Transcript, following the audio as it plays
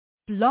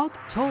Blog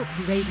Talk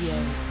Radio.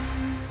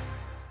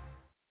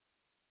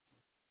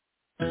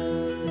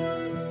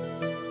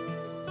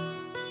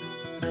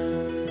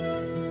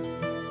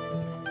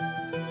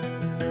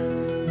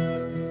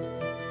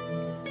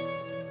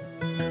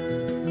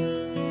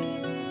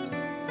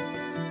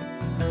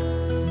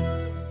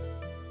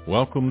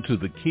 Welcome to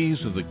the Keys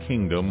of the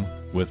Kingdom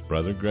with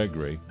Brother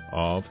Gregory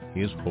of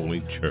His Holy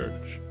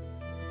Church.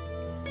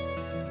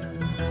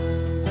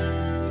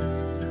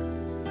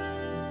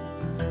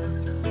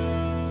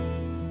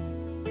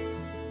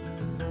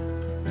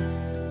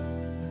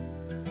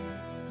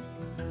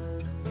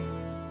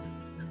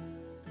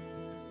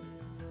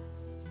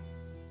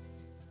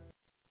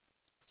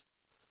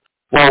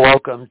 Well,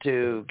 welcome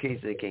to Keys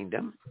of the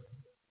Kingdom.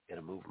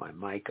 Gonna move my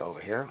mic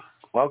over here.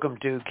 Welcome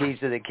to Keys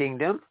of the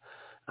Kingdom.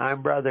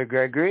 I'm Brother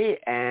Gregory,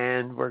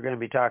 and we're going to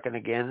be talking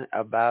again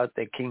about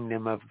the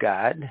Kingdom of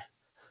God.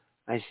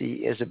 I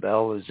see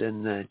Isabel is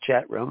in the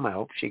chat room. I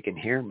hope she can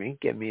hear me.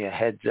 Give me a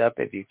heads up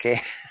if you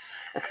can.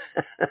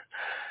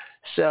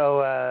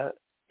 So,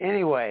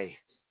 anyway,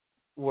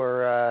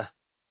 we're,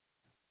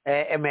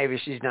 and maybe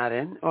she's not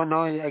in. Oh,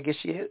 no, I guess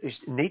she is.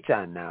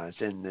 Nitan now is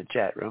in the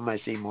chat room. I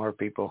see more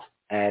people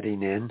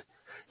adding in.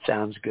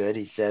 Sounds good,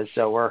 he says.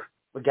 So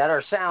we got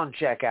our sound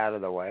check out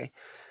of the way.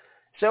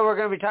 So we're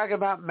going to be talking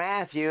about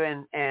Matthew,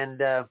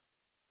 and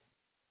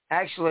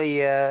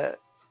actually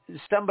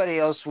somebody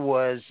else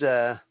was,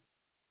 let's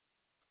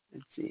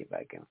see if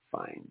I can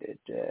find it.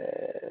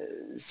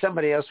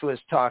 Somebody else was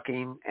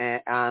talking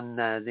on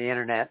the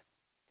internet,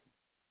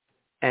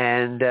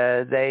 and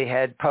they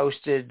had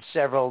posted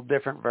several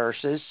different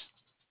verses,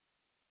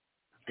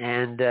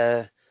 and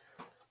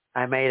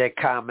I made a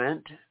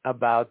comment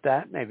about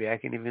that. Maybe I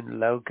can even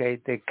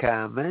locate the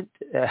comment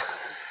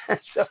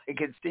so I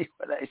can see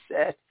what I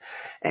said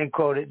and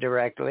quote it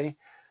directly.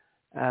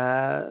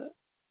 Let's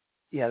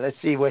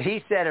see what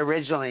he said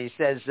originally.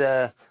 He says,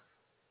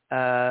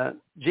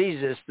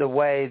 Jesus, the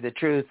way, the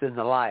truth, and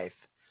the life.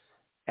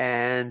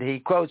 And he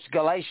quotes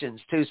Galatians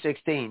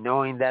 2:16,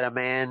 knowing that a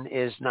man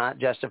is not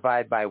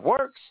justified by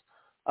works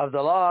of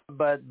the law,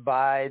 but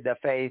by the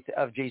faith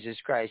of Jesus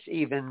Christ.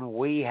 Even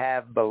we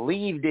have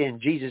believed in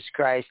Jesus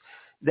Christ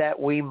that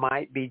we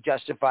might be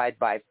justified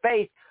by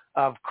faith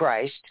of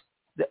Christ.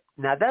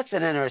 Now that's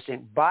an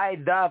interesting, by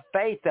the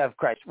faith of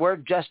Christ. We're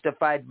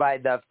justified by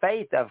the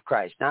faith of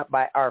Christ, not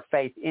by our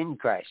faith in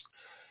Christ,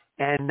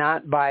 and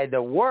not by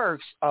the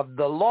works of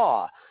the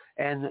law.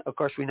 And of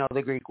course we know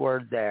the Greek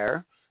word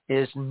there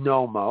is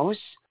nomos,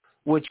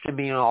 which can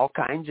mean all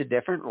kinds of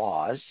different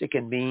laws. It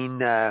can mean,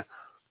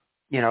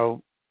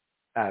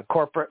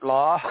 corporate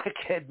law. It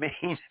could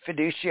mean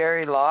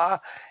fiduciary law.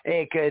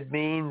 It could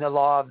mean the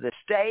law of the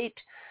state.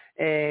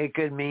 It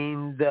could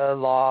mean the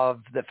law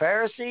of the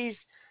Pharisees,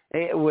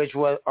 which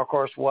was, of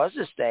course, was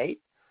a state.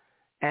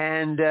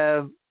 And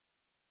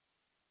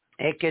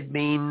it could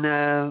mean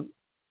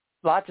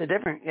lots of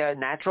different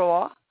natural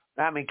law.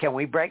 I mean, can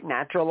we break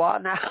natural law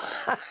now?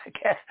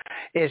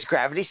 Is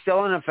gravity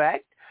still in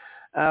effect?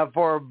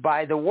 For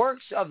by the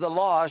works of the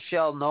law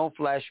shall no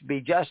flesh be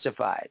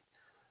justified.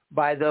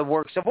 By the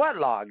works of what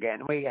law again?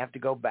 We have to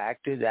go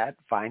back to that,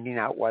 finding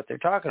out what they're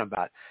talking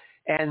about.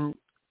 And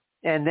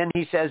then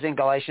he says in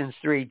Galatians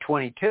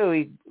 3:22,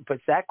 he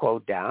puts that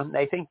quote down.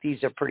 They think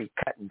these are pretty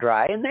cut and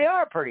dry, and they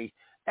are pretty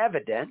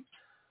evident.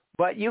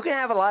 But you can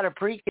have a lot of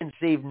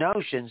preconceived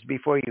notions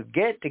before you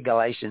get to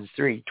Galatians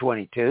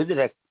 3:22 that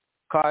it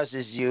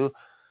causes you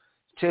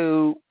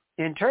to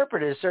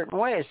interpret it a certain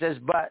way. It says,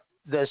 but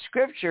the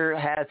scripture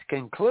hath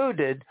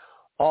concluded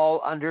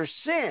all under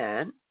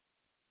sin,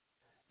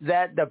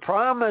 that the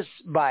promise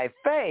by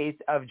faith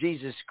of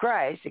Jesus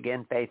Christ,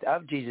 again, faith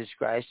of Jesus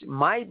Christ,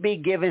 might be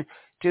given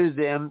to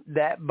them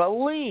that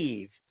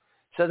believe.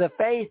 So the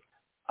faith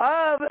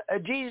of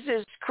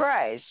Jesus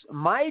Christ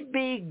might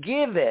be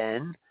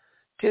given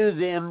to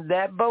them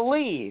that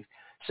believe.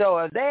 So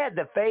if they had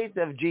the faith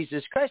of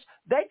Jesus Christ,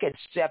 they could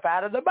step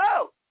out of the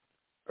boat,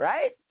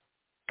 right?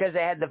 Because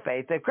they had the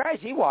faith of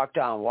Christ. He walked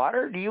on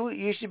water.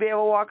 You should be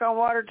able to walk on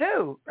water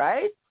too,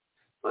 right?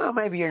 Well,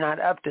 maybe you're not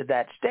up to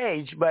that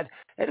stage, but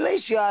at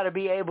least you ought to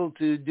be able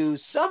to do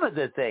some of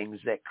the things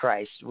that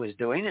Christ was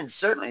doing, and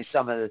certainly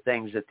some of the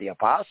things that the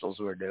apostles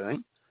were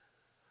doing,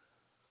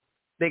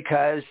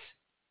 because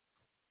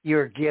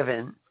you're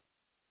given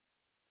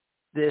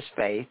this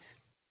faith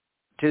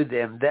to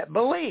them that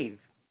believe.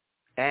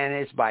 And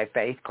it's by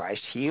faith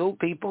Christ healed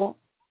people.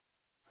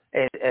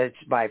 It's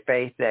by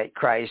faith that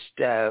Christ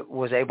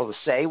was able to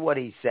say what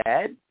he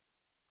said,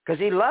 because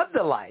he loved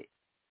the light.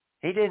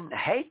 He didn't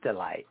hate the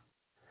light.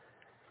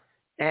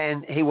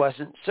 And he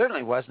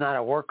certainly was not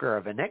a worker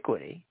of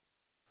iniquity.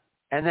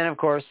 And then, of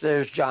course,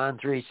 there's John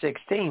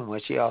 3:16,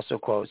 which he also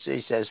quotes.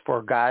 He says,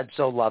 for God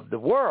so loved the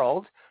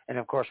world. And,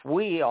 of course,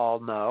 we all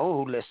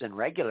know, who listen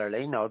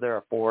regularly, know there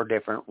are 4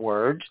 different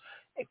words.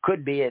 It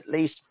could be at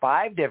least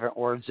 5 different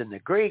words in the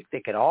Greek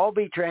that could all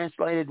be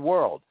translated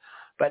world,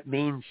 but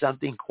mean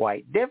something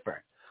quite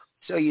different.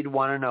 So you'd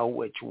want to know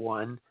which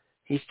one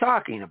he's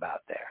talking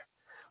about there.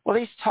 Well,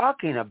 he's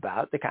talking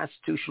about the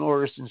constitutional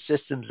orders and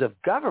systems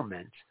of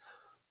government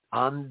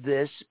on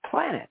this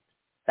planet.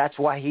 That's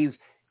why he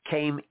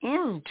came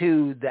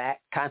into that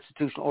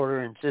constitutional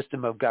order and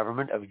system of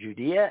government of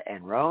Judea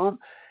and Rome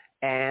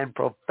and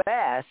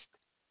professed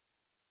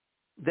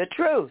the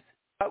truth.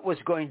 What was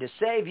going to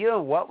save you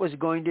and what was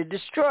going to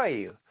destroy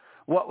you.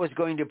 What was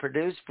going to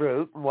produce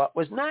fruit and what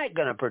was not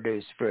going to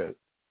produce fruit.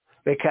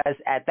 Because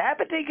at that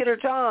particular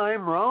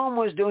time, Rome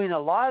was doing a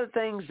lot of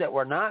things that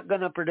were not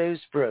going to produce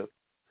fruit.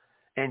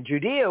 And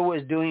Judea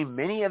was doing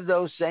many of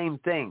those same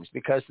things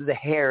because of the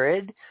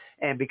Herod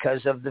and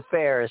because of the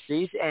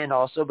Pharisees and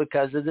also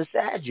because of the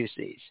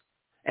Sadducees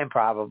and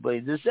probably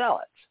the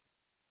Zealots.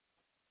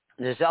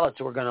 The Zealots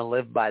were going to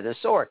live by the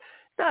sword.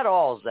 Not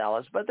all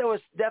Zealots, but there was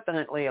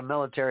definitely a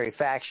military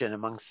faction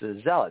amongst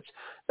the Zealots.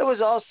 There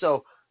was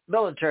also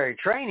military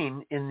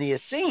training in the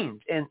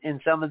Essenes,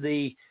 in some of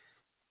the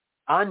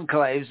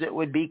enclaves that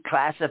would be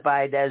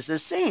classified as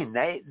Essene.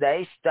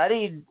 They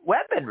studied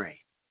weaponry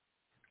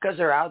because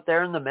they're out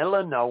there in the middle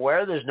of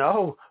nowhere. There's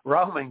no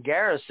Roman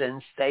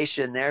garrison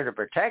stationed there to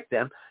protect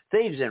them.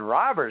 Thieves and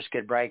robbers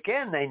could break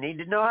in. They need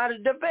to know how to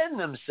defend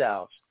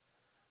themselves.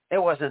 It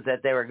wasn't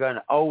that they were going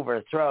to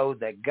overthrow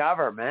the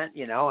government,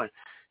 and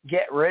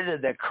get rid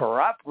of the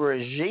corrupt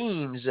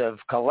regimes of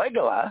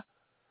Caligula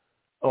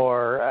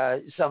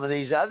or some of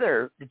these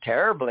other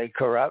terribly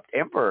corrupt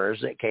emperors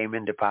that came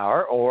into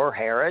power, or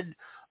Herod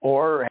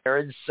or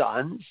Herod's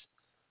sons,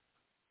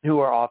 who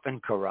are often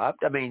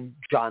corrupt. I mean,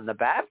 John the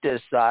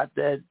Baptist thought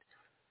that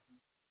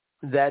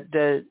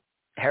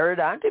Herod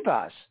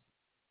Antipas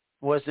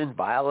was in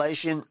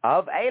violation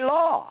of a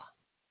law.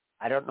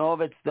 I don't know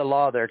if it's the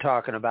law they're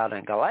talking about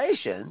in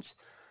Galatians,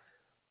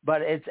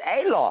 but it's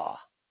a law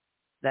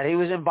that he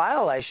was in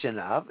violation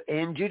of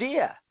in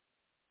Judea.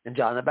 And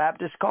John the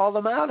Baptist called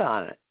him out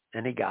on it,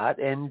 and he got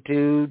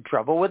into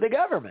trouble with the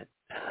government.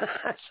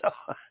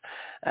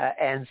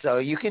 So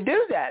you can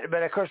do that.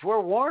 But, of course,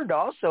 we're warned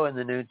also in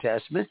the New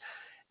Testament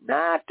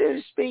not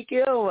to speak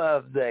ill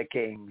of the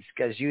kings,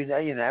 because you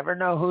never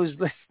know who's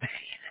listening.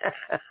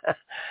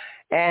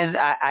 And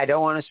I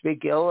don't want to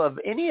speak ill of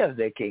any of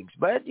the kings,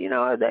 but,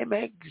 they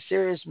make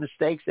serious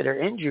mistakes that are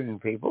injuring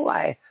people.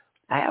 I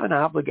have an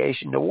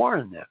obligation to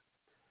warn them.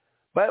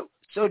 But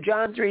so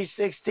John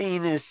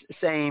 3:16 is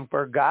saying,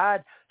 for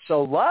God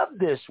so loved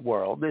this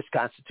world, this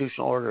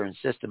constitutional order and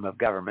system of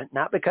government,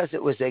 not because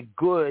it was a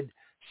good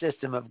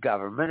system of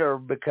government or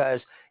because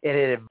it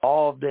had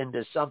evolved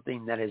into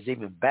something that is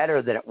even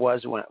better than it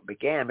was when it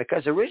began,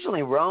 because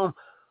originally Rome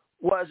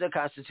was a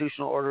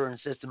constitutional order and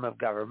system of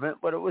government,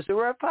 but it was a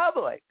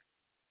republic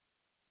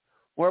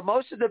where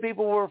most of the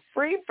people were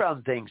free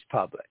from things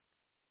public.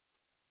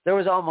 There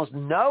was almost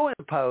no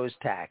imposed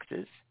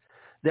taxes.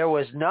 There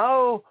was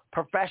no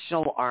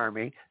professional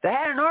army. They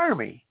had an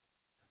army,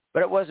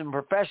 but it wasn't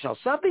professional.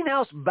 Something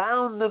else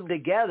bound them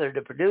together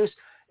to produce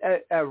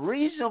a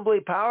reasonably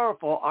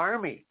powerful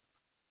army.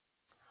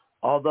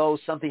 Although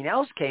something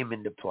else came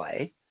into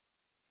play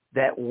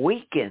that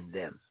weakened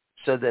them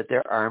so that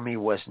their army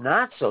was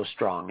not so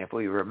strong. If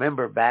we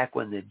remember back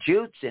when the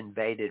Jutes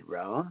invaded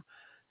Rome,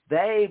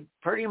 they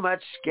pretty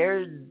much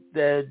scared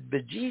the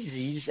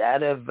bejesus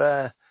out of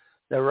the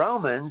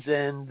Romans,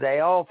 and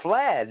they all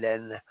fled.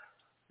 And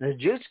the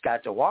Jutes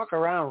got to walk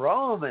around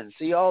Rome and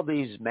see all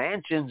these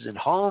mansions and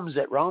homes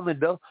that Rome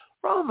had built.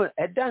 Rome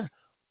had done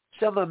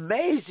some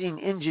amazing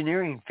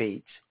engineering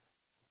feats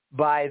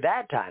by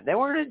that time. They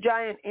weren't a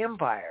giant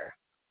empire,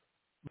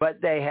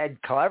 but they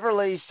had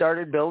cleverly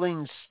started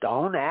building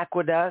stone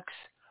aqueducts,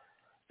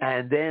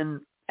 and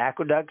then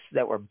aqueducts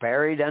that were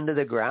buried under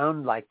the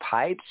ground like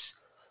pipes,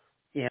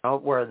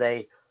 where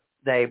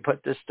they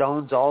put the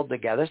stones all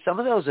together. Some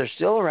of those are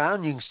still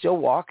around. You can still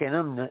walk in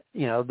them.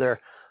 They're,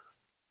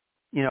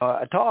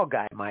 a tall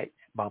guy might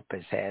bump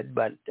his head,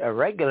 but a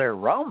regular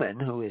Roman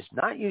who is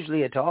not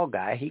usually a tall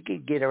guy, he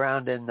could get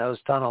around in those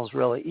tunnels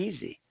really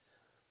easy.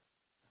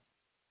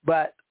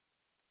 But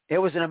it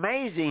was an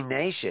amazing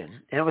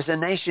nation, and it was a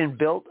nation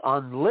built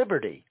on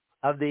liberty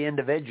of the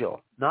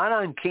individual, not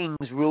on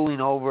kings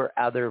ruling over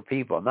other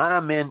people, not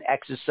on men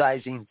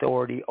exercising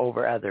authority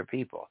over other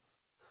people.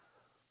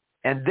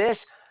 And this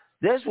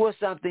was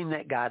something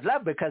that God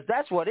loved, because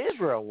that's what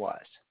Israel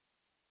was.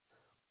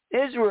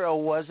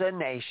 Israel was a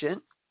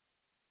nation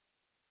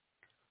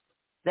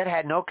that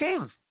had no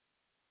king.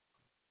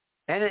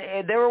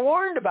 And they were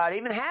warned about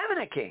even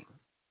having a king.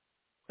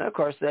 And of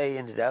course, they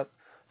ended up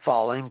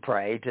falling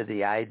prey to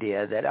the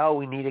idea that,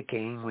 we need a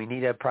king, we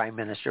need a prime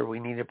minister, we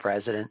need a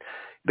president,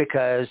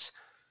 because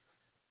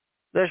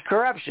there's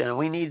corruption, and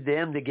we need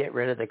them to get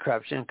rid of the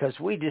corruption because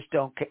we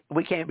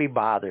can't be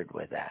bothered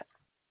with that.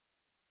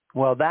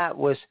 Well, that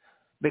was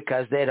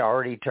because they'd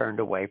already turned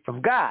away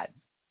from God,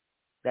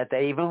 that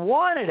they even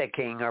wanted a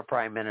king or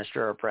prime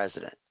minister or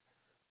president.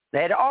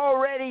 They had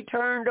already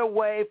turned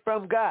away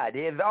from God.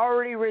 They had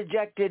already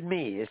rejected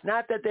me. It's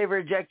not that they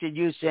rejected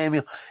you,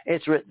 Samuel.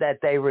 It's that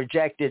they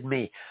rejected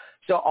me.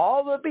 So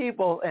all the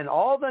people and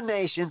all the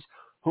nations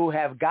who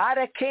have got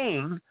a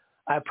king,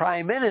 a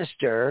prime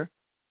minister,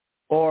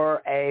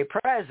 or a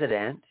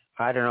president,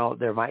 I don't know,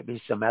 there might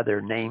be some other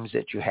names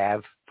that you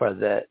have for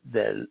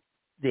the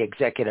the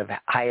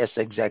highest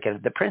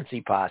executive, the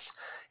principos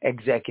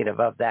executive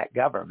of that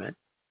government.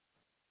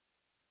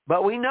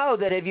 But we know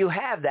that if you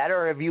have that,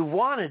 or if you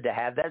wanted to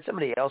have that,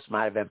 somebody else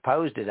might have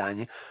imposed it on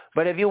you.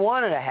 But if you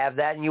wanted to have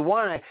that and you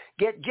want to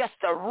get just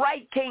the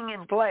right king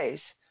in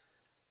place,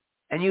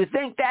 and you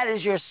think that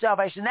is your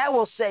salvation, that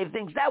will save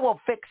things, that will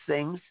fix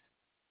things,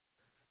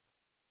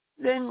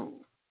 then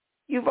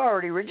you've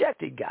already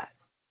rejected God.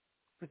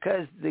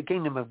 Because the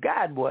kingdom of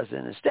God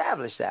wasn't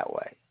established that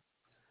way.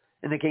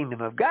 In the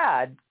kingdom of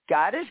God,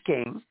 God is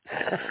king.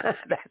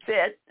 That's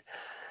it.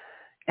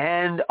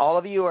 And all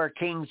of you are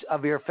kings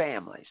of your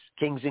families,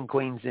 kings and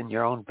queens in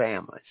your own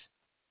families.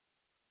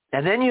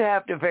 And then you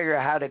have to figure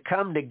out how to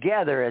come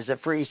together as a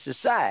free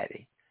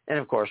society. And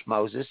of course,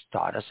 Moses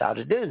taught us how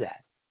to do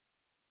that.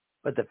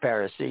 But the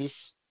Pharisees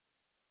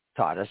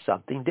taught us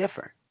something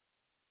different.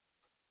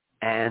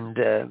 And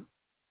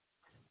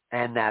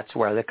that's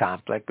where the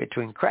conflict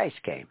between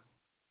Christ came.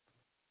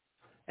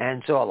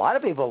 And so a lot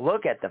of people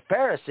look at the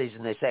Pharisees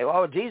and they say,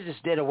 oh, Jesus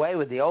did away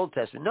with the Old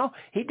Testament. No,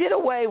 he did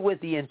away with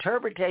the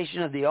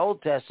interpretation of the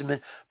Old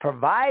Testament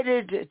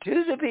provided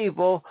to the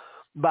people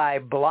by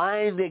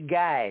blind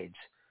guides,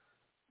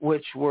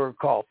 which were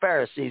called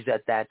Pharisees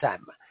at that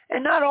time.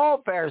 And not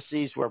all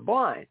Pharisees were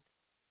blind,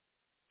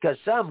 because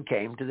some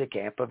came to the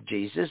camp of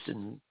Jesus,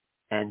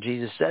 and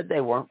Jesus said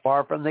they weren't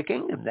far from the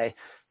kingdom.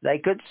 They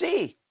could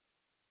see.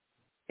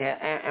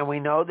 And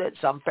we know that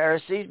some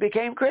Pharisees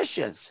became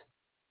Christians.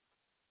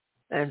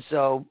 And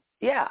so,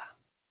 yeah.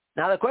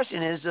 Now the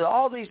question is,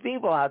 all these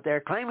people out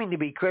there claiming to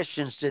be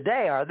Christians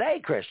today, are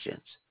they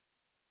Christians?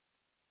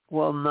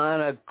 Well,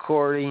 not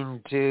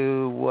according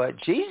to what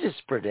Jesus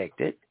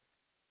predicted.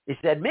 He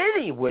said,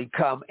 many would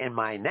come in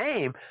my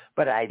name,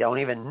 but I don't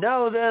even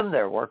know them.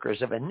 They're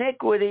workers of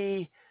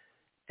iniquity.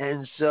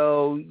 And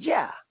so,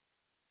 yeah,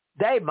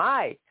 they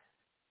might,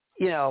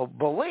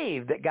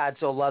 believe that God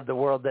so loved the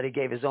world that he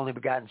gave his only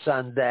begotten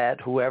Son,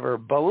 that whoever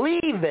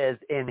believeth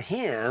in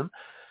him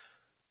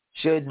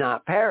should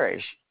not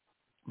perish,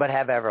 but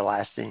have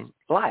everlasting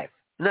life.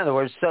 In other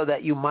words, so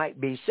that you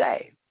might be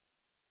saved.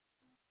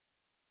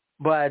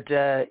 But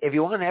if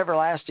you want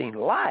everlasting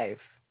life,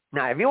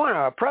 now if you want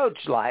to approach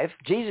life,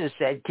 Jesus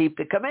said, keep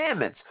the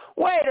commandments.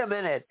 Wait a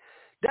minute.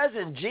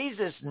 Doesn't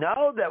Jesus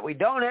know that we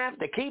don't have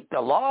to keep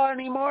the law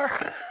anymore?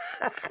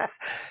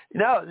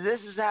 No,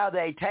 this is how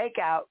they take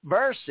out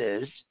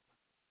verses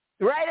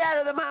right out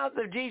of the mouth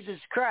of Jesus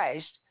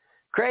Christ,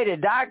 create a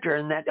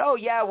doctrine that, oh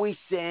yeah, we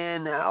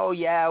sin. Oh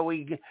yeah,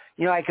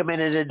 I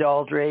committed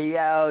adultery.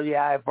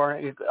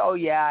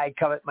 I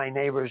covet my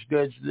neighbor's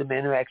goods, the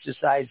men who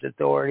exercise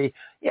authority.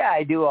 Yeah,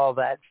 I do all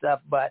that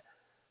stuff, but,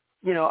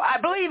 I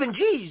believe in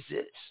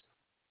Jesus,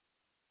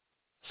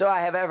 so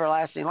I have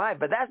everlasting life.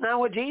 But that's not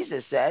what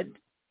Jesus said.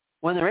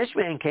 When the rich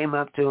man came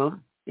up to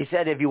him, he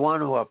said, if you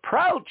want to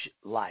approach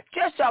life,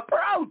 just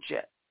approach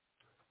it.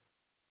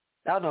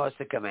 Thou knowest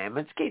the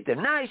commandments, keep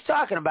them. Now he's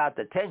talking about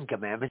the 10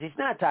 Commandments. He's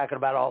not talking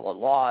about all the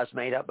laws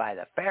made up by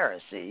the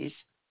Pharisees,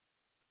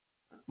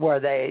 where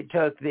they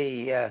took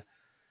the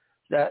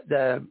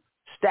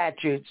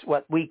statutes,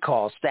 what we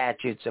call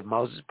statutes of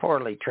Moses,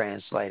 poorly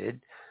translated,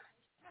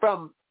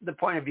 from the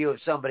point of view of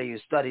somebody who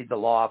studied the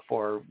law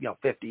for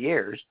 50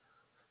 years.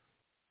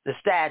 The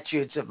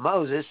statutes of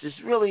Moses is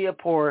really a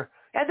poor,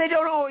 and they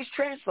don't always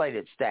translate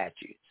it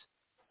statutes.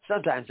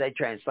 Sometimes they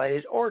translate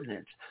it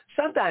ordinance.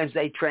 Sometimes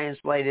they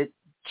translate it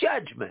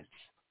judgments.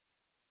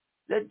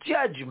 The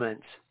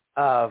judgments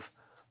of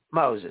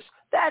Moses.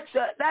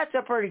 That's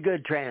a pretty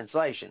good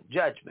translation,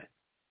 judgment.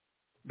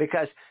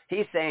 Because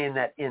he's saying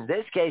that in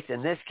this case,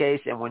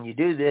 and when you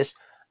do this,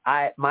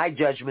 my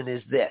judgment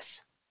is this.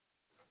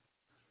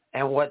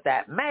 And what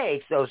that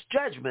makes, those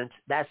judgments,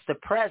 that's the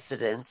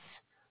precedence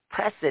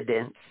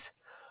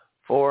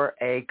for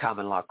a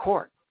common law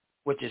court,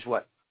 which is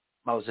what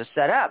Moses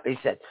set up. He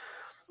said,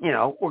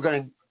 we're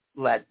going to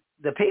let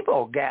the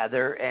people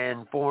gather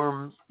and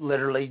form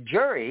literally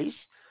juries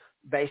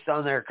based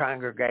on their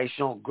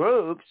congregational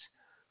groups,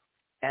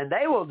 and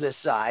they will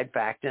decide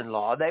fact and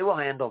law. They will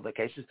handle the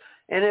cases.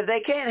 And if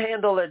they can't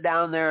handle it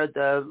down there at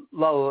the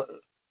low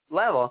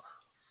level,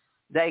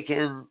 they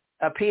can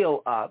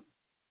appeal up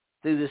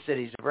through the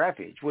cities of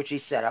refuge, which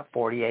he set up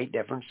 48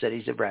 different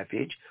cities of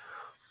refuge,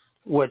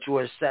 which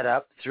was set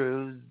up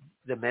through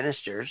the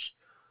ministers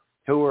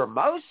who were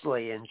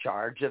mostly in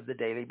charge of the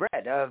daily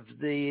bread, of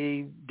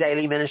the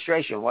daily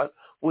ministration, what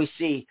we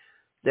see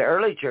the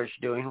early church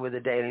doing with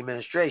the daily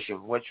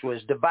ministration, which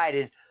was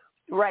divided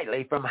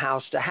rightly from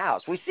house to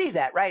house. We see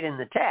that right in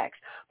the text.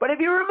 But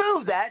if you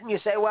remove that and you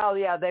say, well,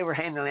 yeah, they were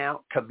handing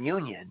out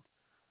communion,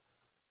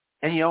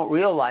 and you don't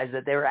realize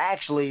that they were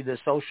actually the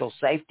social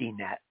safety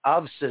net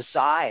of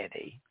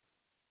society,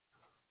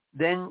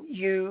 then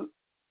you're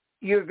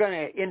going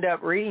to end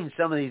up reading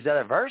some of these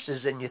other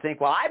verses and you think,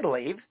 well, I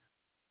believe.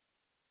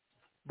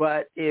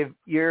 But if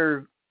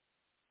you're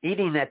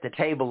eating at the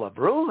table of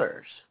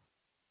rulers,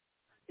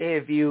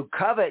 if you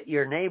covet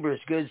your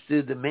neighbor's goods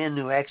through the men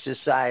who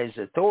exercise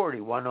authority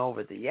one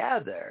over the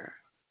other,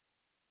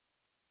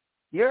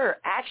 you're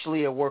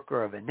actually a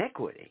worker of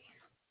iniquity.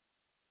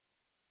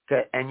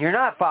 and you're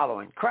not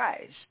following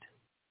Christ,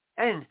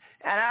 and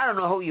I don't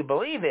know who you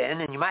believe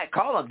in, and you might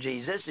call him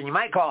Jesus, and you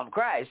might call him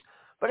Christ,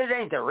 but it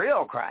ain't the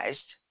real Christ.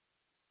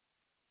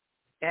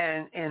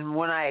 And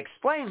when I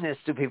explain this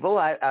to people,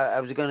 I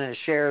was going to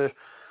share,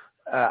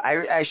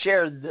 I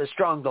shared the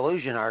Strong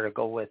Delusion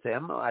article with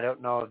them. I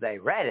don't know if they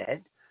read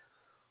it,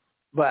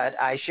 but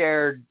I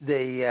shared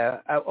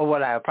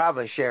what I'll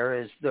probably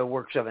share is the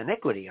Works of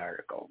Iniquity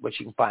article, which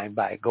you can find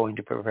by going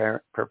to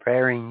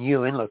Preparing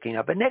You and looking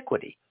up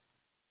iniquity.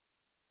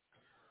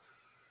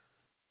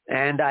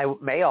 And I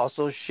may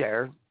also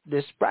share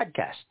this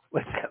broadcast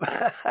with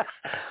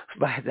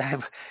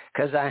them,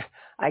 because I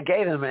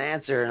gave them an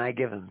answer, and I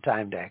give them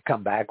time to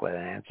come back with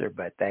an answer,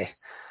 but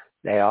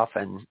they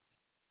often,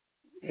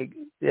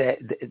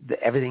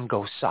 everything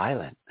goes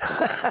silent.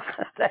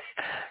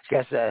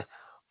 Because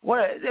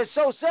it's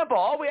so simple.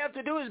 All we have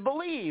to do is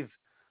believe.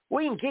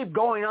 We can keep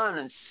going on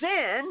in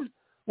sin.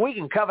 We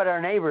can covet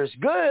our neighbor's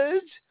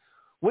goods.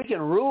 We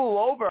can rule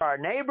over our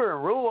neighbor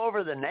and rule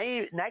over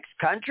the next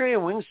country,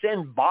 and we can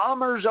send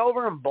bombers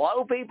over and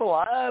blow people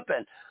up,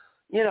 and,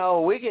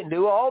 we can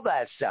do all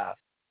that stuff.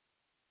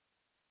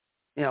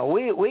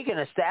 We can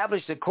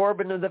establish the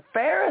Corbin of the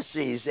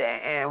Pharisees,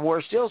 and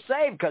we're still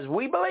saved because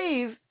we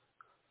believe.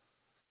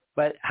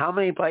 But how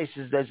many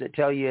places does it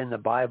tell you in the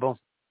Bible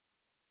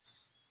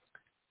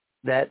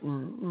that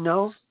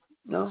no,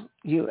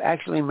 you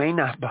actually may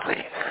not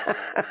believe?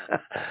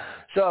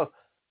 So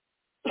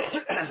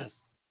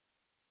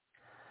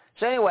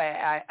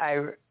anyway, I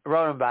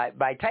wrote them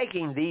by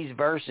taking these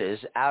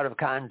verses out of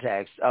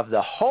context of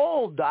the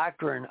whole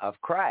doctrine of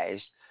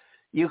Christ,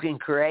 you can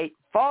create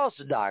false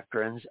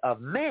doctrines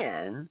of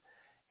men,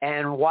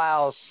 and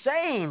while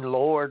saying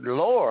Lord,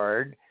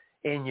 Lord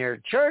in your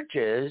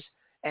churches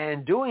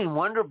and doing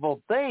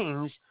wonderful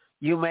things,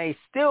 you may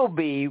still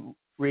be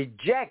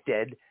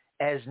rejected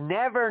as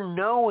never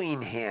knowing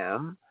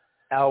him,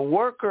 a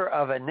worker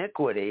of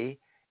iniquity,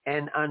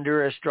 and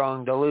under a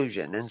strong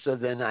delusion. And so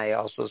then I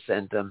also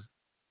sent them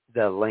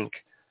the link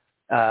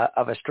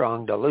of a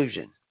strong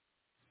delusion,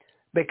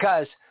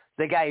 because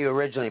the guy who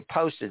originally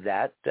posted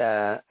that,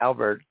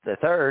 Albert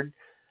III,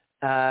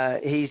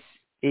 he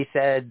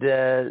said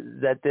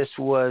that this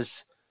was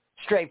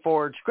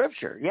straightforward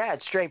scripture. Yeah,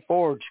 it's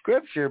straightforward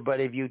scripture, but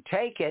if you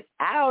take it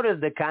out of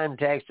the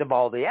context of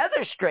all the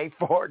other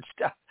straightforward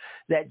stuff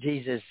that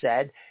Jesus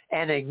said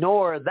and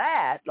ignore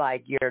that,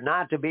 like you're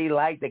not to be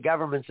like the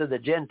governments of the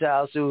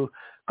Gentiles who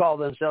call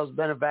themselves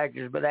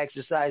benefactors but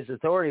exercise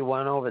authority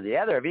one over the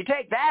other. If you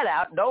take that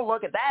out and don't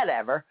look at that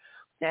ever,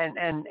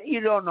 and you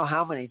don't know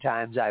how many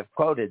times I've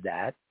quoted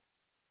that,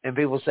 and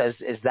people says,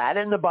 is that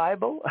in the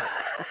Bible?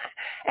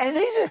 And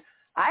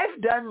I've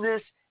done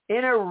this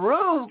in a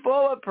room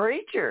full of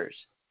preachers,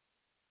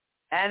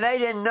 and they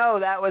didn't know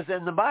that was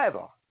in the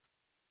Bible.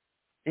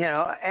 And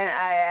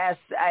I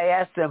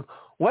asked them,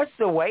 what's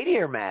the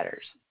weightier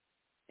matters?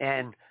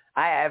 And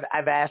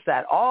I've asked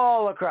that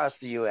all across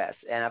the U.S.,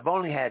 and I've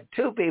only had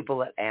 2 people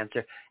that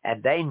answer,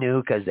 and they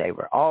knew because they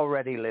were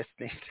already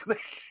listening to me.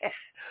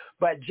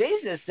 But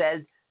Jesus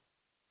said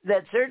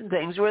that certain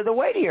things were the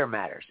weightier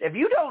matters. If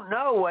you don't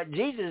know what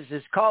Jesus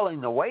is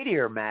calling the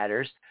weightier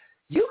matters,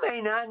 you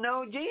may not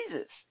know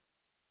Jesus.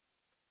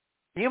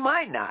 You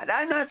might not.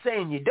 I'm not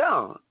saying you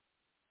don't.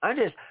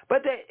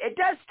 But it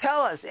does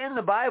tell us in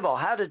the Bible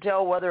how to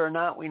tell whether or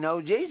not we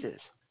know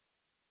Jesus.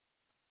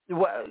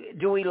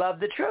 Do we love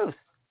the truth?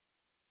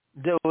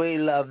 Do we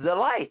love the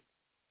light?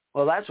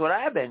 Well, that's what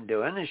I've been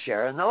doing, is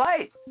sharing the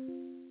light,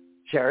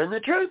 sharing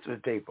the truth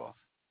with people.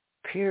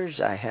 Appears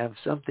I have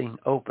something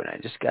open. I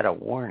just got a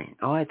warning.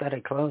 Oh, I thought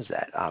I closed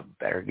that. I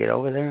better get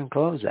over there and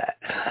close that.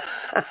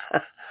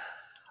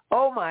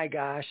 Oh my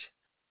gosh.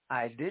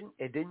 It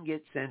didn't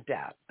get sent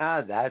out.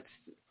 That's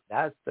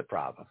the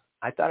problem.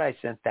 I thought I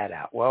sent that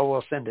out. Well,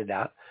 we'll send it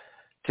out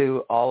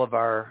to all of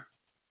our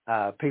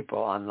people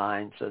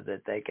online so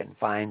that they can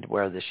find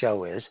where the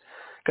show is,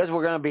 because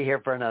we're going to be here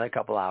for another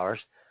couple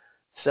hours.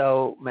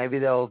 So maybe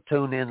they'll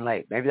tune in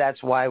late. Maybe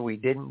that's why we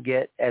didn't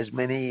get as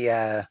many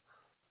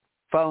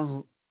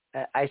phone.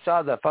 I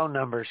saw the phone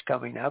numbers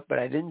coming up, but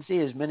I didn't see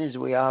as many as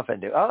we often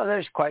do. Oh,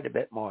 there's quite a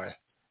bit more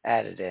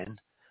added in,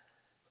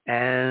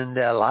 and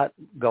a lot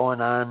going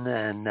on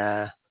in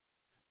the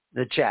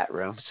chat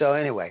room. So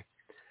anyway,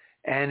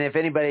 and if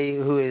anybody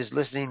who is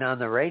listening on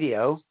the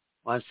radio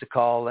wants to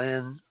call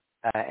in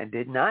and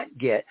did not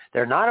get,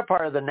 they're not a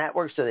part of the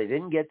network, so they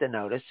didn't get the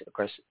notice. Of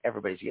course,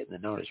 everybody's getting the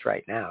notice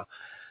right now.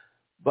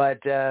 But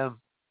the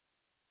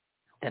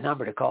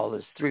number to call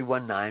is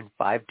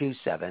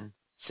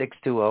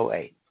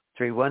 319-527-6208.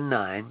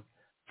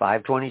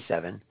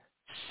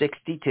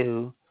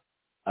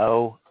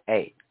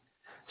 319-527-6208.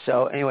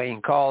 So anyway, you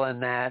can call in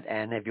that,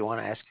 and if you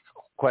want to ask a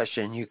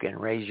question, you can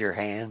raise your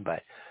hand.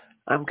 But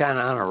I'm kind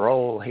of on a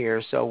roll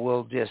here, so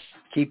we'll just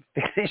keep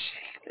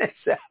finishing this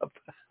up.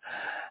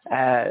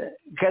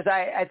 Because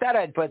I thought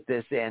I'd put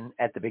this in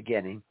at the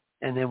beginning,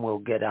 and then we'll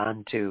get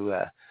on to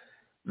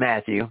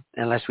Matthew.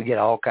 Unless we get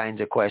all kinds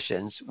of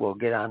questions, we'll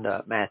get on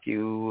to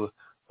Matthew.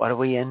 What are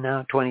we in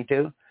now?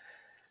 22?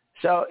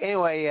 So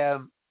anyway,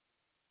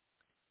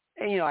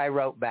 And, I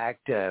wrote back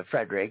to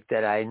Frederick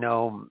that I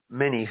know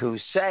many who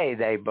say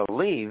they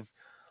believe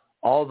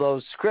all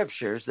those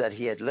scriptures that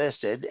he had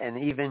listed,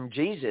 and even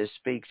Jesus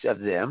speaks of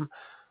them,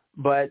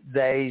 but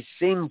they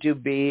seem to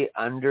be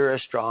under a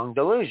strong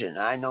delusion.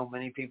 I know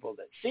many people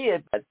that see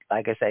it, but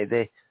like I say,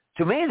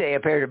 to me, they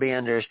appear to be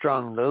under a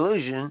strong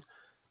delusion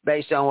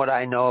based on what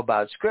I know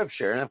about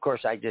Scripture. And, of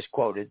course, I just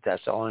quoted 2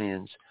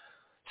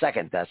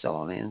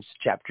 Thessalonians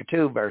chapter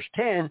 2, verse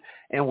 10,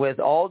 and with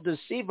all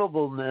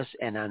deceivableness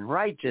and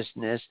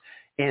unrighteousness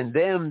in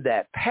them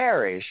that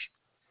perish,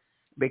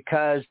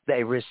 because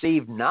they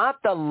receive not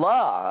the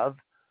love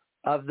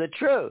of the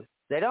truth.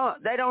 They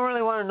don't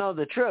really want to know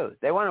the truth.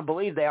 They want to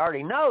believe they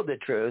already know the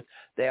truth.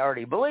 They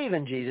already believe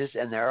in Jesus,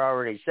 and they're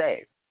already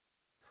saved.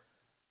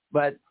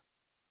 But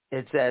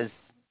it says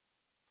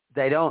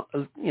they don't,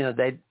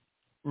 they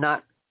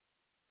not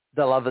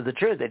the love of the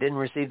truth. They didn't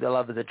receive the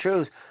love of the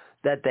truth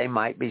that they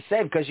might be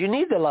saved, because you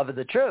need the love of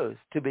the truth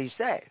to be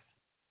saved.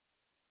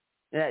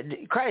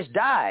 Christ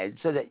died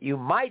so that you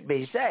might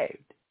be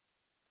saved.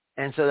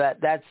 And so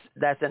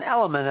that's an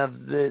element of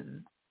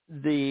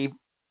the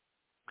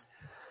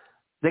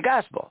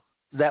gospel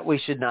that we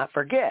should not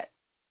forget,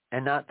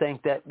 and not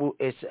think that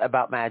it's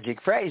about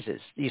magic phrases.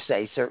 You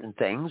say certain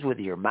things with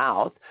your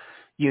mouth.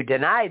 You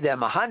deny them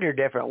 100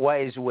 different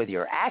ways with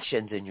your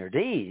actions and your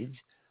deeds,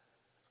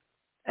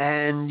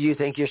 and you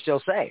think you're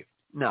still saved.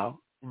 No,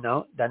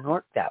 it doesn't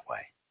work that way.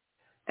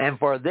 And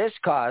for this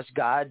cause,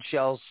 God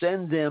shall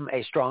send them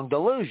a strong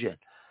delusion,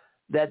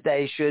 that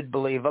they should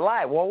believe a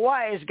lie. Well,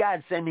 why is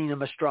God sending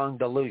them a strong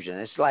delusion?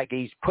 It's like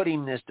he's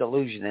putting this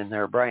delusion in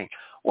their brain.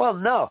 Well,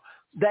 no,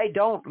 they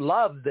don't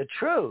love the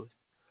truth.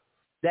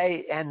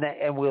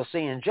 And we'll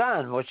see in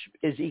John, which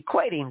is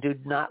equating to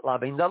not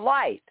loving the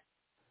light.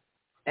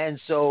 And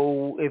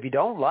so if you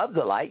don't love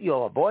the light,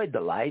 you'll avoid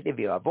the light. If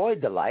you avoid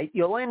the light,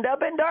 you'll end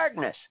up in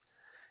darkness.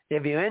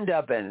 If you end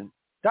up in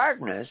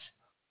darkness,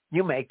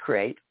 you may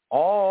create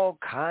all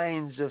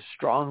kinds of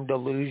strong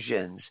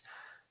delusions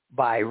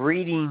by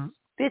reading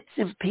bits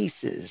and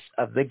pieces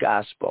of the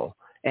gospel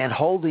and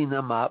holding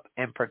them up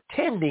and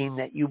pretending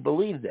that you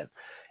believe them.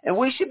 And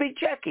we should be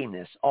checking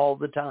this all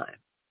the time.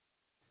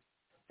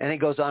 And it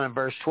goes on in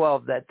verse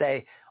 12 that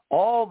they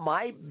all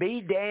might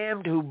be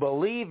damned who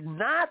believed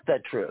not the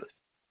truth,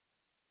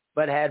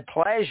 but had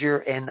pleasure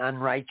in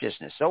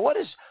unrighteousness. So what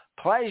is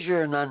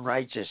pleasure in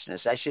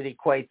unrighteousness? I should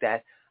equate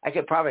that. I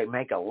could probably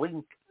make a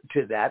link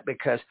to that,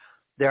 because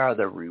there are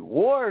the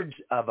rewards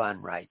of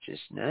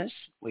unrighteousness.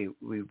 We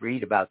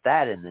read about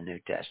that in the New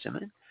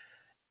Testament.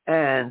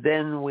 And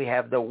then we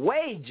have the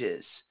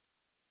wages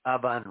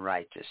of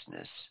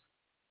unrighteousness.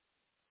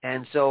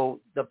 And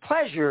so the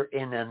pleasure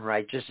in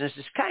unrighteousness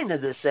is kind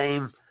of in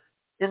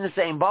the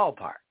same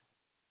ballpark.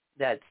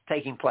 That's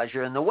taking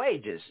pleasure in the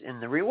wages, in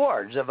the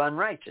rewards of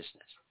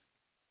unrighteousness.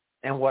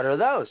 And what are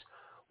those?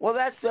 Well,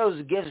 that's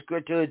those gifts,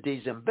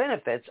 gratuities, and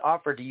benefits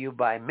offered to you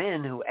by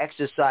men who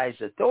exercise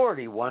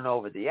authority one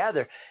over the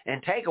other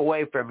and take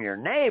away from your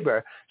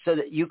neighbor so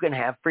that you can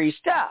have free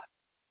stuff,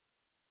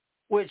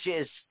 which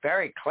is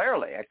very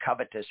clearly a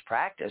covetous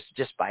practice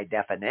just by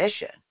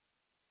definition.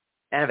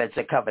 And if it's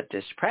a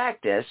covetous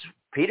practice,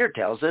 Peter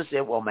tells us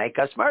it will make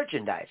us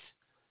merchandise.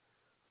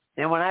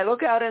 And when I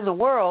look out in the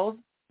world,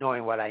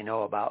 knowing what I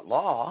know about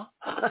law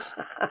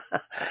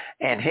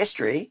and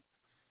history,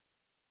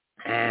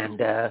 and,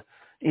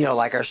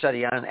 like our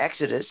study on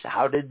Exodus,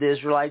 how did the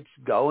Israelites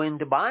go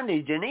into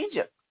bondage in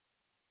Egypt?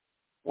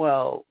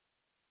 Well,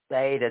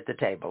 they ate at the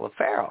table of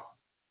Pharaoh,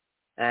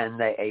 and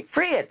they ate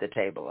free at the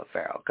table of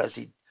Pharaoh because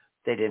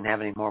they didn't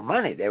have any more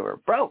money. They were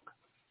broke.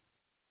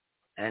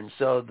 And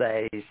so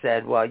they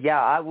said, well,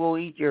 yeah, I will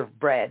eat your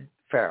bread,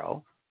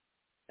 Pharaoh.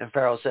 And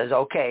Pharaoh says,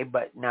 okay,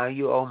 but now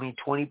you owe me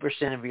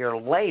 20% of your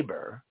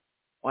labor,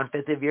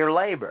 1/5 of your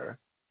labor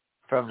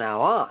from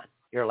now on.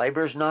 Your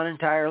labor is not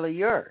entirely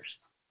yours.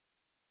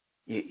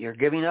 You're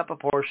giving up a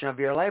portion of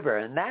your labor.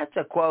 And that's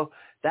a quote.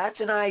 That's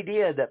an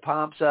idea that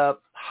pops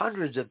up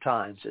hundreds of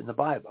times in the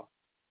Bible.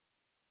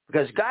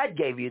 Because God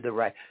gave you the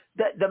right,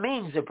 the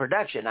means of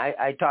production.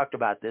 I talked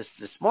about this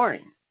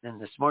morning in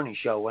this morning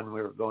show when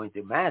we were going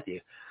through Matthew.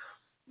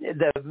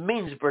 The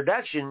means of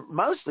production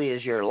mostly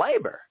is your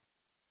labor.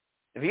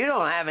 If you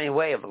don't have any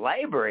way of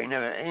laboring,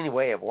 any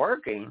way of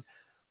working,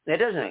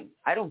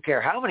 I don't care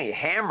how many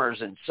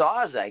hammers and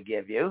saws I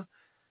give you,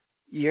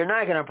 you're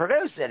not going to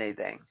produce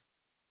anything,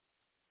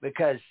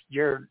 because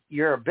your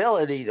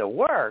ability to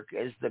work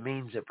is the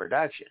means of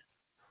production.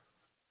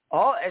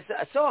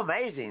 It's so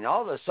amazing.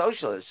 All the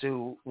socialists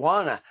who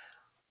want to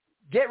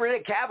get rid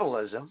of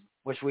capitalism,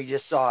 which we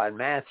just saw in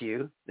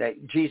Matthew,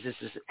 that Jesus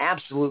is an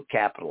absolute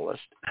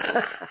capitalist.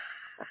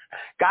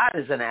 God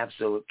is an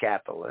absolute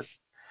capitalist.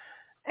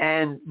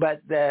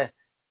 But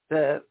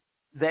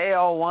they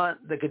all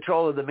want the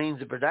control of the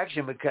means of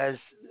production, because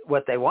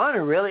what they're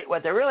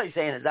really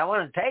saying is, I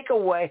want to take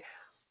away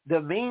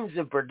the means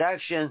of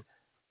production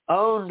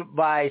owned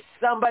by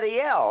somebody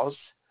else,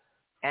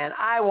 and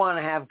I want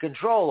to have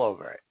control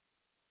over it.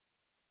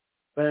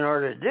 But in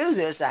order to do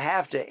this, I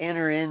have to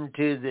enter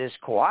into this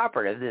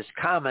cooperative, this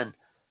common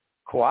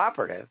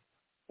cooperative,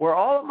 where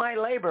all of my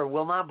labor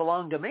will not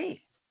belong to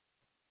me.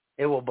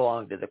 It will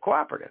belong to the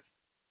cooperative.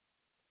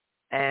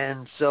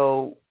 And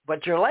so,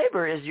 but your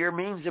labor is your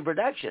means of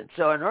production.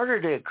 So in order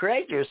to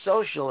create your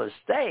social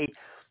estate,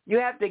 you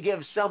have to give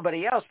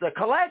somebody else, the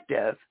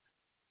collective,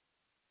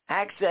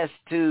 access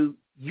to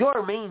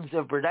your means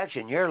of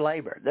production, your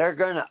labor. They're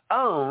going to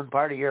own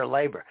part of your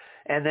labor.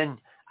 And then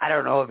I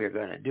don't know if you're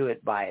going to do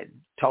it by a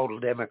total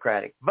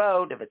democratic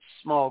vote. If it's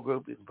a small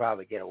group, you can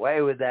probably get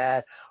away with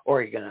that.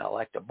 Or you're going to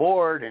elect a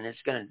board and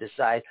it's going to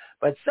decide.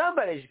 But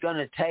somebody's going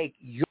to take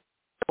your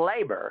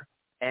labor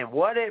and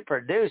what it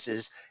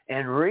produces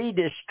and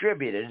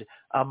redistribute it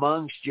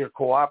amongst your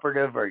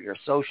cooperative or your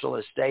social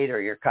estate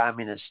or your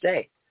communist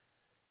state.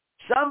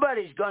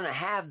 Somebody's going to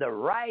have the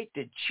right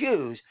to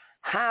choose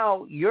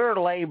how your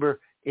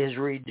labor is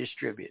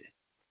redistributed.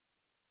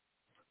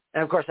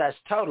 And of course, that's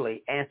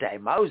totally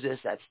anti-Moses.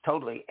 That's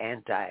totally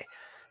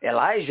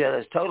anti-Elijah.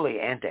 That's totally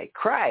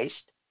anti-Christ.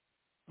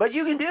 But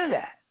you can do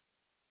that.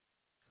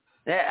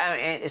 I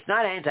mean, it's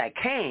not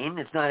anti-Cain.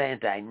 It's not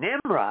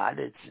anti-Nimrod.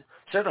 It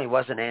certainly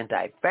wasn't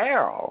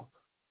anti-Pharaoh.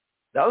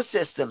 Those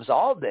systems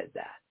all did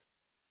that.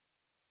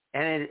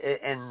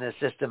 And the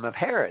system of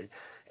Herod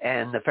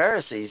and the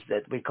Pharisees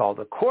that we call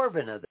the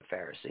Corban of the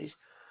Pharisees,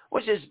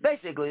 which is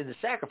basically the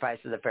sacrifice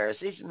of the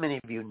Pharisees. Many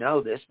of you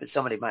know this, but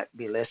somebody might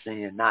be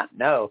listening and not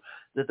know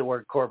that the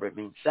word Corban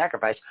means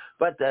sacrifice.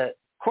 But the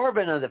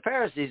Corban of the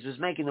Pharisees was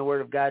making the word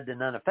of God to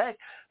none effect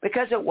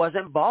because it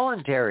wasn't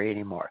voluntary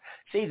anymore.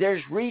 See,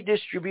 there's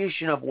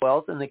redistribution of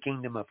wealth in the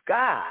kingdom of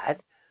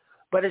God,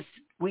 but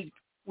we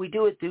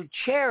do it through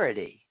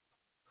charity.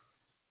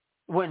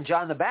 When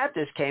John the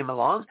Baptist came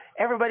along,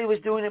 everybody was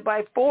doing it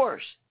by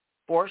force.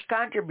 Forced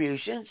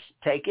contributions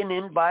taken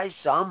in by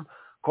some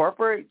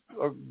corporate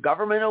or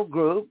governmental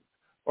group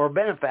or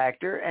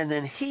benefactor, and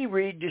then he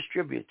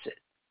redistributes it.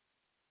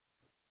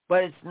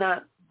 But it's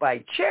not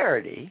by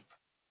charity,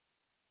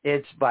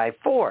 it's by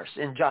force.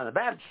 And John the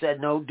Baptist said,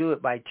 no, do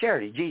it by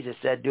charity. Jesus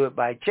said, do it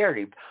by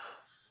charity.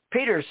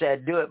 Peter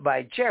said, do it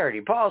by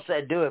charity. Paul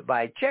said, do it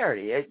by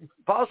charity.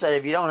 Paul said,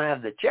 if you don't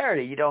have the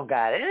charity, you don't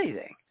got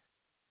anything.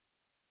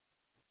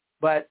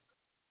 But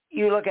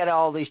you look at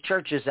all these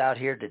churches out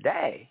here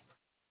today,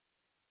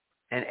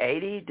 and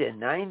 80 to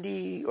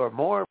 90 or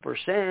more %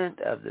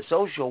 of the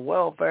social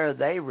welfare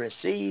they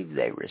receive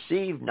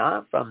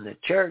not from the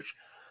church,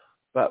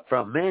 but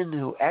from men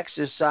who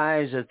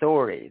exercise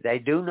authority. They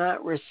do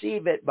not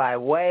receive it by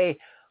way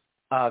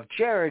of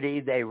charity.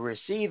 They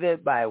receive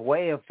it by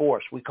way of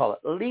force. We call it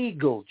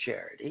legal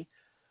charity,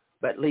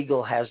 but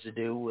legal has to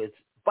do with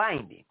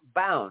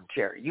bound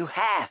charity. You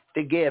have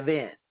to give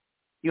in.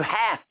 You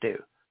have to.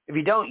 If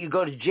you don't, you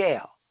go to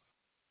jail.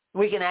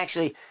 We can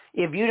actually,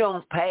 if you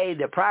don't pay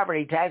the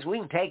property tax, we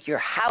can take your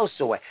house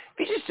away.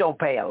 If you just don't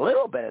pay a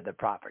little bit of the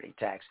property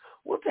tax,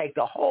 we'll take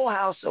the whole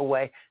house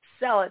away,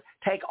 sell it,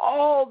 take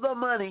all the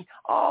money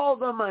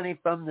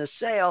from the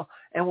sale,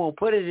 and we'll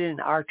put it in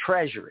our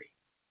treasury,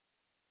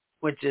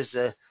 which is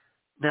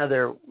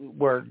another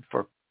word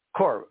for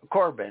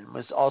Corban,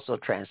 was also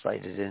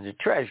translated into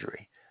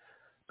treasury,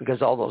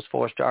 because all those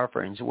forced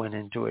offerings went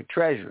into a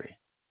treasury.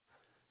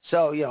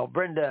 So,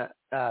 Brenda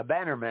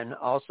Bannerman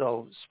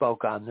also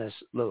spoke on this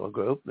little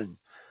group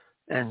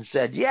and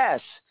said, yes,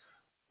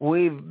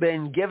 we've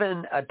been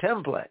given a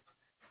template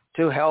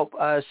to help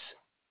us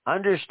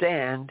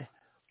understand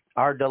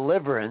our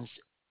deliverance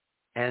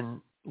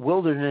and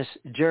wilderness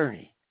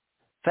journey.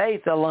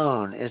 Faith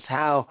alone is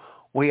how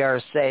we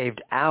are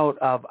saved out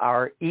of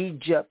our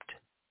Egypt,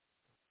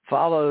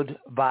 followed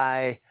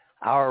by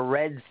our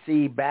Red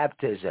Sea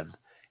baptism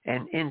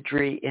and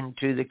entry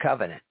into the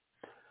covenant.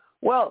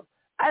 Well,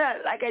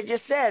 like I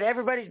just said,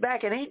 everybody's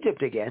back in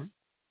Egypt again.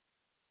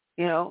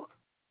 When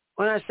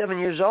I was 7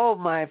 years old,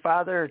 my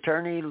father,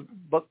 attorney,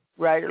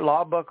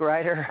 law book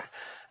writer,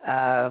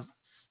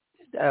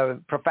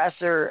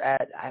 professor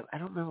at, I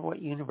don't remember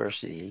what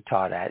university he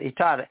taught at. He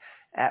taught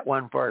at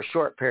one for a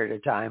short period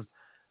of time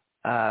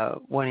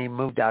when he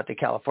moved out to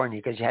California,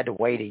 because you had to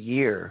wait a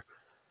year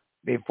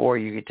before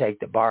you could take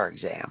the bar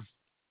exam.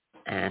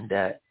 And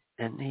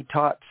he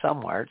taught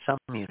somewhere at some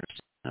university.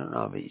 I don't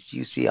know if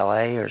it's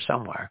UCLA or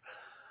somewhere.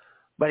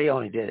 But he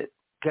only did it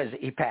because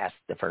he passed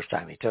the first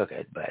time he took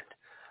it.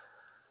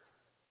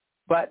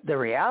 But the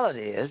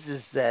reality is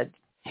that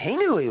he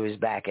knew he was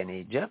back in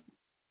Egypt.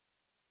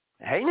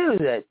 He knew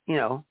that,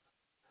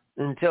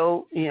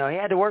 until, he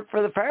had to work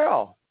for the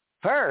Pharaoh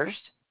first.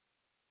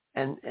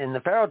 And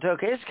the Pharaoh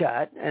took his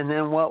cut, and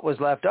then what was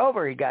left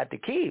over he got to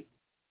keep.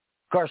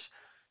 Of course,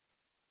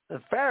 the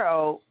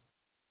Pharaoh,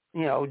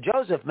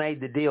 Joseph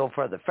made the deal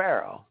for the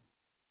Pharaoh.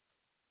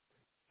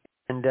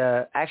 And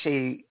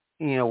actually,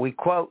 we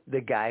quote the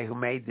guy who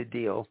made the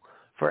deal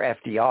for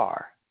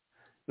FDR.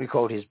 We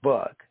quote his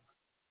book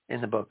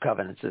in the book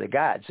Covenants of the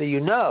Gods. So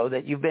you know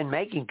that you've been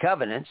making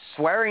covenants,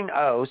 swearing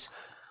oaths,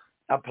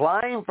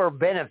 applying for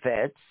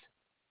benefits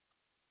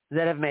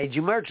that have made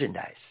you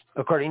merchandise.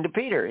 According to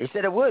Peter, he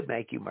said it would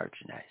make you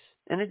merchandise.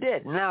 And it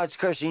did. And now it's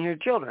cursing your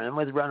children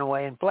with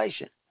runaway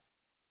inflation.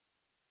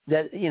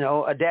 That,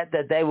 a debt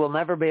that they will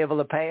never be able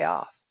to pay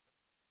off.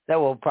 that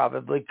will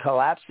probably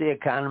collapse the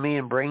economy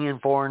and bring in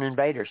foreign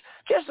invaders,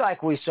 just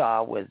like we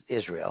saw with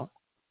Israel.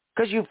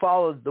 Because you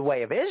followed the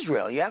way of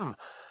Israel. You haven't,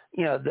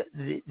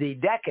 the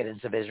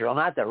decadence of Israel,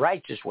 not the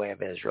righteous way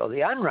of Israel,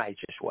 the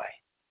unrighteous way.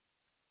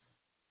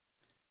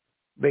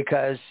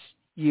 Because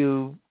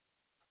you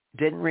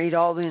didn't read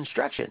all the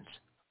instructions.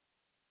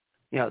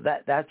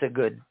 That's a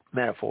good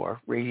metaphor,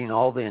 reading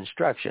all the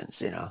instructions,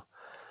 and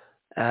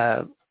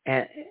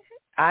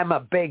I'm a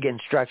big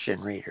instruction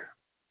reader.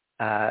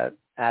 I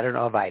don't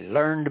know if I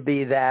learned to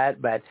be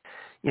that, but,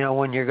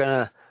 when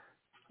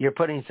you're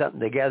putting something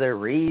together,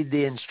 read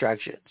the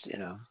instructions,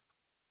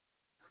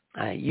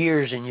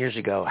 Years and years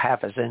ago,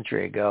 half a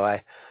century ago,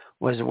 I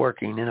was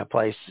working in a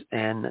place,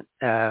 and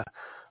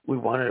we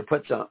wanted to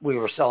put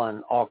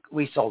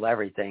we sold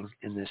everything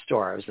in the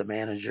store. I was the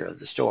manager of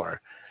the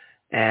store.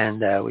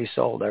 And we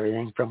sold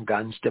everything from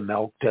guns to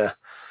milk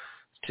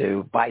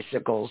to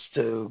bicycles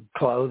to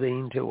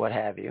clothing to what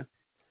have you.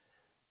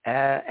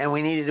 And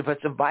we needed to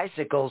put some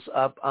bicycles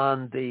up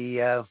on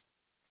the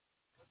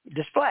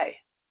display.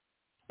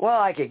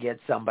 Well, I could get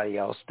somebody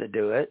else to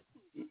do it,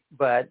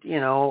 but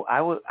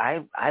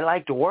I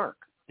like to work,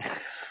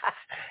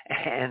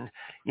 and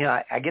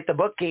I get the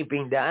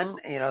bookkeeping done.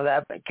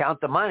 That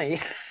count the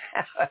money.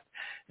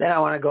 Then I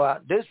want to go out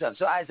and do something.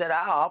 So I said,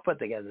 I'll put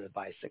together the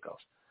bicycles.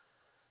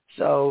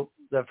 So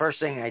the first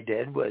thing I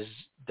did was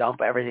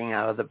dump everything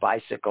out of the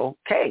bicycle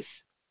case.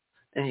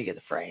 Then you get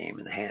the frame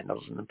and the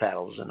handles and the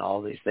pedals and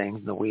all these things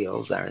and the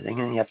wheels and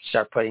everything, and you have to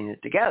start putting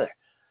it together.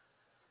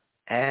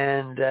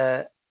 And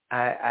the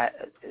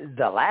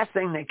last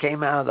thing that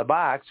came out of the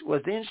box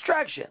was the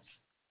instructions.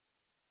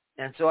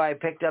 And so I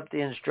picked up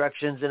the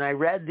instructions and I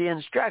read the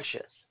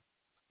instructions.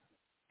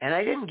 And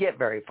I didn't get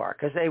very far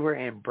because they were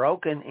in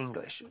broken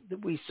English.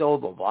 We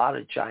sold a lot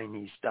of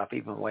Chinese stuff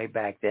even way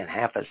back then,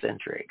 half a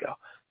century ago.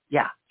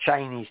 Yeah,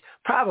 Chinese,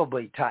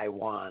 probably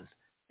Taiwan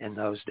in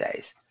those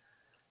days.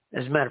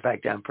 As a matter of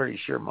fact, I'm pretty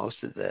sure most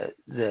of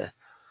the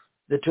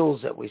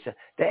tools that we said,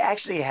 they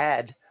actually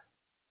had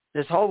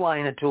this whole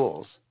line of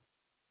tools,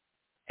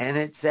 and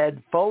it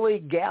said fully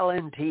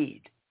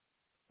guaranteed,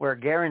 where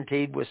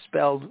guaranteed was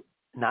spelled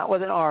not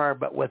with an R,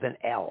 but with an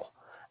L.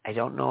 I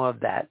don't know if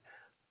that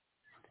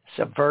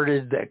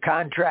subverted the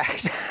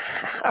contract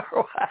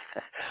or what.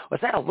 Was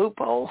that a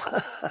loophole?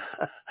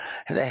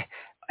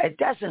 It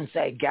doesn't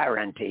say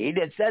guaranteed.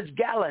 It says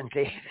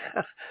guaranteed.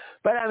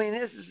 But I mean,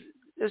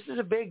 this is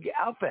a big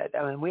outfit.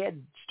 I mean, we had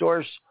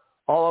stores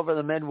all over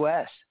the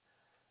Midwest,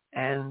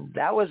 and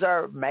that was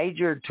our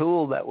major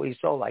tool that we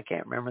sold. I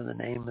can't remember the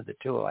name of the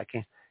tool. I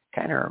can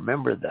kind of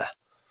remember the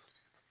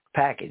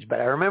package,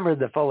 but I remember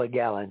the fully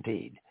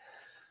guaranteed.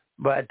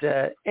 But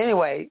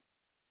anyway,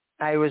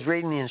 I was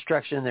reading the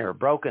instruction. They were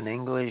broken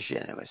English,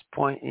 and it was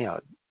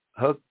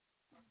hook,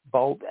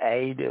 bolt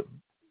A to,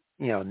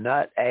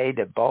 nut A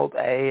to bolt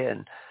A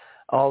and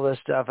all this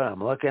stuff. And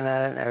I'm looking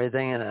at it and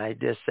everything, and I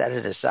just set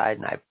it aside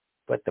and I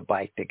put the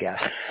bike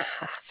together.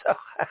 So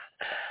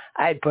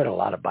I put a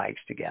lot of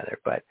bikes together.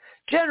 But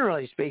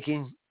generally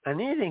speaking,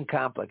 on anything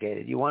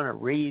complicated, you want to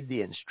read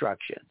the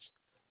instructions.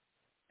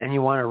 And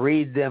you want to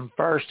read them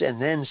first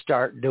and then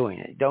start doing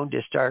it. Don't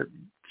just start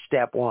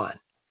step one.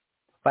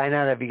 Find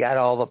out if you got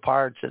all the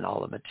parts and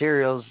all the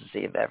materials and see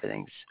if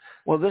everything's...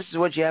 Well, this is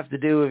what you have to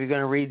do if you're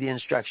going to read the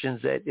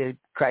instructions that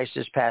Christ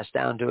has passed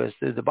down to us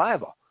through the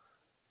Bible.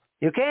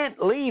 You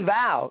can't leave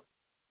out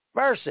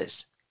verses.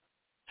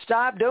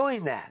 Stop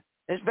doing that.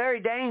 It's very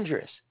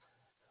dangerous.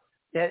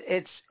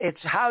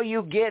 It's how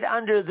you get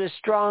under the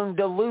strong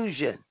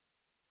delusion.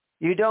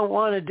 You don't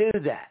want to do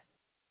that.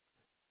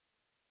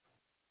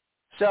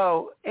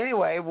 So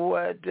anyway,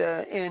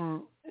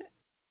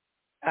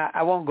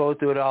 I won't go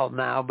through it all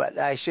now, but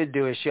I should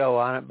do a show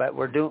on it. But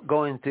we're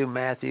going through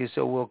Matthew,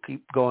 so we'll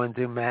keep going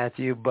through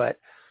Matthew. But,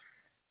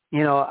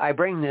 I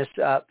bring this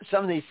up,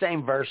 some of these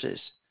same verses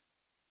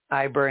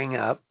I bring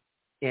up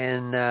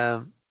in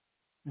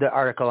the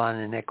article on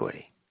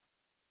iniquity,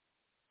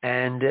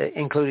 and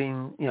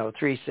including,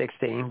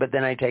 3:16, but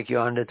then I take you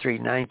on to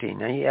 3:19.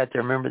 Now, you have to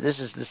remember, this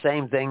is the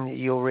same thing that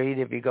you'll read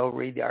if you go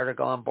read the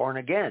article on born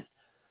again.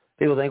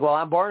 People think, well,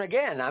 I'm born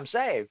again, I'm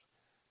saved.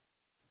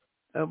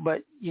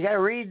 But you got to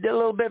read a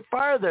little bit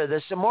farther.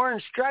 There's some more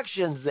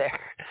instructions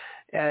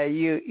there.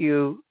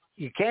 You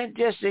can't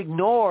just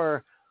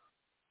ignore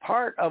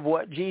part of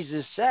what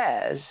Jesus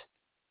says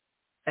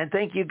and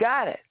think you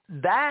got it.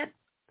 That,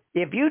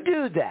 if you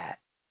do that,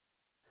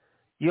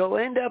 you'll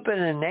end up in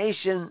a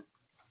nation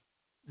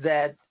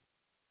that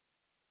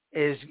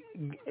is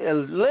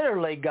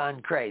literally gone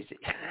crazy.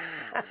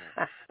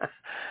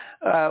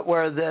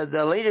 Where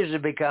the leaders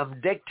have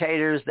become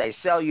dictators. They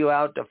sell you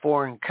out to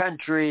foreign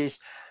countries.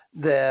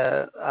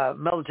 The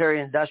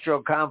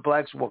military-industrial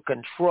complex will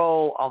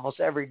control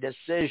almost every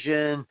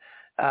decision.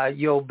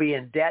 You'll be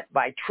in debt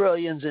by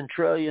trillions and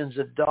trillions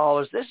of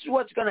dollars. This is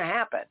what's going to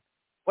happen.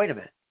 Wait a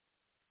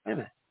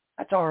minute.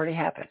 That's already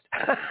happened.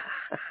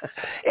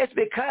 It's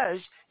because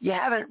you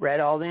haven't read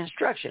all the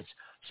instructions.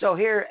 So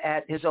here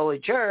at His Holy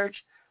Church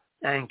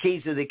and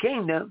Keys of the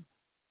Kingdom,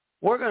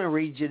 we're going to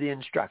read you the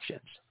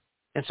instructions.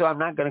 And so I'm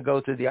not going to go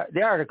through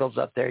the articles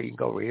up there. You can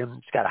go read them.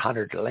 It's got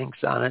 100 links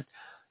on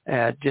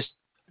it.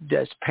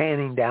 Just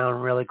panning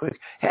down really quick.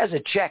 It has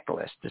a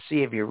checklist to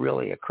see if you're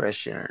really a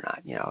Christian or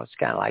not. You know, it's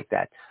kind of like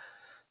that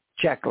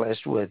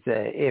checklist with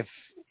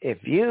if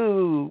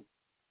you,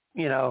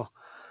 you know,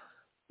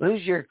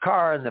 lose your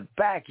car in the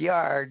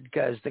backyard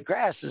because the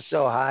grass is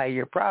so high,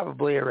 you're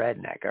probably a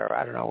redneck, or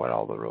I don't know what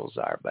all the rules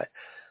are. But,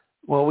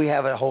 well, we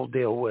have a whole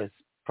deal with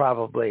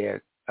probably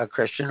a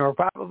Christian or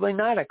probably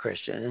not a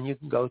Christian, and you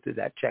can go through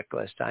that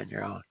checklist on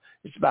your own.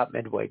 It's about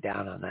midway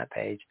down on that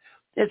page.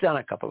 It's on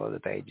a couple other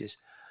pages.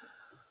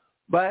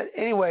 But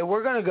anyway,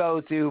 we're going to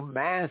go through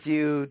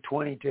Matthew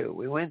 22.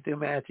 We went through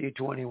Matthew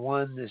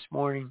 21 this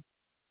morning,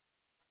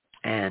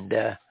 and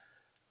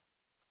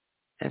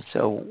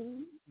so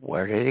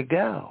where did it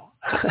go?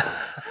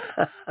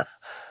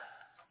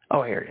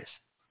 Oh, here it is.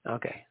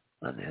 Okay,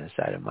 on the other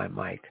side of my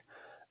mic.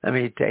 Let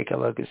me take a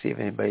look and see if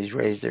anybody's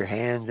raised their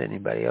hands.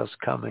 Anybody else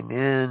coming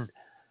in?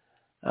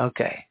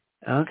 Okay,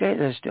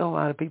 there's still a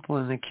lot of people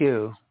in the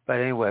queue. But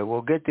anyway,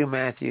 we'll get through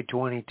Matthew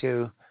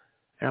 22.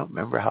 I don't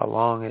remember how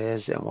long it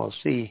is, and we'll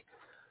see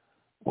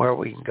where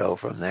we can go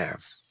from there.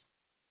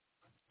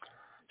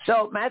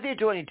 So Matthew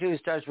 22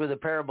 starts with a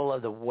parable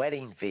of the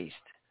wedding feast.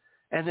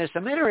 And there's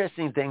some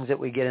interesting things that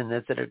we get in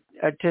this that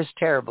are just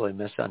terribly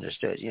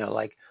misunderstood. You know,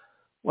 like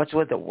what's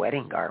with the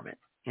wedding garment?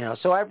 You know,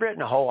 so I've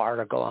written a whole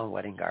article on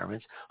wedding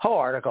garments, whole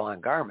article on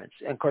garments.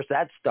 And, of course,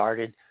 that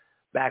started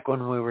back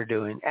when we were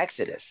doing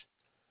Exodus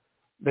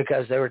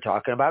because they were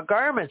talking about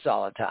garments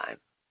all the time.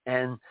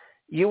 And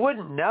you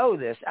wouldn't know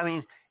this. I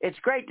mean, it's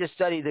great to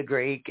study the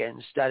Greek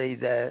and study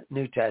the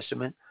New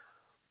Testament.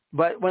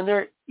 But when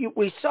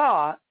we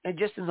saw, and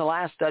just in the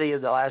last study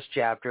of the last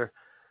chapter,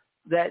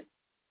 that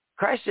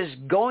Christ is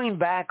going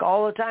back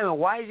all the time. And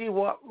why is he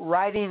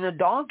riding a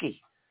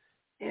donkey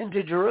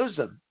into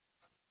Jerusalem?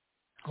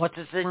 What's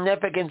the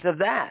significance of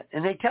that?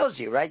 And it tells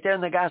you right there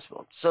in the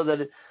gospel, so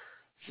that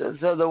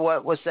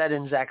what was said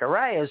in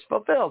Zechariah is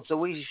fulfilled. So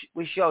we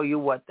show you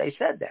what they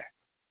said there.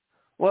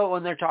 Well,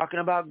 when they're talking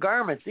about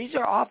garments, these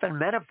are often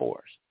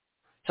metaphors.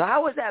 So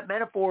how was that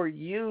metaphor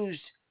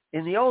used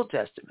in the Old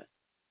Testament?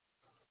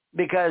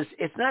 Because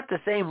it's not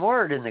the same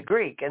word in the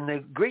Greek, and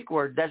the Greek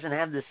word doesn't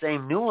have the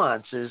same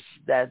nuances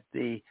that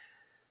the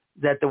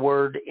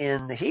word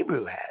in the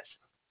Hebrew has.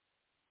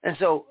 And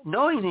so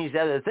knowing these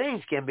other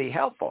things can be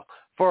helpful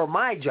for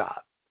my job.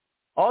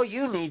 All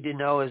you need to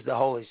know is the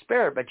Holy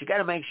Spirit, but you got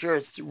to make sure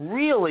it's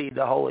really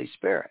the Holy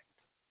Spirit.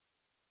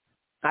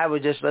 I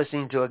was just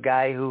listening to a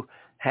guy who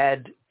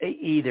had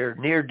either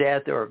near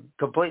death or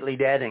completely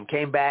dead and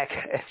came back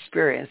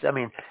experienced. I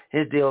mean,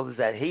 his deal was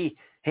that he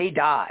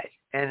died,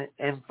 and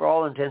for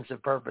all intents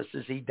and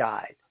purposes, he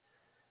died.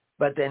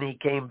 But then he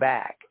came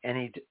back, and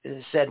he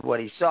said what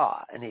he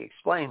saw, and he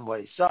explained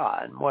what he saw.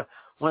 And one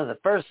of the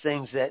first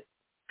things that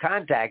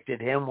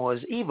contacted him was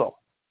evil,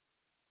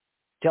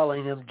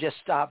 telling him just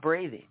stop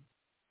breathing.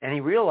 And he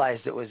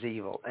realized it was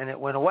evil, and it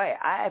went away.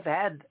 I've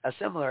had a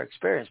similar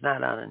experience,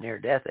 not on a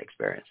near-death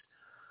experience,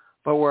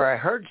 but where I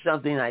heard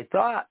something I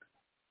thought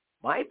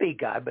might be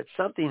God, but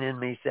something in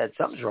me said,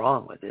 something's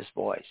wrong with this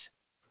voice.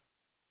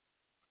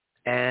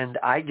 And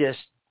I just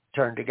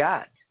turned to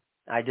God.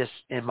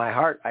 In my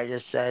heart, I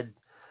just said,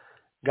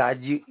 God,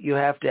 you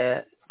have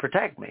to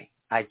protect me.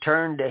 I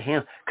turned to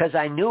him because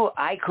I knew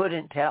I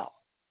couldn't tell.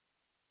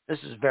 This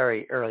is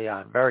very early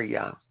on, very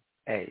young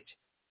age.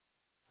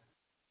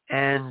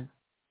 And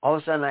all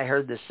of a sudden I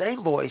heard the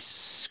same voice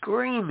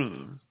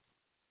screaming,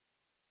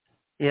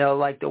 you know,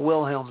 like the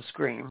Wilhelm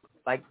scream,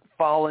 like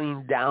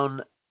falling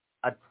down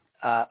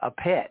a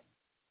pit.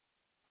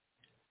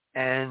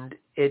 And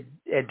it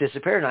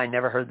disappeared, and I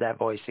never heard that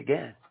voice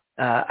again.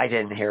 I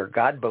didn't hear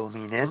God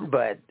booming in,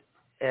 but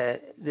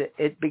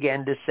it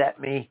began to set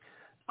me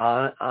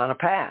on a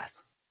path.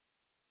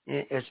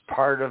 It's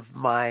part of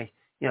my,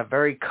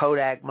 very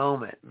Kodak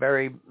moment,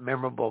 very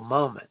memorable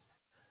moment.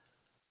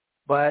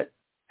 But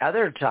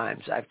other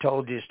times I've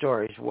told you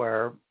stories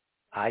where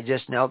I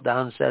just knelt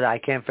down and said, I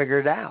can't figure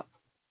it out.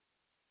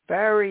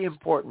 Very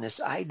important, this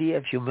idea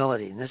of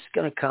humility, and this is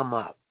going to come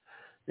up,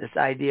 this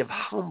idea of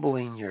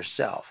humbling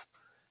yourself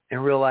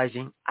and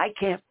realizing I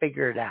can't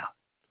figure it out.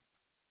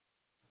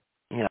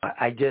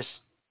 I just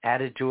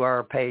added to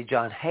our page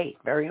on hate.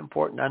 Very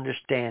important to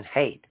understand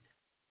hate.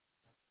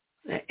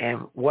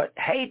 And what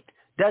hate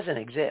doesn't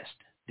exist.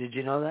 Did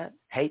you know that?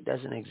 Hate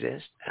doesn't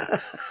exist.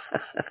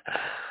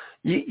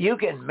 You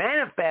can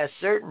manifest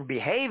certain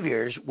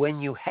behaviors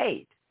when you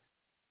hate.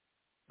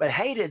 But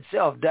hate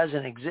itself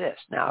doesn't exist.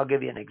 Now, I'll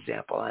give you an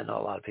example. I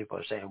know a lot of people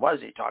are saying, what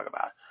is he talking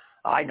about?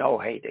 I know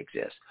hate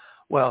exists.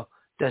 Well,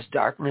 does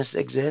darkness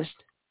exist?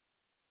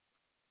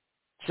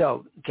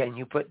 So can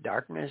you put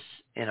darkness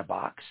in a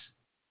box?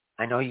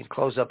 I know you can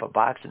close up a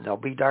box and there'll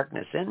be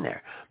darkness in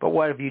there. But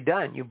what have you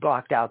done? You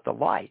blocked out the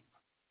light.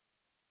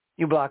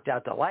 You blocked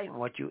out the light, and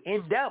what you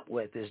end up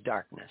with is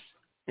darkness.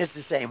 It's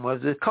the same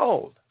with the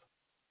cold.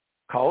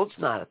 Cold's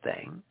not a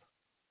thing.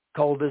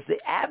 Cold is the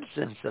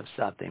absence of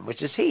something,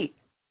 which is heat.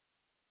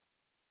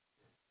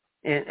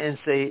 And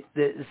say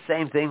the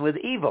same thing with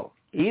evil.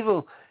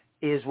 Evil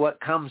is what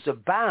comes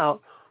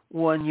about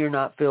when you're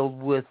not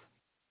filled with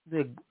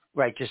the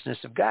righteousness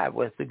of God,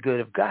 with the good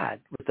of God,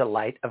 with the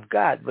light of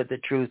God, with the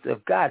truth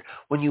of God.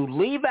 When you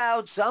leave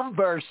out some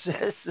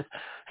verses,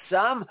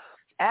 some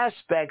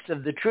aspects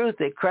of the truth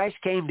that Christ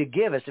came to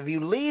give us, if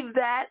you leave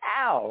that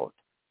out,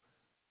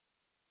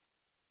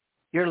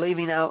 you're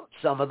leaving out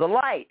some of the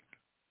light.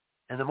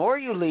 And the more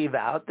you leave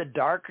out, the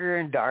darker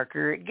and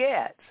darker it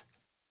gets.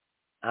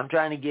 I'm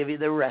trying to give you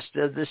the rest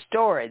of the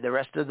story, the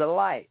rest of the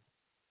light.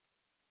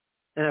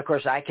 And of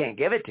course, I can't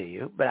give it to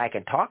you, but I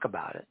can talk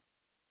about it.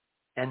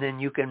 And then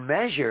you can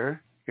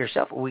measure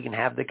yourself. We can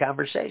have the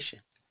conversation.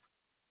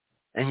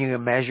 And you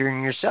can measure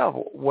in yourself,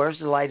 where's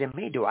the light in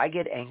me? Do I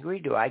get angry?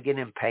 Do I get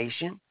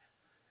impatient?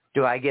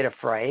 Do I get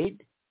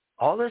afraid?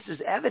 All this is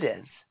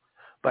evidence.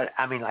 But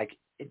I mean, like,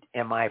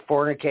 am I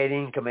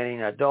fornicating,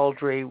 committing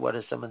adultery? What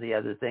are some of the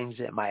other things?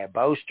 Am I a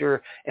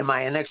boaster? Am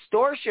I an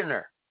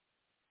extortioner?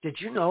 Did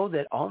you know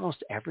that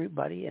almost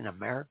everybody in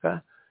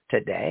America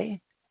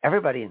today,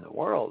 everybody in the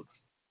world,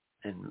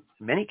 in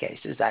many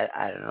cases, I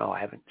don't know, I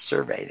haven't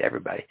surveyed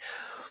everybody,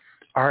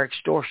 are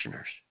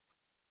extortioners.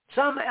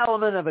 Some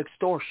element of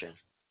extortion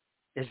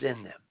is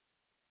in them.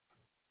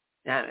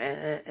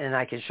 And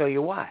I can show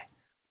you why.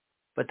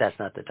 But that's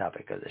not the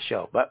topic of the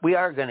show. But we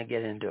are going to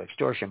get into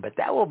extortion, but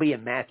that will be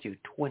in Matthew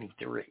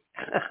 23.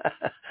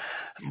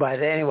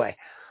 But anyway,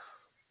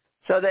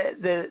 so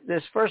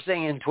this first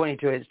thing in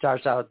 22, it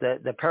starts out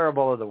the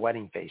parable of the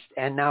wedding feast.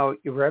 And now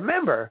you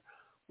remember,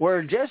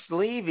 we're just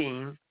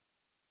leaving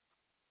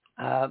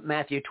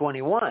Matthew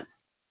 21.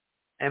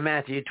 And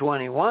Matthew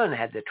 21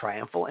 had the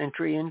triumphal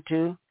entry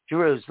into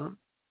Jerusalem.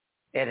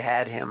 It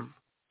had him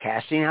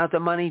casting out the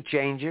money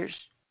changers.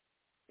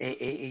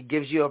 It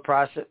gives you a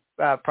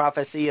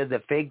prophecy of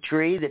the fig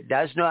tree that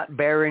does not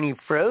bear any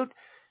fruit.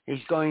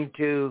 He's going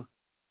to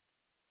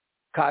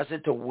cause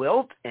it to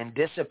wilt and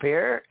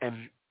disappear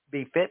and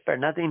be fit for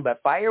nothing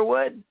but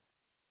firewood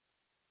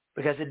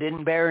because it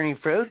didn't bear any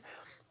fruit.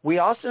 We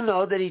also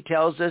know that he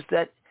tells us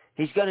that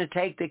he's going to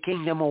take the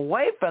kingdom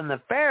away from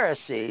the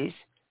Pharisees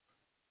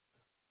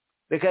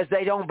because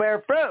they don't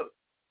bear fruit.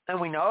 And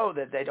we know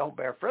that they don't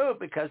bear fruit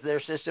because of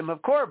their system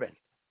of Corban.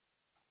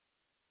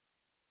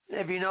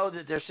 If you know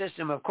that their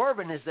system of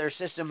Corban is their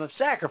system of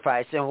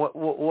sacrifice, and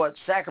what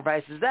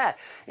sacrifice is that?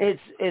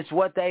 It's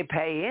what they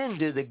pay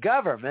into the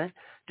government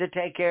to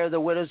take care of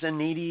the widows and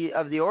needy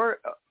of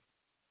the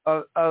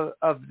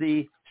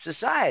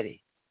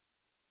society.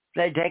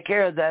 They take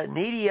care of the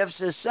needy of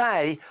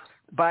society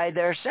by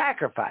their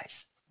sacrifice,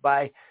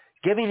 by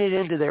giving it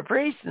into their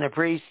priests, and the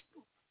priests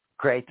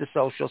create the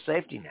social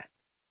safety net.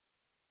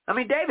 I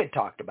mean, David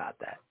talked about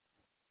that.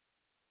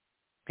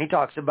 He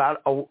talks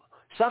about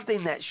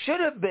something that should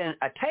have been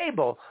a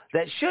table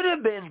that should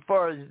have been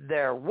for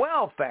their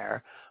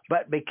welfare,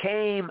 but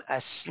became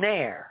a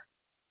snare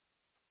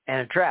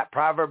and a trap.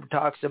 Proverb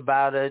talks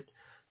about it,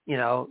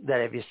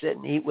 that if you sit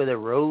and eat with a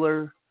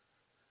ruler,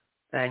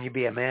 and you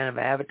be a man of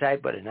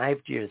appetite, but a knife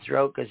to your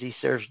throat because he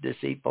serves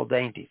deceitful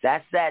dainties.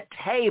 That's that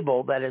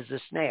table that is a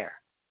snare.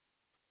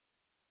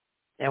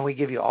 And we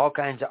give you all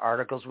kinds of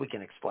articles. We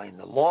can explain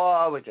the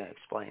law. We can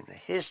explain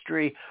the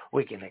history.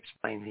 We can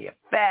explain the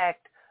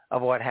effect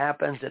of what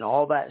happens, and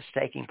all that is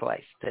taking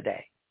place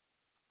today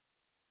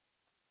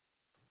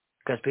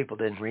because people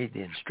didn't read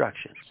the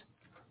instructions.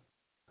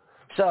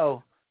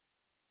 So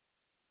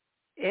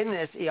in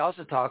this, he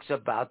also talks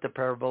about the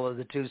parable of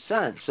the two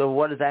sons. So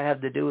what does that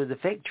have to do with the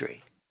fig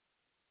tree?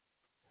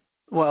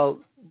 Well,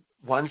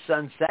 one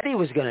son said he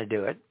was going to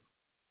do it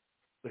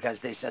because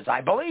he says,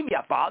 I believe you,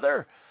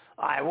 Father.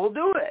 I will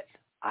do it.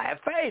 I have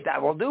faith. I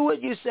will do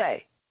what you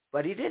say.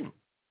 But he didn't.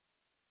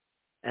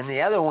 And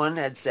the other one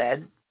had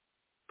said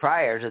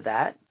prior to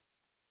that,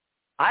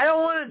 I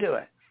don't want to do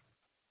it.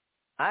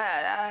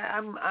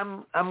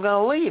 I'm going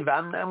to leave.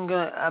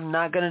 I'm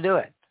not going to do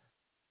it.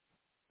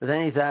 But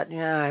then he thought,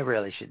 I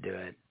really should do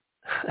it.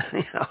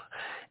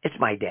 It's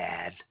my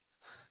dad.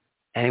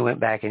 And he went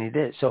back and he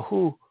did it. So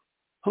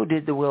who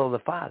did the will of the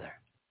Father?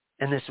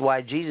 And this is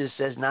why Jesus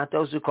says, not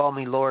those who call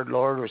me Lord,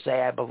 Lord, or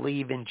say I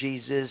believe in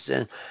Jesus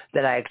and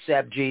that I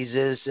accept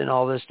Jesus and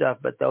all this stuff,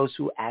 but those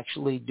who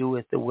actually do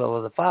it the will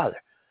of the Father.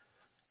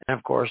 And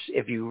of course,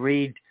 if you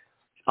read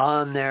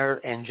on there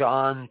in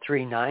John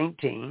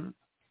 3:19,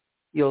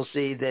 you'll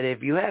see that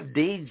if you have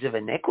deeds of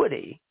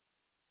iniquity,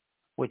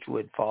 which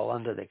would fall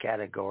under the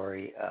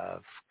category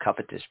of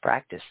covetous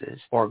practices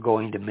or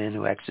going to men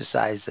who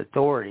exercise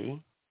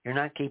authority, you're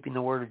not keeping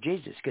the word of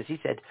Jesus, because he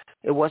said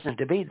it wasn't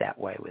to be that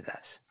way with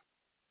us.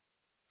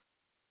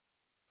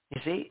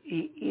 You see,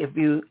 if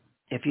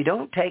you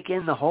don't take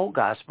in the whole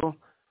gospel,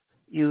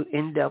 you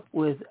end up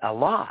with a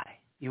lie,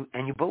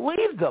 and you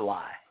believe the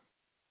lie.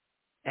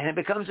 And it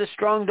becomes a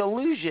strong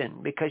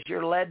delusion because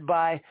you're led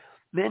by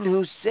men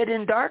who sit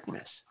in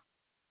darkness.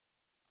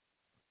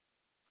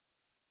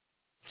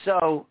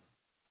 So,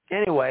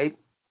 anyway,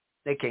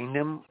 the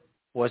kingdom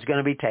was going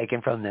to be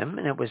taken from them,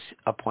 and it was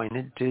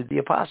appointed to the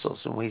apostles.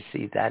 And we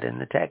see that in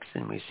the text,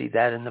 and we see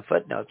that in the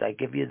footnotes. I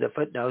give you the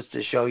footnotes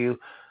to show you,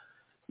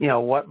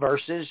 what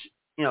verses,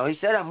 he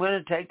said, I'm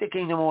going to take the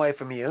kingdom away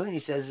from you. And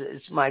he says,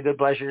 it's my good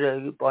pleasure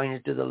to appoint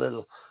it to the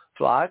little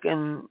flock.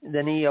 And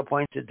then he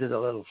appoints it to the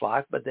little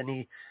flock. But then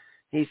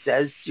he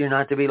says, you're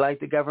not to be like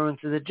the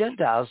governments of the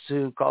Gentiles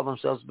who call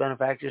themselves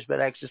benefactors but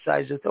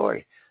exercise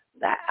authority.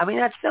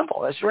 That's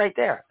simple. It's right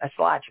there. That's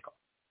logical.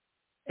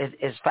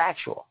 It's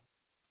factual.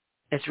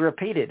 It's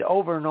repeated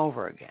over and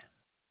over again.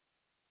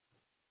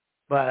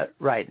 But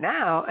right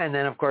now, and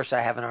then of course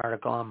I have an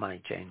article on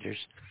money changers,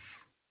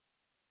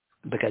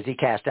 because he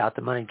cast out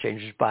the money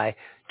changers by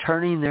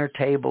turning their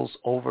tables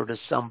over to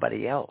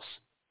somebody else.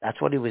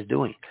 That's what he was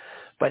doing.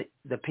 But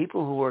the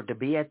people who were to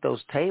be at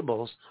those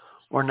tables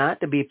were not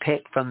to be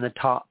picked from the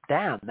top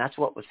down. That's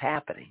what was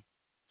happening.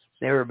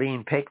 They were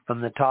being picked from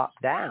the top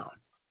down.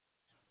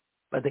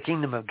 But the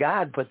kingdom of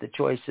God put the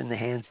choice in the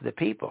hands of the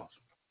people.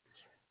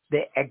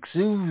 The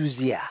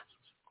exousia,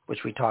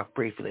 which we talked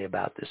briefly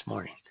about this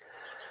morning,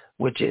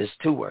 which is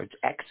two words,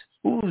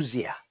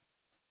 exousia.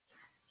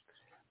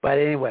 But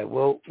anyway,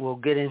 we'll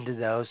get into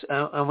those.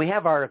 And we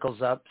have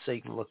articles up, so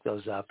you can look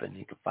those up and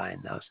you can find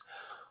those.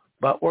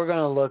 But we're going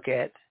to look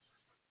at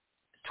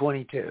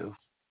 22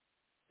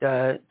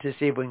 to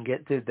see if we can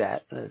get through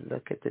that.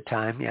 Look at the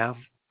time. Yeah,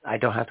 I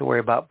don't have to worry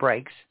about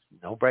breaks.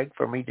 No break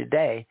for me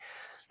today.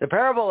 The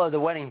parable of the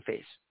wedding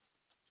feast.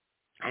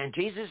 And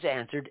Jesus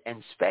answered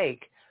and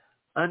spake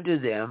unto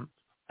them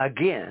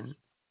again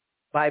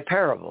by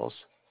parables,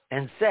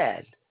 and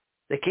said,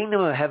 the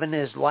kingdom of heaven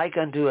is like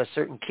unto a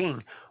certain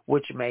king,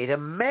 which made a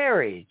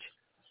marriage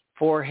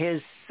for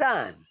his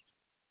son.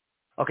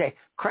 Okay,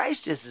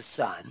 Christ is the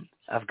Son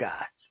of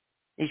God.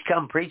 He's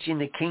come preaching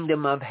the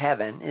kingdom of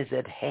heaven is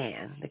at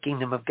hand. The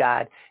kingdom of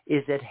God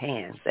is at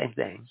hand. Same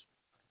thing.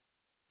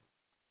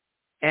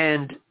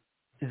 And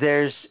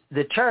the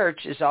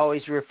church is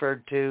always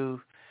referred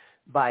to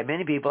by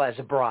many people as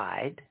a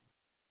bride.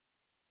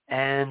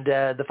 And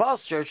the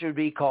false church would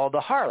be called a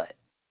harlot.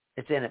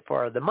 It's in it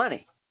for the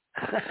money.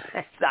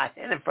 It's not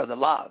in it for the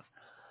love.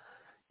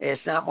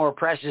 It's not more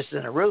precious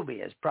than a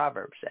ruby, as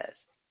Proverbs says.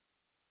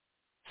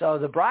 So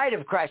the bride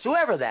of Christ,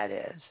 whoever that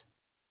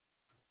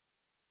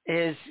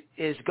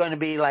is going to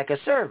be like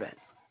a servant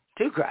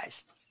to Christ.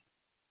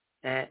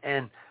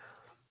 And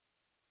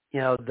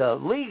the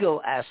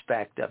legal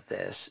aspect of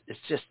this is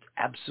just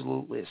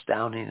absolutely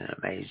astounding and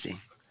amazing.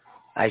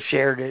 I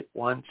shared it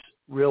once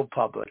real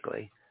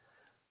publicly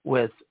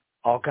with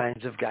all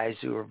kinds of guys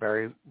who were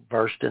very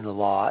versed in the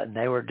law, and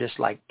they were just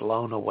like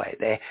blown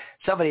away.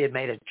 Somebody had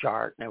made a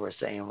chart, and they were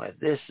saying, well,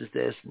 this is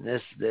this, and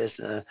this is this,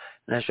 and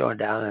they're showing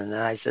down. And then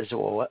I said, so,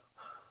 well,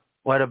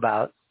 what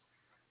about,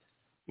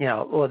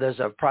 there's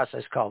a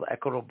process called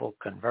equitable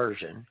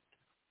conversion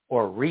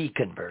or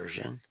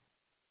reconversion.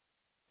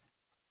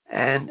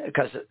 And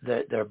because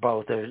they're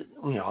both,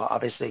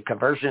 obviously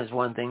conversion is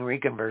one thing,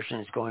 reconversion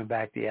is going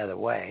back the other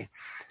way.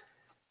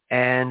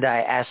 And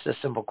I asked a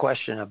simple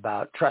question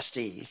about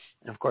trustees.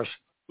 And of course,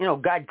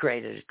 God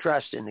created a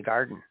trust in the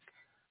garden.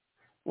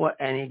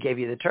 And he gave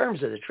you the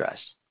terms of the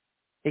trust.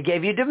 He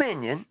gave you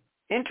dominion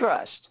in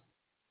trust.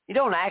 You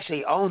don't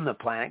actually own the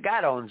planet.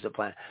 God owns the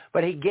planet.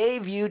 But he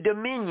gave you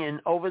dominion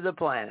over the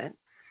planet.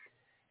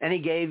 And he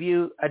gave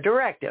you a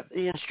directive,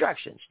 the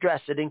instructions,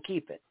 dress it and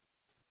keep it.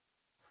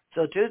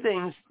 So two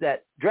things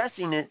that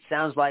dressing it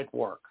sounds like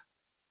work,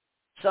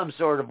 some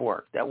sort of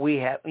work that we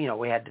have,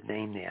 we had to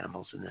name the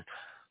animals, and then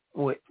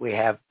we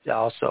have to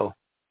also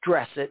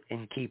dress it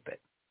and keep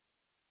it.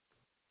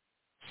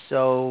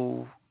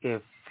 So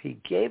if he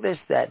gave us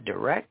that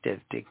directive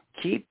to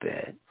keep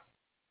it,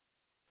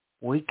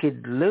 we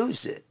could lose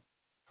it.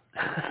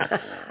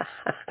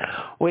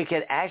 We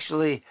could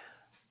actually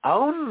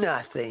own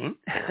nothing,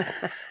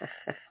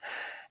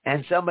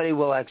 and somebody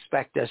will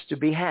expect us to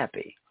be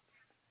happy.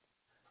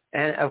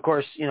 And, of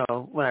course,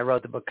 when I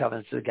wrote the book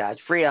Covenants of the Gods,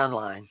 free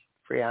online.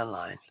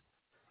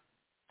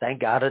 Thank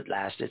God at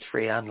last it's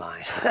free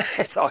online.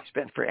 It's always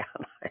been free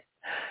online.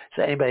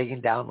 So anybody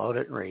can download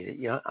it and read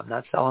it. I'm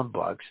not selling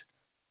books.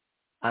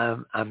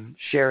 I'm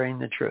sharing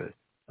the truth.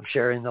 I'm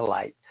sharing the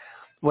light.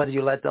 Whether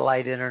you let the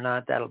light in or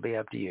not, that'll be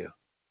up to you.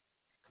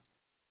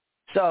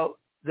 So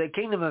the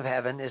kingdom of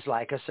heaven is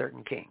like a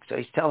certain king. So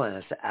he's telling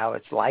us how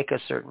it's like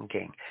a certain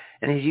king.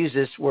 And he's used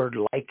this word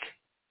like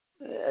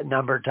a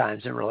number of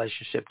times in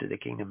relationship to the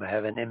kingdom of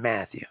heaven in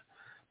Matthew.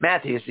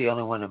 Matthew is the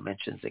only one who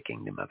mentions the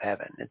kingdom of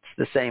heaven. It's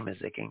the same as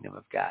the kingdom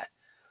of God.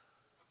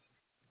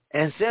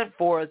 And sent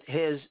forth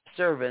his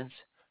servants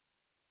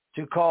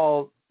to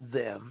call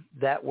them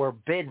that were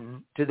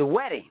bidden to the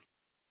wedding,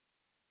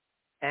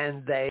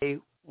 and they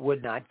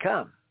would not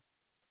come.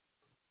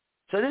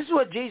 So this is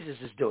what Jesus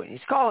is doing. He's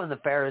calling the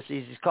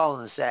Pharisees, he's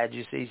calling the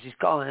Sadducees, he's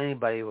calling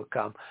anybody who would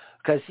come,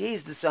 because he's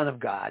the Son of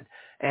God,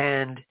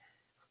 and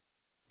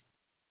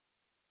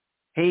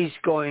he's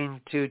going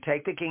to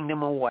take the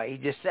kingdom away. He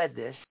just said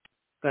this.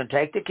 I'm going to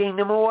take the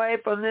kingdom away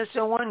from this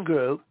one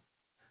group.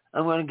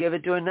 I'm going to give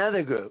it to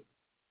another group.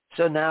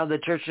 So now the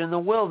church in the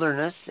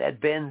wilderness had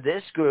been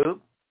this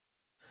group,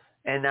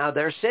 and now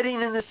they're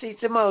sitting in the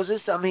seats of Moses,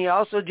 something he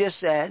also just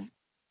said.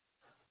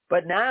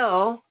 But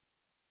now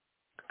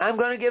I'm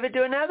going to give it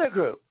to another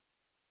group.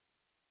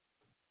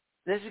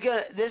 This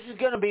is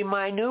gonna be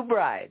my new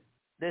bride,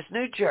 this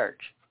new church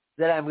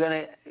that I'm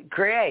going to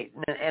create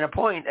and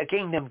appoint a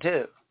kingdom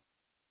to.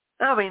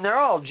 I mean, they're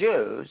all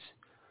Jews,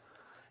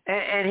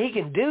 and he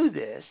can do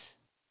this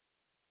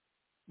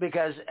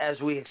because, as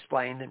we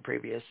explained in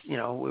previous, we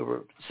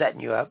were setting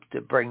you up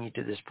to bring you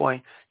to this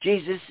point.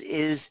 Jesus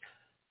is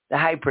the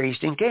high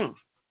priest and king.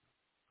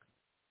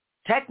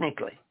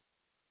 Technically,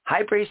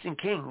 high priest and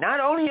king, not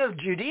only of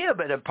Judea,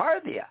 but of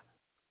Parthia.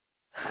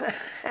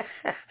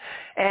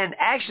 And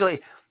actually,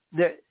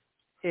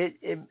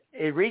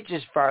 it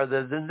reaches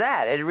farther than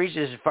that. It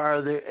reaches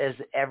farther as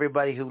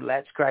everybody who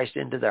lets Christ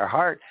into their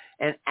heart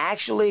and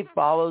actually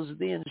follows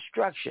the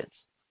instructions.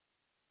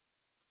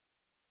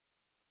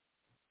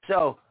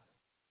 So,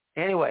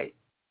 anyway,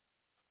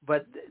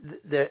 but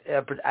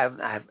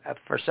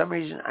for some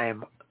reason I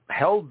am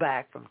held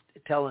back from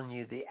telling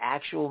you the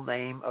actual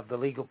name of the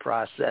legal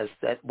process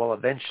that will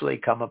eventually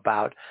come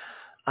about.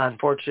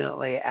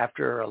 Unfortunately,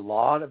 after a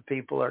lot of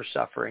people are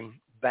suffering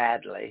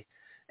badly,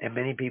 and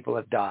many people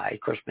have died.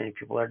 Of course, many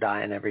people are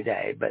dying every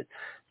day, but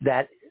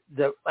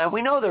and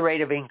we know the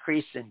rate of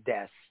increase in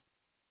deaths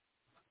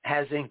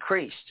has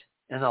increased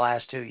in the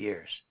last 2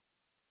 years.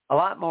 A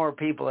lot more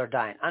people are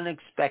dying,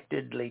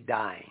 unexpectedly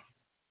dying,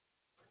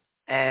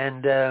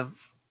 and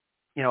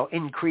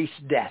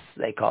increased deaths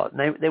they call it.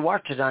 And they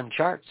watch it on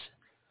charts,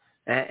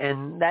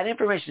 and that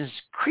information is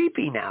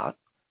creeping out.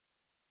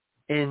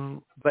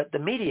 But the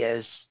media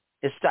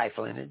is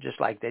stifling it, just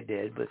like they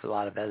did with a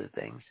lot of other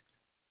things.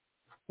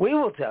 We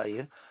will tell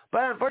you,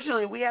 but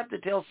unfortunately we have to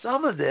tell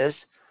some of this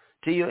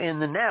to you in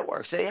the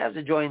network. So you have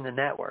to join the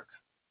network.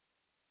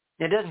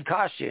 It doesn't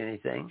cost you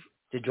anything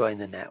to join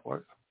the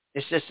network.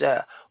 It's just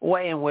a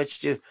way in which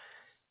to,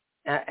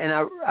 and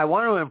I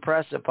want to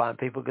impress upon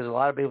people, because a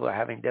lot of people are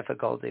having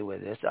difficulty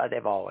with this.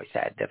 They've always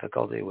had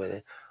difficulty with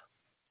it.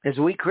 Is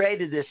we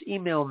created this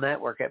email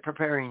network at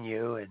Preparing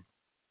You and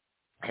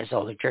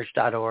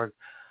hisholychurch.org,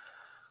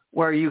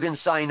 where you can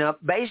sign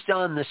up based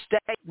on the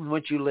state in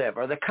which you live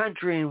or the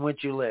country in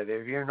which you live.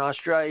 If you're in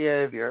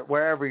Australia, if you're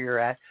wherever you're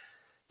at,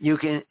 you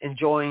can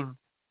join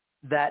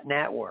that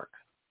network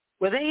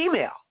with an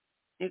email.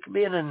 It can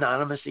be an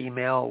anonymous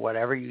email or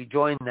whatever. You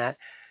join that,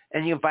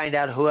 and you can find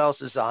out who else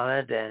is on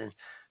it, and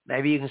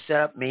maybe you can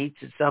set up meets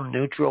at some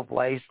neutral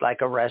place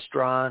like a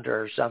restaurant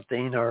or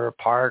something, or a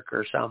park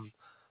or some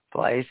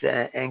place,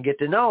 and get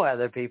to know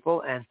other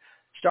people and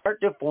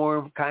start to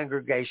form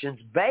congregations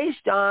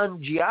based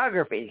on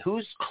geography,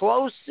 who's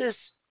closest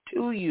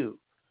to you.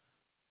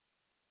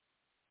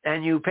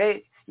 And you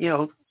pick,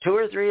 2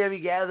 or 3 of you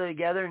gather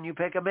together and you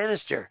pick a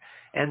minister.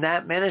 And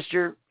that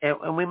minister,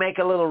 and we make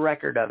a little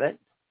record of it.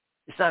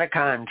 It's not a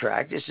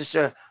contract. It's just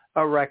a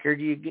record.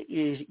 You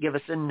give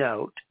us a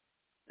note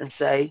and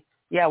say,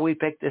 yeah, we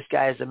picked this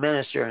guy as a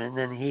minister. And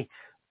then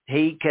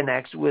he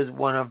connects with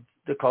one of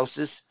the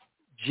closest,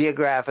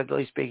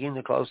 geographically speaking,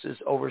 the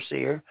closest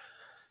overseer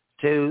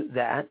to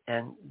that,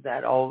 and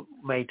that all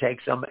may take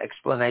some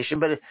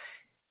explanation, but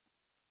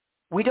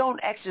we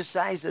don't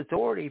exercise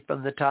authority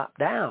from the top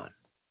down.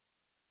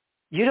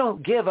 You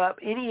don't give up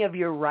any of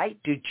your right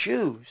to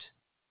choose.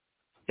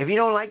 If you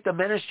don't like the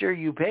minister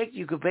you pick,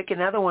 you could pick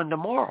another one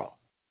tomorrow,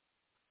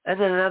 and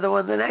then another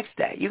one the next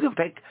day. You can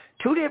pick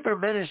 2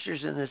 different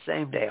ministers in the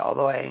same day,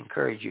 although I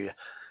encourage you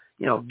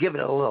to, give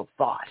it a little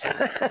thought.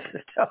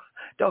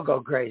 Don't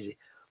go crazy.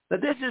 But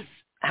this is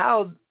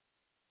how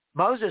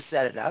Moses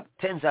set it up,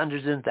 tens,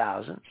 hundreds, and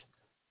thousands.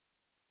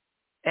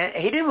 And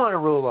he didn't want to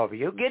rule over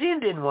you. Gideon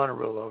didn't want to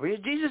rule over you.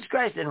 Jesus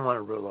Christ didn't want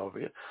to rule over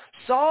you.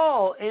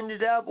 Saul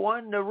ended up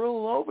wanting to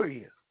rule over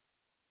you.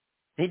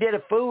 He did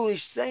a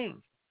foolish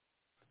thing.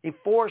 He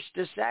forced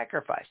a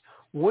sacrifice.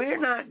 We're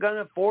not going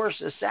to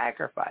force a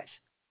sacrifice.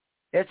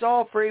 It's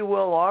all free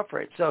will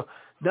offering. So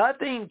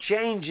nothing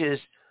changes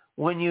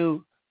when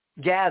you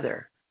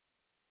gather,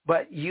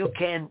 but you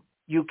can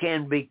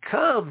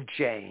become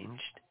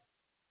changed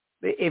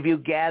if you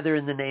gather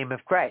in the name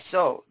of Christ.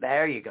 So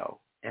there you go.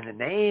 In the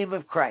name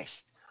of Christ,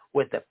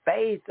 with the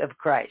faith of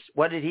Christ.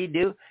 What did he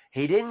do?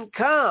 He didn't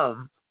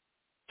come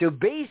to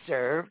be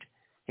served.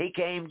 He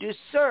came to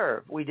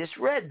serve. We just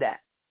read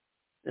that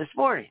this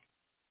morning.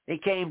 He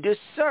came to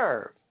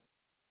serve.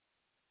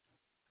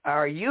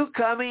 Are you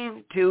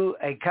coming to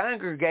a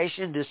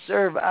congregation to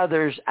serve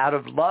others out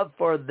of love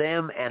for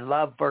them and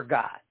love for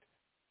God?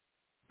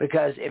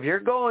 Because if you're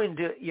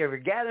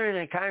gathering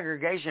in a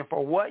congregation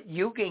for what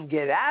you can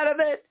get out of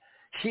it,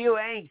 you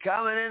ain't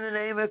coming in the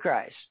name of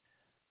Christ.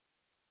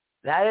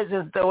 That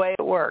isn't the way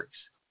it works.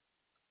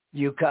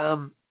 You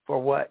come for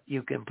what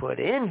you can put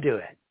into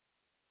it,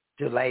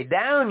 to lay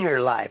down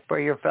your life for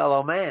your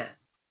fellow man.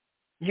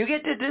 You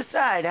get to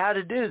decide how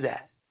to do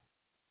that.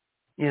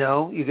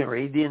 You can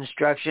read the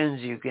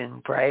instructions, you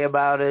can pray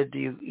about it,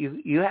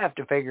 you have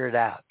to figure it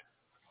out.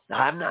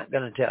 I'm not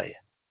going to tell you.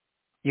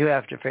 You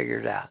have to figure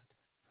it out.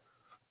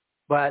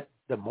 But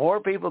the more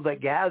people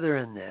that gather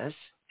in this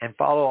and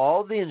follow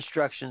all the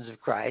instructions of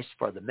Christ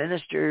for the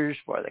ministers,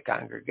 for the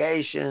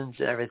congregations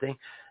and everything,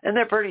 and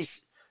they're pretty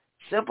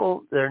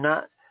simple.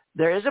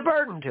 There is a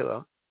burden to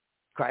them,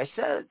 Christ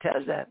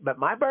tells that. But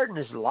my burden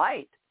is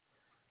light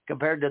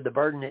compared to the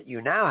burden that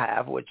you now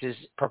have, which is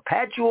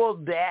perpetual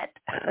debt,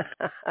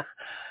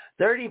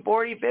 30,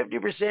 40,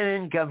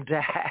 50% income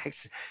tax.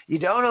 You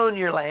don't own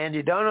your land.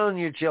 You don't own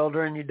your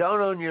children. You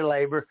don't own your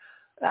labor.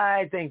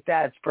 I think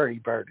that's pretty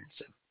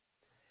burdensome.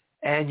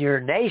 And your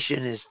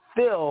nation is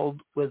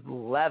filled with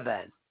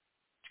leaven.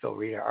 Let's go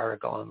read an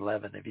article on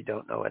leaven if you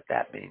don't know what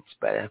that means.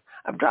 But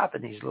I'm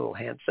dropping these little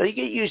hints. So you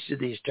get used to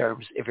these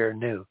terms if you're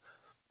new.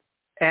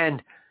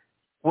 And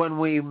when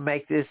we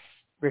make this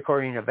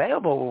recording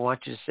available, we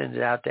want you to send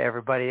it out to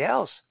everybody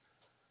else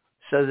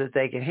so that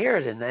they can hear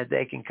it and that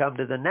they can come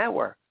to the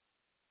network.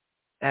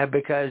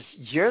 Because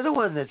you're the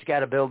one that's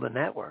got to build the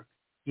network.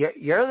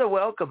 You're the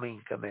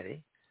welcoming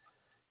committee.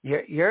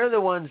 You're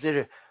the ones that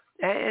are,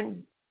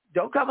 and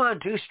don't come on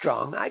too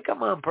strong. I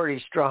come on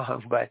pretty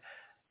strong, but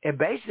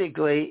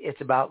basically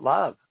it's about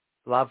love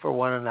for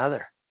one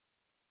another.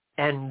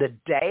 And the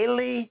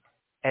daily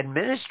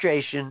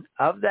administration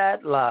of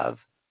that love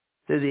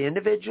through the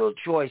individual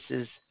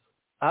choices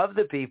of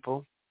the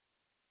people,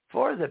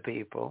 for the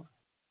people,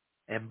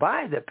 and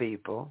by the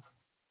people.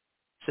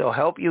 So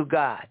help you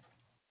God.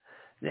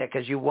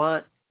 Because you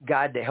want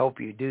God to help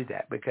you do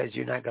that, because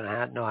you're not going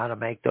to know how to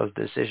make those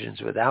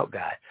decisions without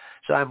God.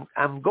 So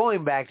I'm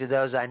going back to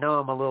those. I know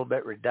I'm a little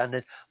bit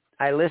redundant.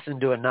 I listened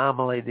to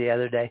Anomaly the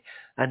other day.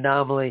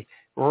 Anomaly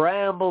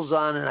rambles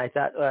on, and I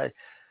thought,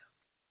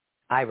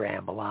 I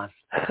ramble on.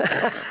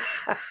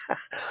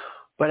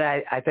 But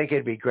I think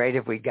it'd be great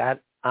if we got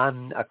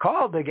on a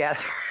call together,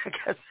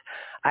 because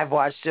I've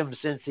watched him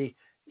since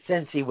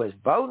he was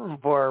voting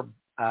for,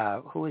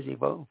 who was he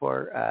voting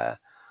for?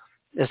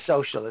 A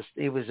socialist.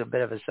 He was a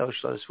bit of a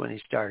socialist when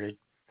he started.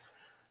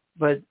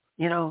 But,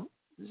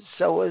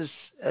 so was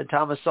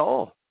Thomas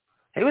Sowell.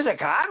 He was a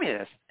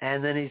communist.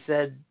 And then he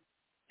said,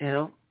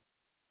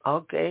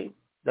 okay,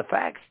 the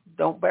facts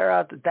don't bear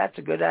out that that's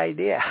a good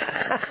idea.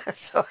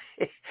 So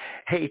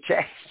he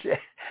changed it.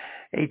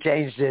 He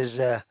changed his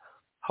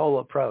whole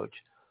approach.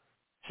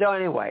 So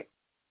anyway,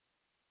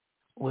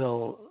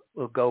 we'll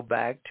go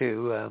back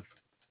to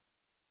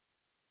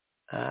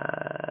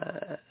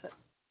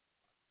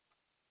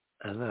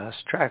I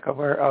lost track of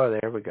where. Oh,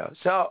 there we go.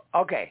 So,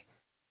 okay.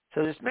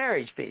 So this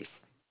marriage feast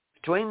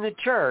between the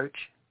church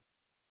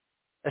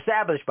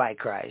established by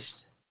Christ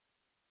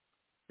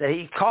that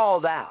he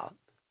called out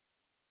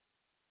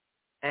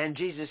and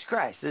Jesus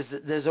Christ.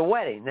 There's a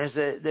wedding.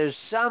 There's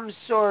some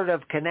sort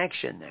of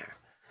connection there.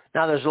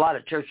 Now, there's a lot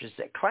of churches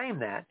that claim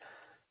that,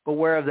 but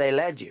where have they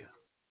led you?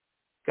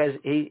 Because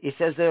he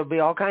says there will be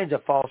all kinds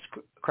of false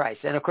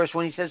Christ. And, of course,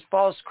 when he says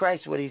false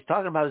Christ, what he's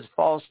talking about is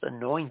false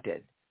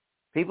anointed.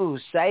 People who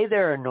say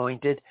they're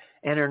anointed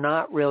and are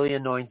not really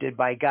anointed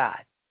by God.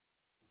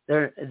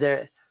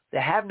 They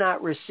have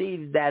not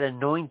received that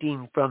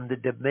anointing from the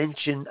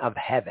dimension of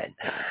heaven.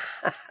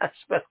 Let's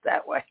put it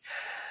that way.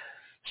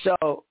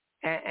 So,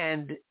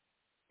 and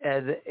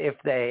if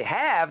they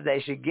have,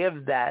 they should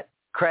give that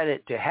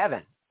credit to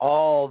heaven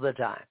all the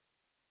time.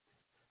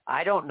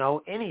 I don't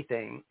know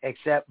anything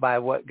except by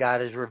what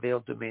God has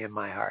revealed to me in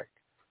my heart.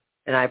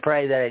 And I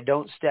pray that I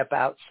don't step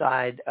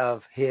outside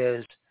of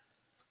his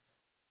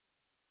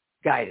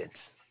guidance,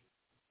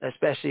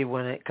 especially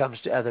when it comes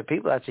to other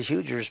people. That's a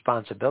huge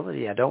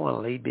responsibility. I don't want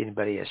to lead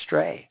anybody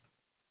astray.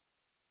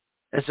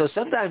 And so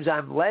sometimes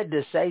I'm led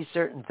to say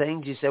certain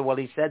things. You say, well,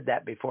 he said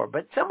that before,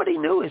 but somebody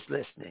new is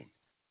listening.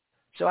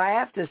 So I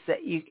have to say,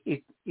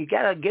 you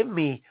got to give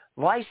me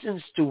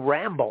license to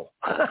ramble.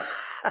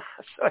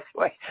 So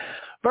anyway,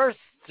 verse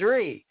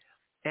 3,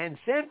 and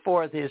sent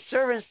forth his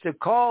servants to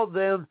call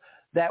them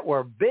that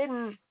were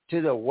bidden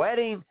to the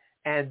wedding,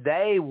 and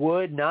they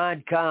would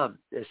not come.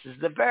 This is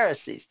the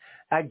Pharisees.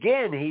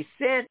 Again, he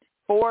sent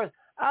forth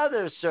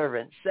other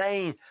servants,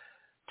 saying,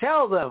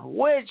 tell them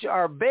which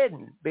are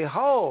bidden,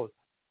 behold,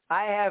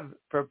 I have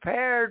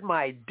prepared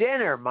my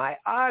dinner, my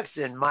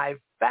oxen, my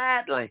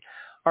fatling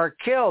are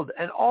killed,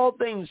 and all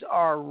things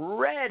are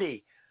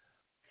ready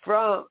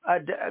from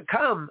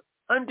come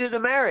unto the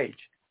marriage.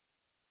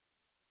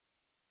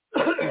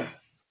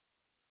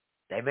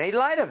 They made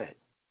light of it.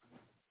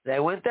 They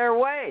went their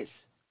ways.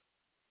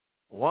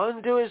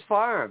 One to his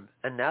farm,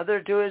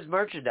 another to his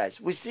merchandise.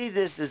 We see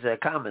this as a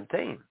common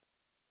theme.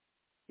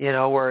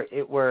 Where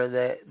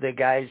the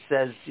guy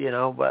says,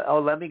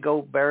 but let me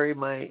go bury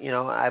my,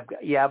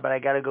 but I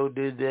got to go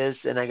do this,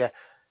 and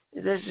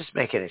they're just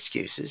making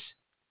excuses.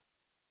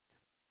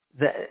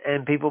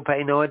 And people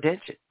pay no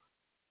attention.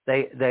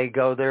 They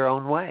go their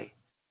own way.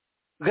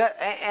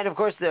 And of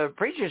course, there are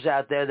preachers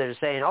out there that are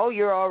saying, "Oh,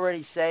 you're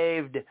already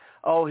saved.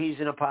 Oh, he's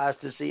an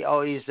apostasy.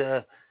 Oh, he's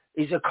a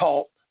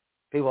cult."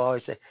 People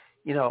always say,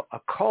 a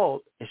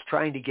cult is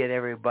trying to get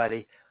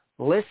everybody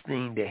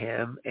listening to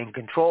him and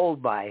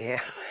controlled by him,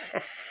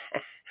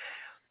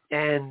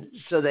 and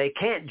so they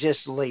can't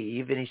just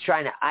leave. And he's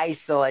trying to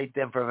isolate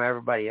them from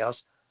everybody else.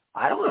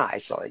 I don't want to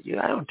isolate you.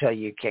 I don't tell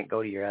you can't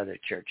go to your other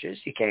churches.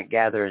 You can't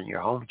gather in your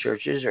home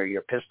churches or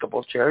your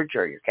Episcopal church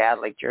or your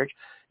Catholic church.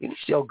 You can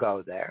still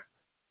go there.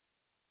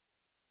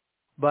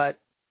 But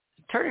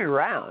turning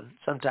around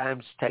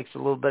sometimes takes a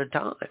little bit of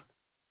time.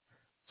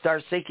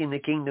 Start seeking the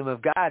kingdom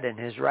of God and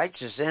his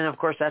righteousness. And, of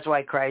course, that's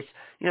why Christ,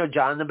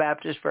 John the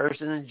Baptist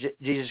first, and then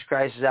Jesus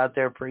Christ is out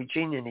there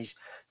preaching, and he's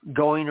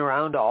going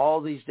around to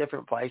all these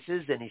different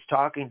places, and he's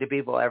talking to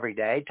people every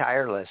day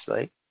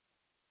tirelessly.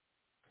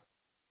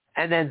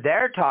 And then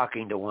they're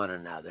talking to one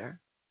another,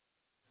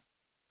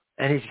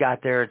 and he's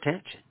got their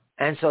attention.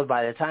 And so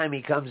by the time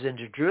he comes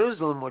into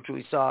Jerusalem, which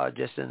we saw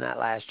just in that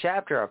last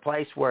chapter, a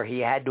place where he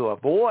had to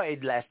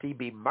avoid lest he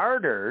be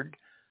murdered,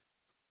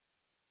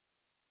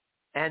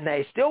 and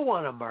they still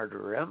want to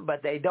murder him,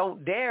 but they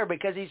don't dare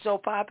because he's so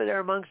popular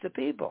amongst the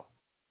people.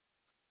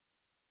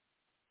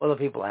 Well, the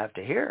people have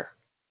to hear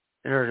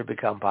in order to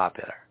become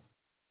popular.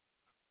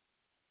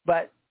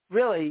 But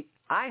really,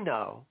 I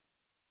know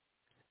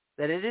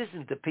that it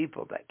isn't the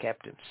people that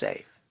kept him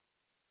safe.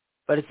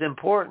 But it's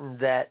important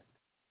that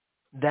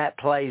that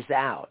plays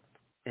out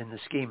in the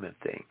scheme of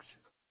things.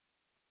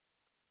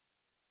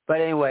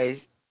 But anyways,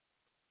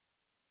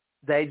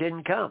 they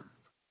didn't come.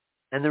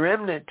 And the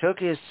remnant took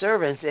his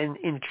servants and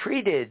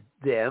entreated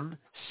them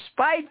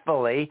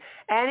spitefully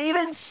and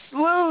even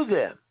slew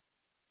them.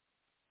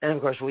 And,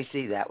 of course, we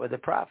see that with the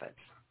prophets.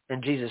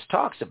 And Jesus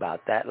talks about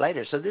that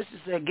later. So this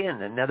is,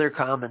 again, another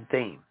common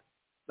theme.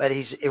 But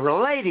he's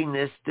relating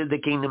this to the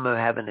kingdom of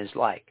heaven is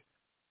like.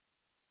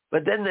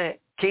 But then the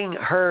king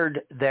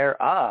heard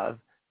thereof,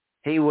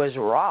 he was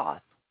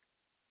wroth,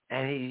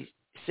 and he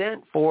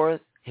sent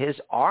forth his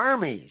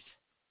armies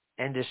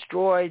and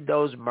destroyed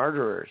those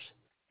murderers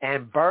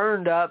and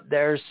burned up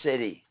their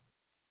city.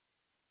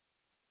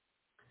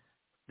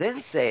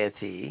 Then saith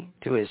he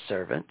to his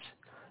servants,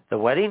 the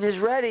wedding is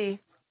ready,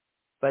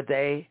 but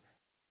they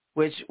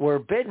which were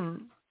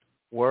bidden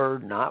were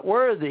not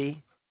worthy.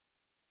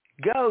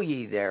 Go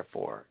ye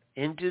therefore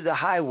into the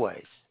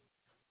highways,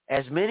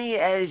 as many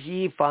as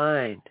ye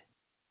find,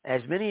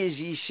 as many as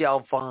ye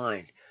shall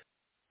find,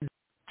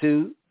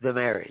 to the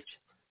marriage.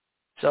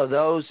 So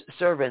those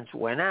servants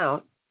went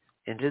out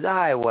into the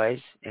highways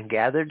and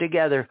gathered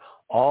together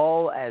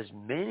all as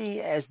many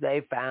as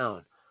they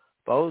found,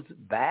 both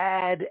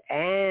bad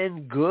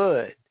and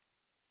good.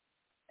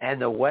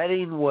 And the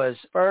wedding was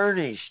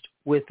furnished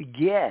with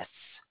gifts.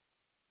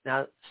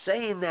 Now,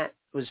 saying that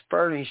was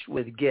furnished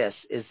with gifts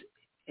is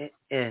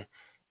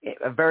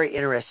a very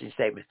interesting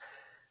statement.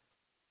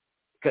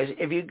 Because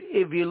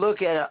if you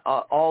look at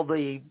all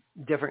the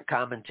different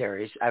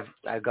commentaries,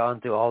 I've gone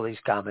through all these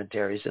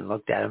commentaries and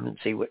looked at them and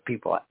see what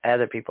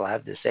other people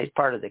have to say. It's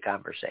part of the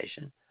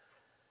conversation.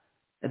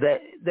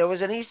 That there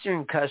was an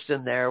Eastern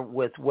custom there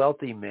with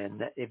wealthy men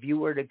that if you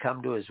were to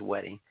come to his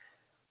wedding,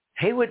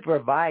 he would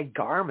provide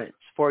garments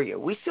for you.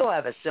 We still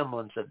have a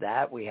semblance of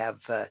that. We have,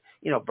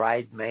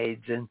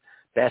 bridesmaids and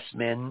best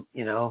men,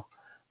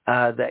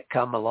 that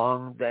come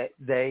along. That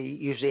they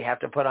usually have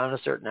to put on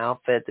a certain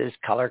outfit that is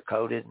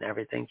color-coded and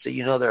everything, so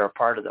they're a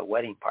part of the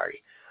wedding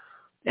party.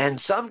 And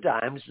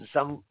sometimes,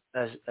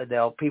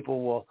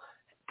 people will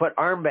put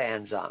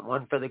armbands on,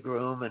 one for the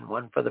groom and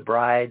one for the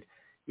bride,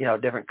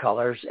 different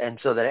colors, and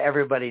so that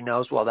everybody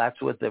knows, well,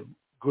 that's with the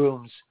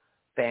groom's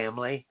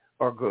family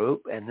or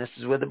group, and this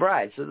is with the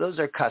bride. So those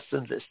are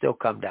customs that still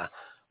come down.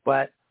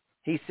 But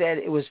he said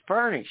it was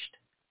furnished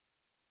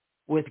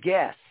with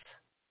guests.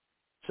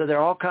 So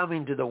they're all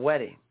coming to the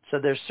wedding. So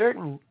there's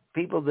certain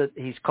people that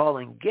he's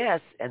calling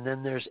guests, and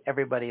then there's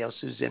everybody else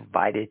who's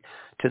invited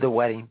to the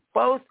wedding,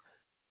 both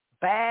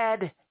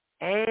bad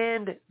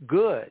and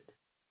good.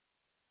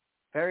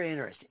 Very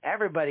interesting.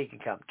 Everybody can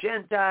come.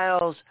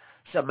 Gentiles,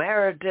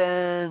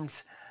 Samaritans,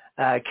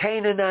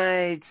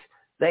 Canaanites,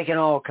 they can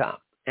all come.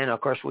 And,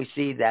 of course, we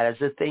see that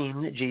as a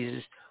theme that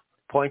Jesus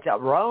points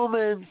out.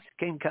 Romans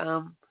can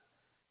come.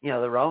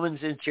 The Roman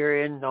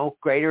centurion, no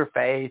greater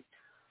faith.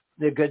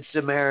 The Good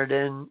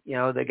Samaritan,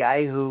 the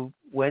guy who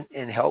went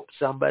and helped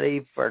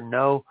somebody for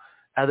no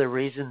other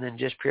reason than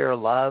just pure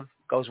love,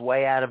 goes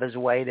way out of his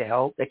way to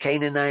help. The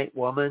Canaanite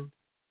woman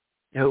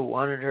who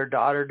wanted her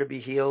daughter to be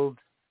healed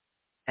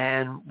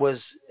and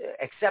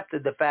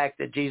accepted the fact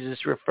that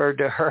Jesus referred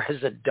to her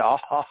as a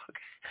dog,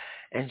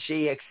 and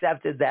she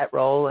accepted that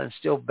role and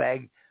still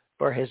begged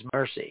for his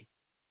mercy.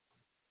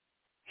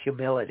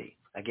 Humility.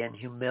 Again,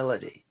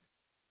 humility.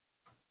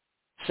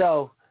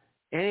 So,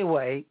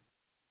 anyway,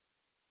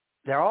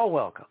 they're all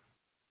welcome.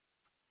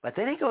 But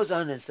then he goes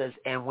on and says,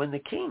 and when the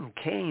king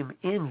came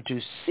in to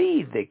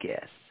see the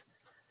guests,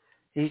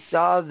 he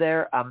saw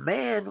there a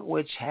man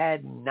which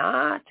had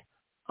not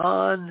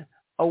on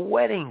a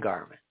wedding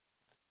garment.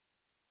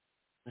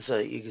 And so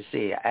you can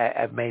see,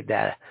 I've made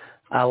that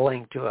a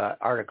link to an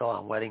article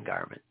on wedding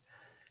garment.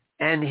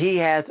 And he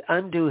saith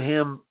unto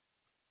him,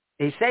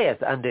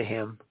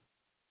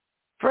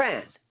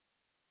 Friend,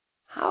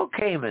 how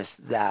camest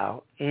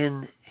thou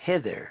in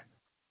hither,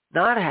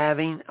 not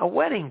having a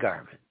wedding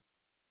garment?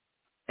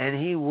 And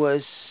he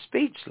was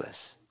speechless.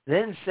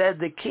 Then said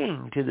the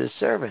king to the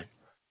servant,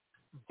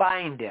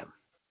 Bind him,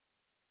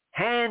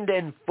 hand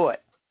and foot,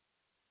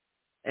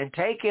 and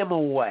take him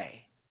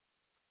away,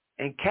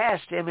 and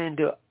cast him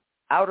into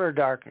outer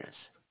darkness.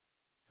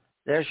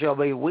 There shall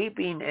be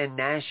weeping and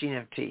gnashing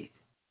of teeth.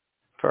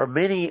 For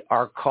many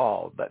are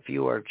called, but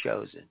few are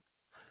chosen.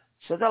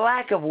 So the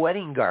lack of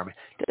wedding garment,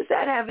 does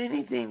that have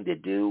anything to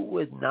do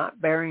with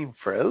not bearing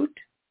fruit?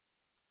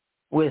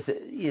 With,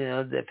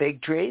 the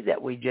fig tree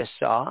that we just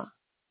saw?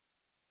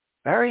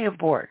 Very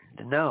important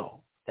to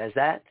know. Does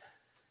that,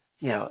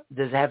 does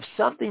it have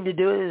something to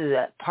do with it? Is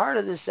that part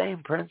of the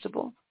same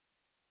principle?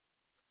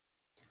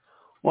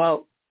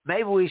 Well,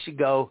 maybe we should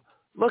go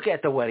look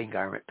at the wedding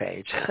garment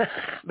page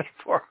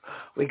before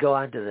we go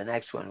on to the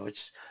next one, which is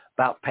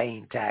about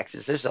paying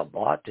taxes. There's a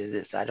lot to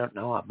this. I don't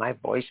know. My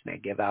voice may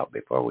give out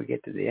before we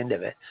get to the end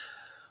of it,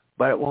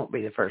 but it won't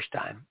be the first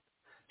time.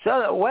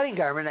 So the wedding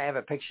garment, I have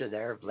a picture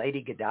there of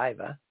Lady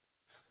Godiva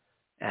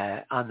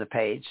on the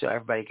page, so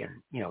everybody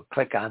can,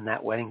 click on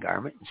that wedding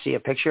garment and see a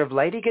picture of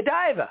Lady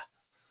Godiva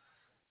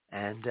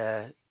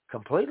and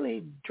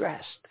completely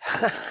dressed.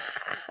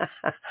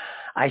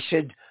 I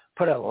should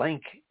put a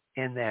link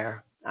in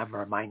there. I'm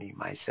reminding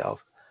myself,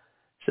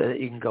 so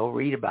that you can go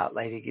read about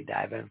Lady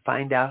Godiva and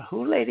find out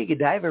who Lady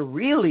Godiva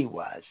really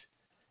was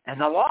and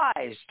the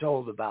lies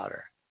told about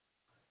her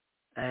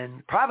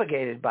and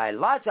propagated by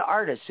lots of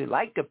artists who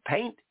like to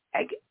paint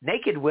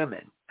naked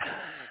women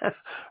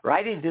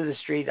riding through the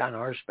street on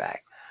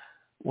horseback,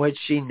 which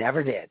she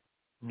never did,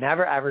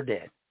 never ever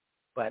did.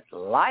 But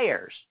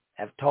liars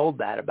have told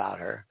that about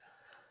her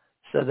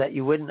so that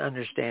you wouldn't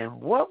understand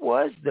what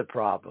was the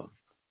problem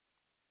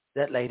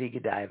that Lady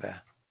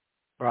Godiva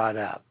brought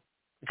up.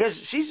 Because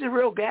she's a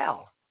real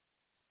gal.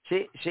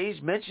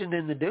 She's mentioned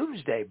in the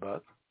Doomsday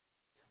Book,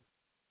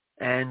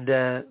 and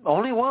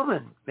only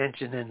woman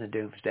mentioned in the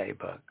Doomsday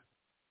Book.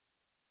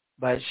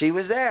 But she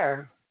was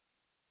there,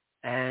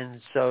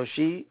 and so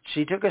she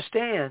took a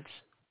stance.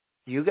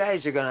 You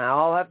guys are going to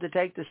all have to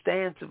take the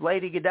stance of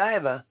Lady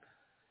Godiva,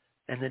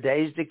 and the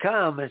days to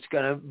come, it's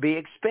going to be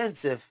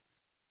expensive.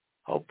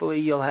 Hopefully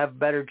you'll have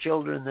better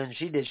children than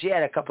she did. She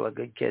had a couple of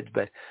good kids,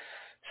 but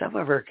some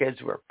of her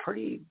kids were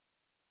pretty...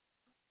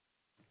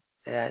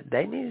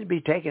 they needed to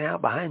be taken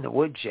out behind the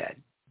woodshed.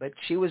 But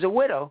she was a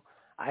widow.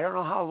 I don't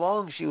know how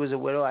long she was a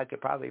widow. I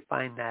could probably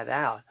find that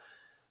out.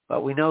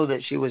 But we know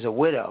that she was a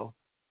widow.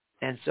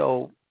 And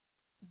so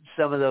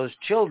some of those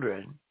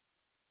children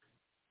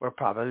were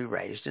probably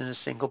raised in a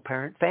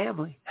single-parent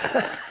family.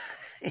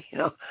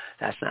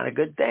 That's not a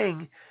good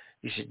thing.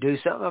 You should do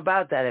something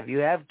about that. If you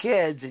have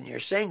kids and you're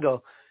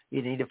single,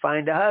 you need to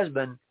find a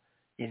husband.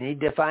 You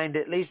need to find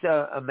at least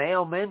a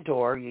male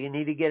mentor. You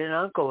need to get an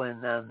uncle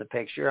in on the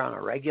picture on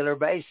a regular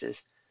basis.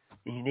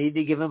 You need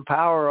to give him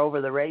power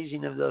over the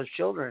raising of those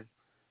children,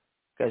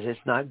 because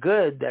it's not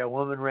good that a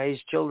woman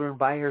raised children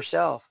by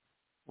herself.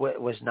 It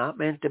was not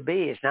meant to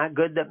be. It's not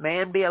good that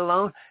man be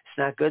alone. It's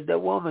not good that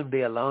woman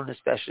be alone,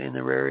 especially in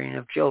the rearing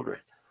of children.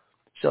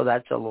 So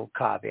that's a little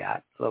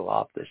caveat, a little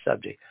off the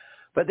subject.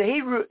 But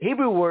the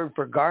Hebrew word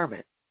for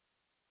garment,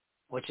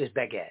 which is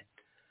beged,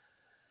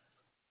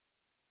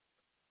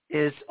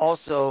 is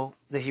also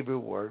the Hebrew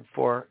word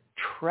for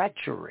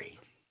treachery.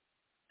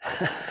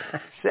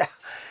 So,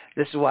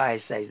 this is why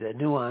I say the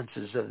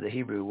nuances of the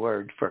Hebrew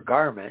word for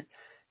garment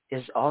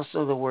is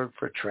also the word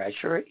for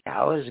treachery.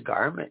 How is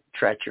garment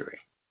treachery?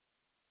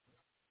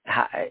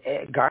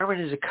 Garment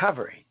is a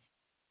covering.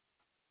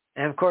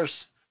 And of course,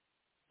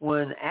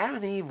 when Adam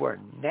and Eve were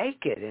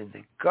naked in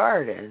the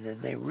garden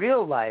and they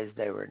realized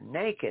they were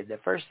naked, the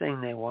first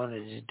thing they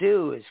wanted to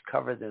do is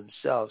cover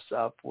themselves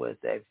up with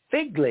a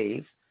fig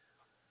leaf,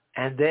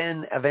 and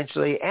then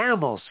eventually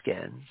animal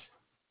skins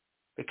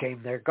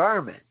became their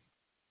garment.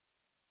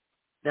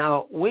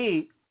 Now,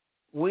 we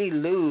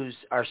lose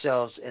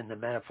ourselves in the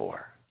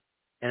metaphor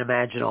and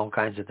imagine all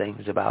kinds of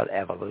things about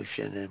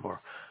evolution, and we're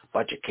a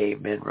bunch of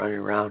cavemen running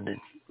around in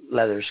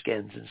leather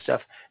skins and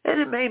stuff.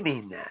 And it may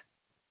mean that,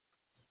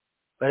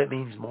 but it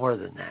means more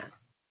than that.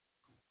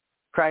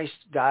 Christ,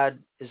 God,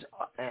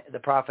 the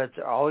prophets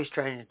are always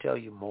trying to tell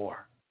you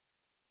more.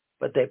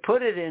 But they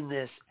put it in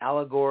this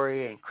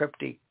allegory and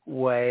cryptic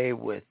way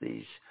with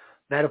these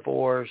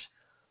metaphors,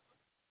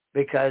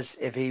 because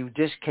if he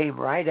just came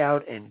right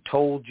out and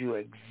told you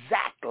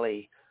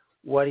exactly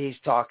what he's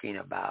talking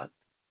about,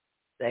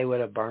 they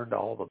would have burned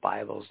all the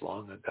Bibles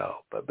long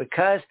ago. But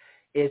because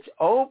it's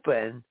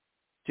open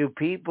to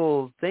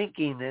people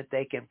thinking that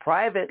they can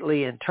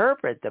privately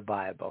interpret the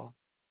Bible,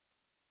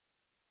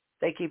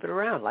 they keep it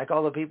around, like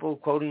all the people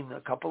quoting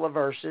a couple of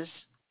verses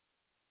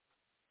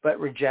but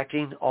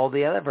rejecting all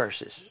the other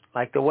verses,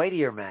 like the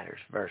weightier matters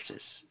verses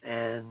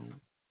and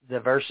the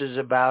verses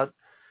about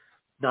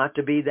not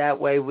to be that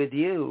way with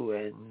you,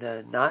 and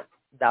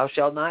thou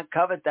shalt not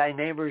covet thy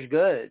neighbor's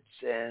goods,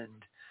 and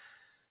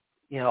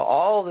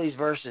all these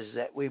verses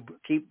that we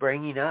keep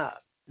bringing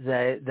up.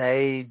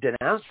 They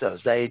denounce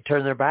those. They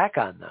turn their back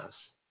on those.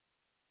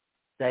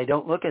 They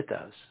don't look at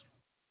those.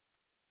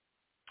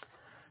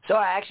 So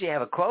I actually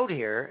have a quote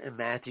here in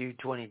Matthew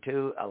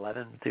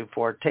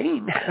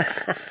 22:11-14,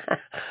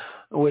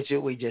 which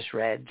we just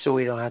read, so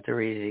we don't have to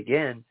read it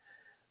again.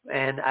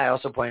 And I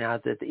also point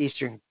out that the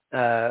Eastern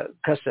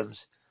customs,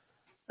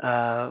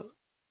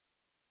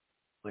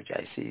 which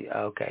I see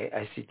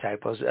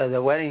typos,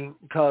 the wedding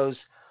clothes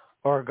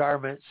or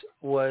garments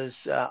was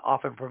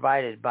often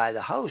provided by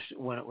the host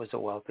when it was a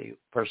wealthy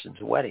person's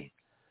wedding.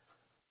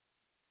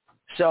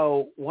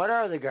 So what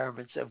are the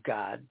garments of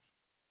God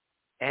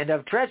and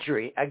of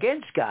treachery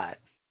against God?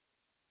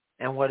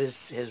 And what is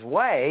his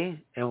way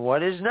and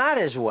what is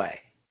not his way?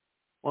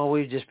 Well,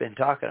 we've just been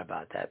talking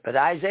about that. But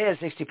Isaiah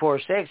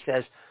 64:6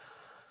 says,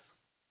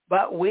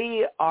 but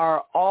we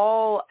are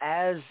all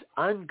as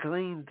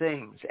unclean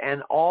things,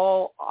 and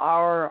all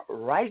our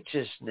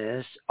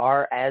righteousness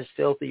are as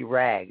filthy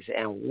rags,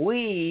 and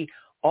we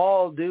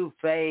all do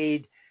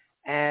fade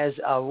as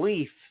a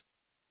leaf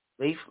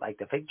like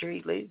the fig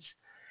tree leaves,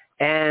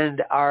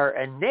 and our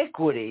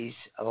iniquities,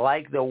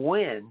 like the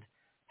wind,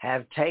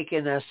 have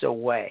taken us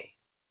away.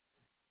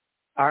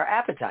 Our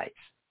appetites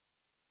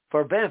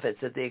for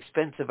benefits at the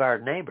expense of our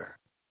neighbor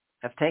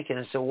have taken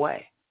us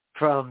away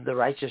from the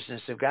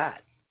righteousness of God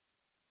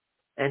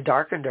and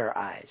darkened our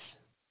eyes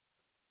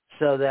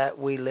so that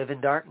we live in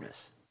darkness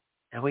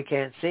and we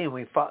can't see, and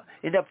we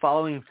end up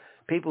following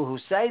people who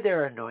say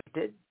they're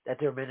anointed, that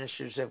they're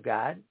ministers of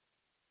God,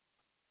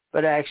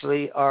 but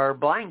actually are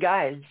blind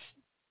guides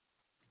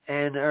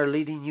and are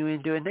leading you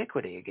into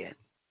iniquity again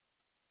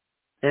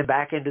and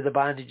back into the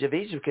bondage of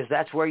Egypt, because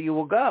that's where you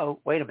will go.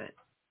 Wait a minute.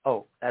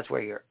 Oh, that's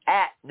where you're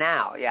at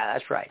now. Yeah,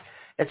 that's right.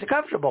 It's a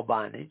comfortable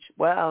bondage.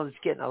 Well, it's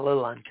getting a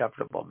little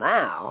uncomfortable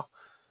now,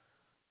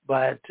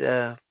 but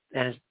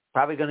and it's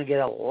probably going to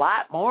get a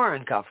lot more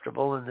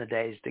uncomfortable in the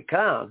days to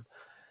come.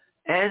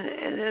 And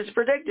it's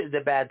predicted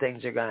that bad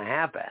things are going to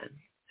happen.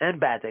 And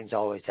bad things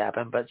always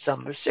happen, but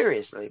some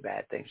seriously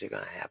bad things are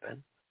going to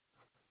happen.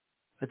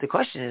 But the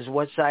question is,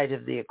 what side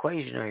of the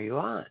equation are you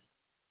on?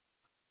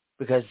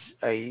 Because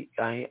are you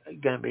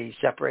going to be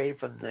separated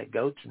from the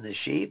goats and the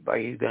sheep? Are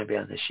you going to be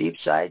on the sheep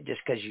side just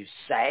because you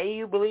say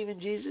you believe in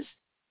Jesus?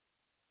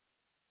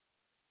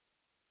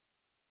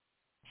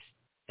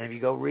 And if you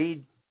go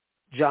read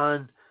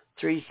John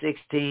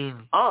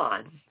 3:16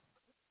 on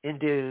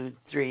into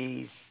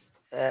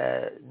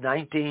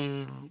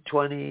 3:19,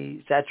 20,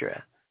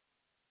 etc.,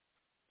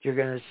 you're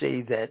going to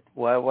see that,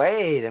 well,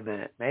 wait a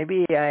minute,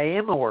 maybe I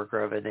am a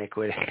worker of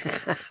iniquity.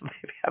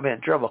 Maybe I'm in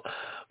trouble.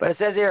 But it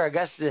says here,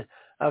 Augustine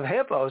of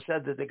Hippo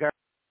said that the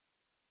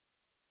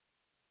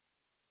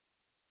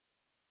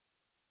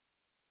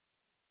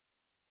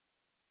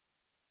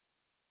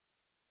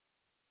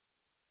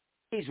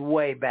he's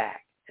way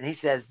back, and he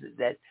says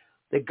that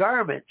the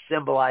garment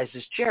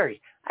symbolizes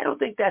charity. I don't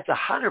think that's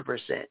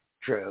 100%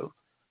 true.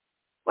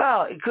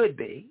 Well, it could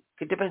be.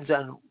 It depends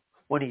on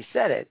when he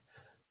said it.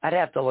 I'd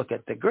have to look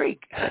at the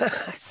Greek.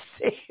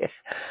 See?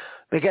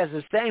 Because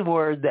the same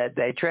word that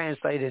they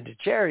translate into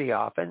charity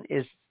often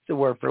is the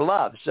word for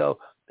love. So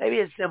maybe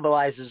it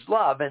symbolizes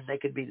love, and they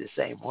could be the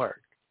same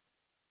word.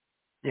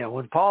 You know,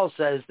 when Paul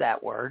says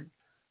that word,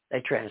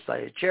 they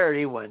translate it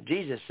charity. When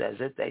Jesus says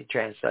it, they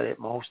translate it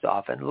most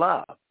often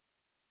love.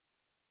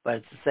 But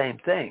it's the same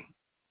thing.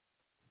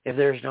 If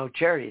there's no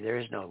charity, there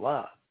is no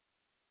love.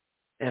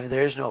 And if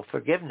there's no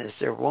forgiveness,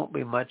 there won't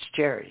be much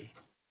charity.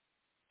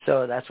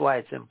 So that's why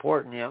it's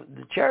important. You know,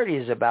 the charity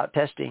is about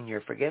testing your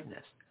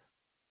forgiveness.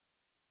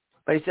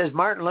 But he says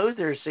Martin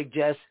Luther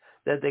suggests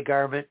that the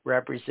garment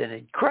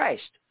represented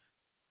Christ.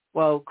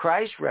 Well,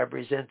 Christ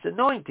represents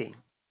anointing,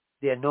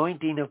 the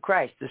anointing of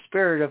Christ, the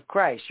Spirit of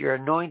Christ. You're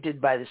anointed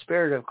by the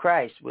Spirit of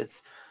Christ with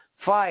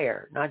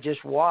fire, not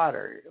just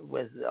water,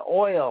 with the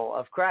oil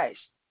of Christ.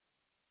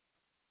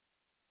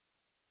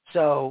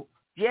 So,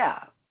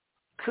 yeah,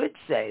 could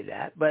say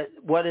that, but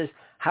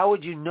how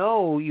would you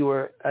know you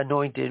were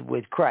anointed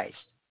with Christ?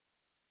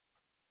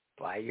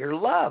 By your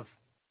love.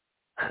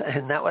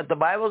 Isn't that what the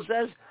Bible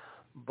says?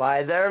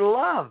 By their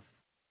love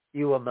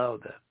you will know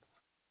them.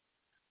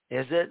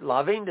 Is it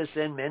loving to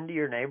send men to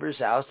your neighbor's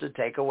house to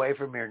take away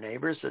from your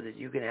neighbor so that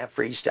you can have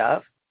free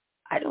stuff?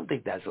 I don't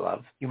think that's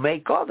love. You may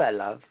call that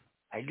love.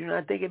 I do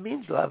not think it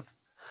means love.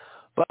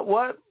 But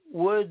what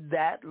would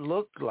that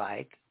look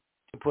like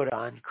to put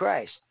on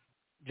Christ?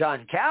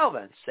 John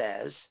Calvin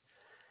says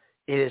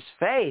it is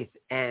faith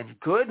and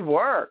good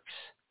works,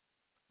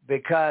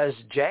 because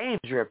James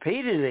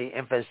repeatedly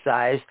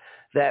emphasized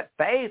that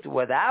faith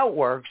without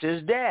works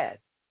is dead.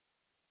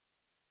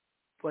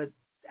 But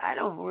I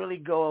don't really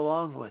go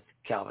along with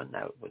Calvin.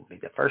 That wouldn't be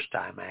the first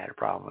time I had a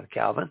problem with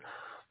Calvin.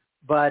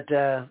 But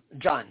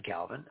John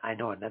Calvin, I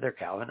know another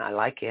Calvin. I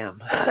like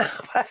him.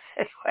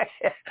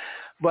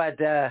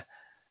 but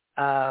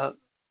I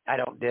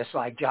don't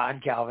dislike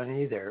John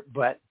Calvin either.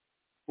 But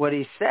what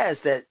he says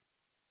it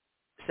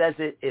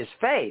is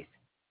faith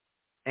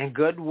and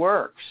good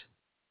works.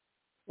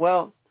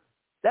 Well,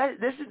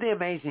 this is the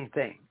amazing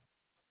thing.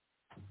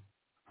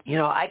 You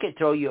know, I could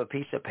throw you a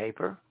piece of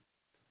paper,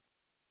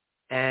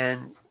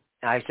 and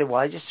I said,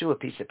 well, I just threw a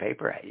piece of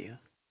paper at you.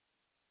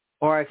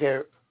 Or I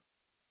could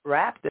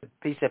wrap the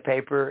piece of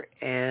paper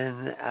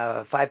in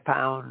a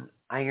 5-pound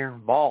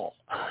iron ball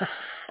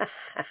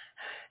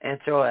and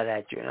throw it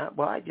at you. And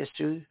well, I just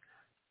threw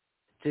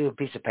a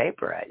piece of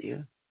paper at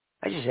you.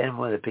 I just hit him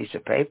with a piece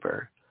of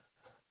paper.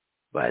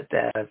 But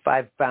a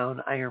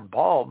 5-pound iron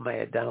ball may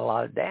have done a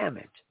lot of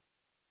damage.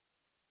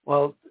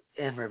 Well,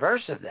 in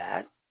reverse of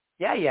that,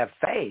 yeah, you have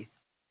faith.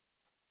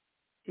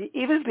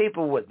 Even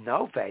people with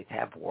no faith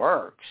have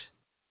works.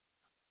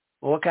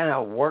 Well, what kind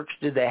of works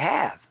do they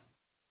have?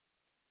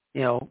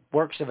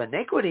 Works of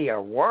iniquity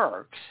are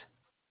works.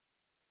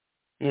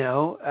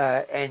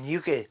 And you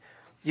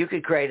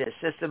could create a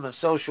system of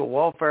social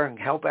welfare and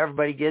help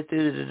everybody get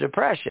through the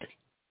depression.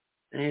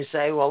 And you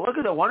say, well, look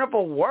at the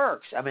wonderful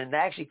works. I mean, they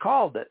actually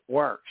called it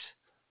works.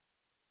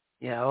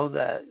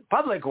 The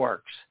public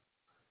works.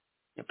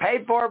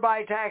 Paid for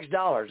by tax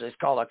dollars. It's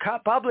called a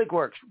public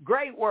works.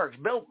 Great works.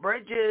 Built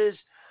bridges,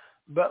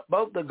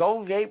 built the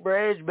Golden Gate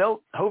Bridge,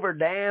 built Hoover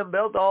Dam,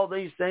 built all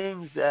these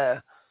things.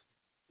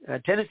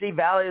 Tennessee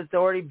Valley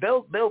Authority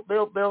built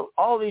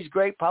all these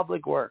great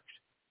public works.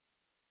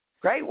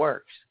 Great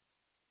works.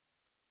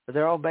 But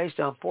they're all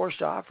based on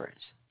forced offerings,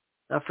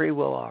 not free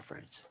will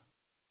offerings.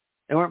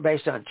 They weren't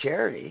based on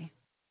charity.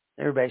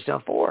 They were based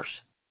on force.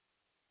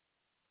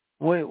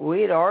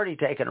 We had already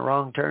taken a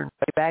wrong turn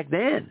way back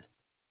then.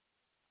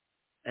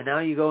 And now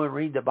you go and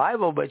read the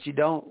Bible, but you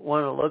don't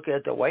want to look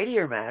at the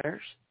weightier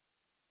matters.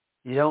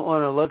 You don't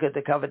want to look at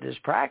the covetous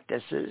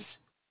practices.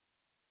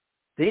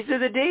 These are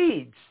the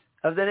deeds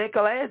of the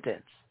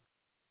Nicolaitans.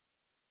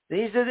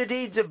 These are the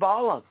deeds of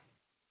Balaam.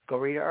 Go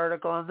read an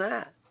article on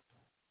that.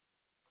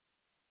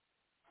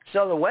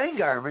 So the wedding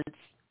garments,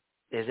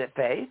 is it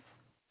faith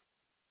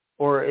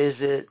or is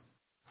it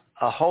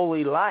a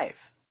holy life?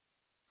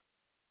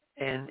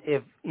 And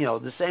if,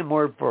 the same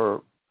word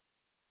for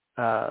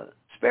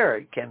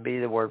spirit can be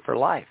the word for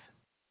life.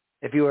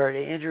 If you are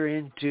to enter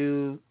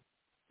into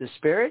the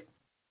Spirit,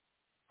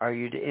 are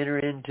you to enter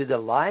into the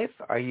life?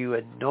 Are you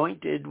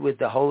anointed with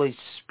the Holy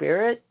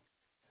Spirit?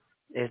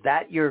 Is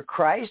that your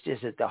Christ? Is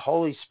it the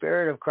Holy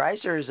Spirit of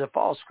Christ, or is it a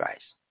false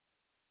Christ?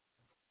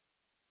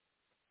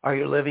 Are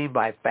you living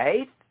by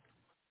faith?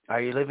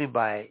 Are you living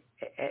by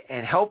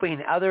and helping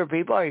other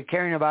people? Are you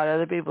caring about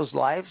other people's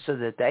lives so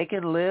that they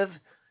can live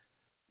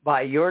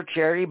by your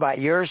charity, by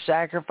your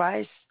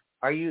sacrifice?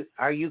 Are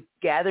you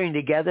gathering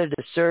together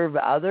to serve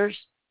others?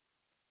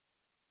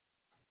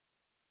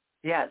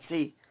 Yeah,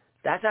 see,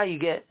 that's how you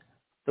get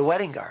the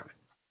wedding garment.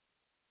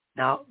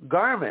 Now,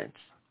 garments,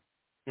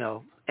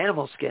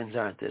 animal skins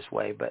aren't this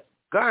way, but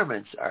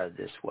garments are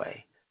this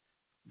way.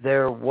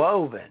 They're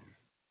woven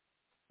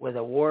with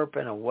a warp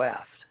and a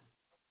weft.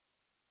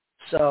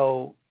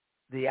 So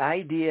the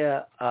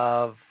idea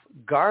of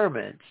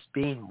garments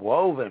being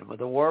woven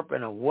with a warp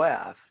and a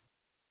weft,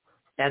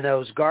 and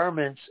those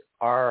garments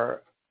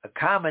are a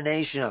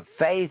combination of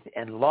faith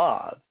and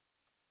love,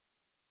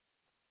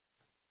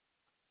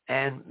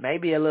 and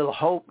maybe a little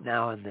hope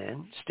now and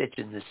then,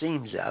 stitching the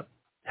seams up.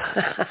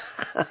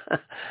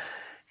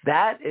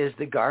 That is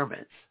the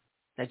garments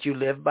that you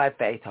live by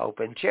faith,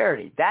 hope, and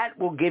charity. That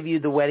will give you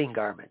the wedding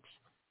garments.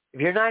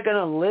 If you're not going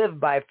to live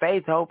by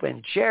faith, hope,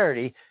 and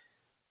charity,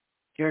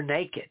 you're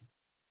naked.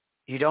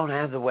 You don't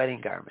have the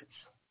wedding garments.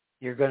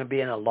 You're going to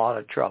be in a lot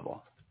of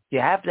trouble. You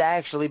have to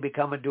actually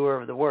become a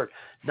doer of the word.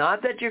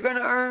 Not that you're going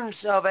to earn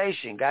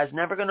salvation. God's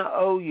never going to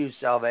owe you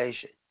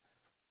salvation.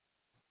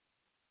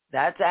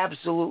 That's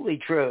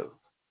absolutely true.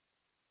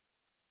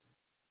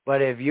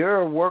 But if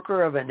you're a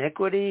worker of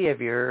iniquity, if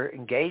you're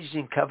engaged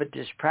in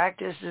covetous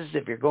practices,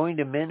 if you're going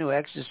to men who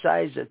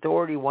exercise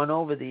authority one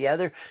over the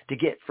other to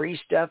get free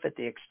stuff at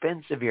the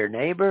expense of your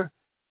neighbor,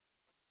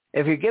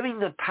 if you're giving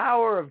the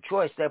power of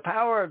choice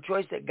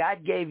that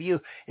God gave you,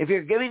 if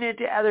you're giving it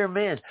to other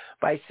men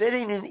by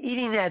sitting and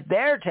eating at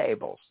their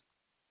tables,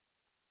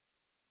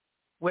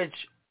 which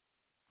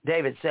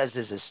David says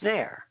is a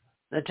snare.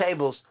 The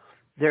tables,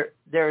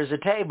 there is a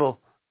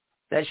table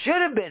that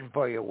should have been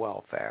for your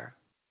welfare,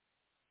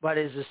 but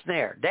is a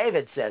snare.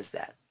 David says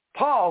that.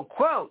 Paul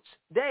quotes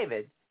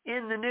David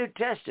in the New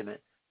Testament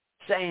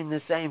saying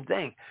the same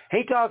thing.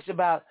 He talks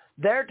about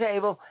their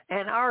table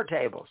and our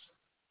tables.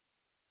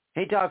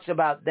 He talks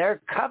about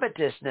their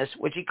covetousness,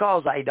 which he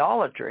calls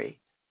idolatry.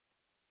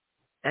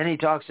 And he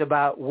talks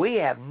about we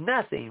have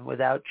nothing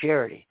without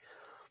charity.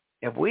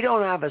 If we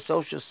don't have a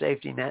social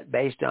safety net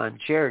based on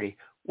charity,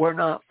 we're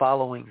not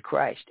following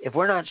Christ. If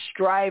we're not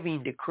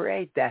striving to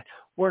create that,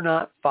 we're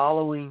not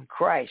following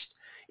Christ.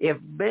 If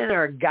men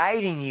are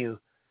guiding you,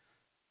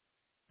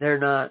 they're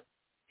not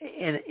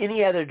in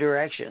any other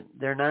direction.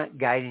 They're not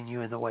guiding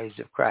you in the ways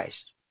of Christ.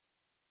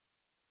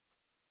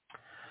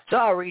 So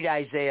I'll read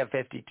Isaiah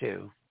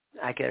 52.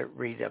 I could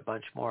read a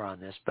bunch more on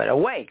this. But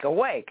awake,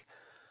 awake.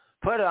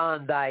 Put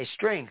on thy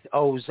strength,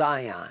 O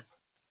Zion.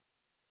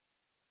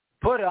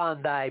 Put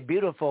on thy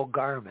beautiful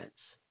garments,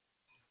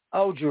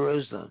 O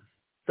Jerusalem,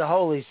 the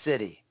holy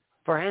city.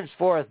 For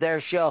henceforth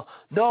there shall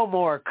no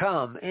more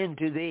come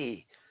into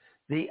thee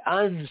the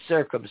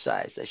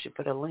uncircumcised. I should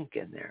put a link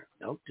in there.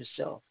 Note to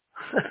self.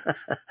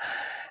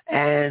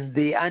 And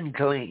the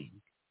unclean.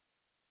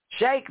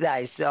 Shake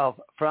thyself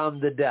from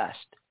the dust.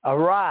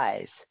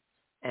 Arise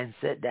and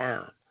sit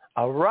down.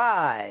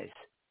 Arise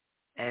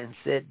and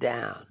sit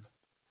down.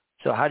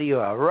 So how do you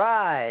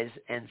arise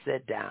and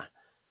sit down?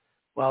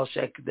 Well,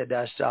 shake the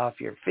dust off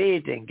your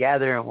feet and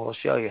gather, and we'll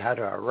show you how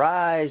to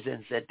arise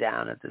and sit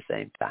down at the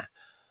same time.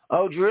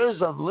 O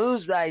Jerusalem,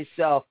 loose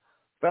thyself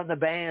from the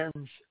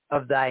bands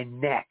of thy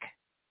neck,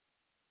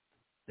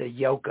 the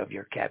yoke of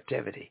your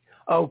captivity.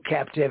 O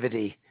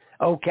captivity,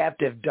 O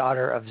captive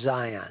daughter of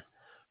Zion,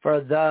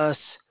 for thus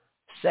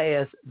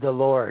saith the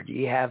Lord,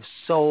 ye have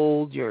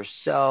sold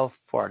yourself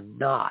for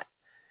naught,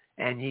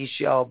 and ye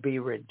shall be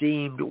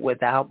redeemed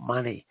without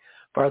money.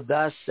 For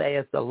thus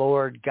saith the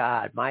Lord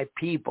God, my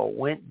people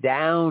went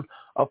down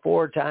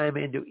aforetime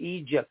into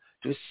Egypt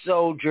to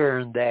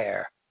sojourn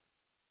there,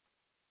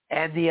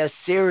 and the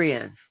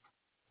Assyrians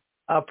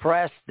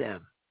oppressed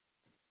them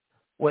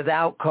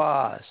without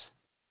cause.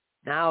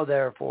 Now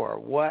therefore,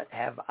 what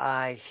have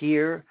I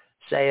here,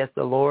 saith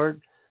the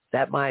Lord,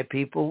 that my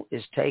people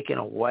is taken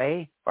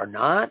away for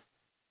naught?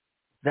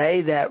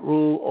 They that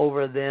rule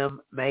over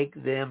them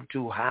make them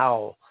to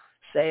howl,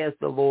 saith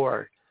the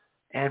Lord,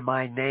 and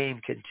my name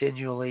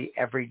continually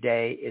every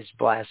day is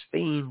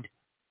blasphemed.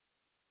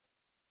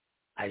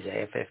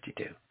 Isaiah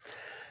 52.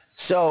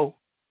 So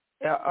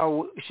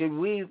should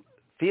we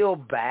feel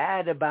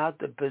bad about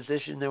the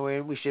position that we're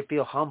in? We should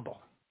feel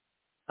humble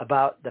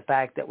about the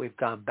fact that we've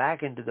gone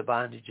back into the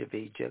bondage of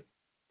Egypt.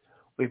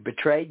 We've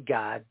betrayed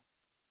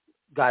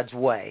God's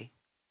way.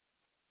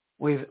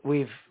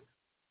 We've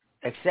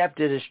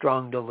accepted a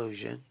strong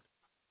delusion,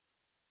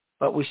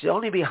 but we should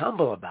only be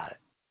humble about it,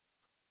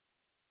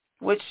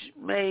 which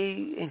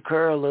may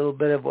incur a little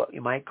bit of what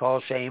you might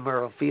call shame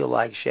or feel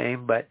like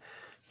shame, but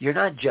you're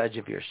not judge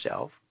of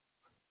yourself.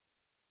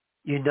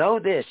 You know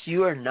this,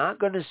 you are not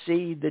going to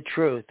see the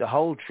truth, the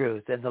whole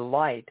truth, and the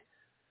light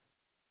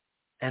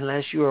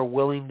unless you are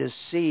willing to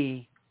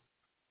see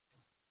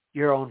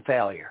your own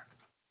failure,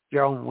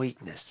 your own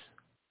weakness,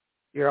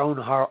 your own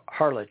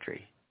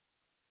harlotry.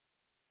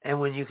 And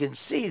when you can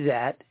see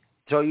that,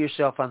 throw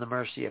yourself on the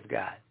mercy of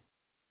God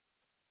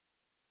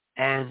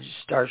and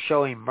start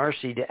showing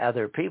mercy to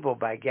other people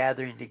by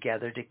gathering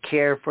together to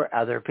care for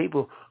other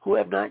people who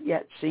have not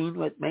yet seen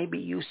what maybe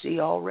you see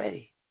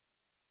already.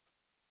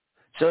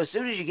 So as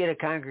soon as you get a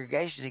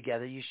congregation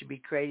together, you should be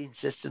creating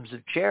systems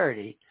of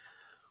charity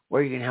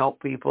where you can help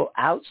people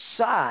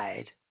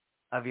outside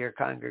of your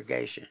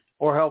congregation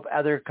or help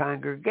other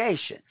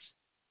congregations.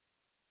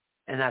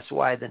 And that's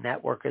why the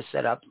network is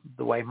set up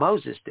the way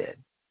Moses did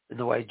and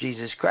the way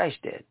Jesus Christ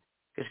did.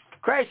 Because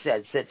Christ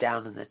said, sit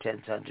down in the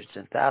tens, hundreds,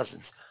 and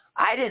thousands.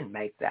 I didn't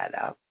make that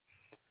up.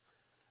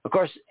 Of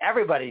course,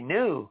 everybody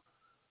knew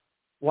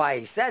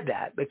why he said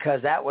that,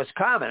 because that was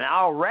common.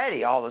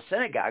 Already, all the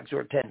synagogues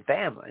were 10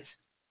 families.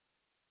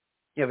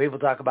 You know, people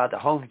talk about the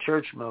home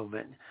church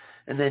movement,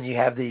 and then you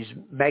have these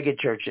mega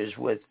churches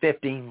with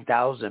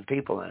 15,000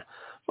 people in it.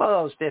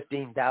 Well, those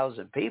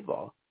 15,000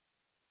 people,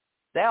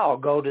 they all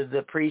go to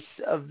the priests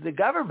of the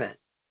government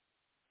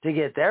to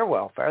get their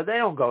welfare. They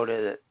don't go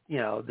to,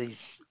 these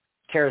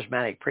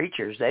charismatic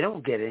preachers. They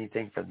don't get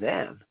anything from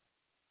them.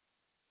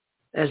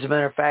 As a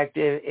matter of fact,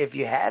 if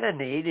you had a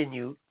need and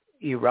you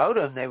wrote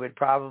them, they would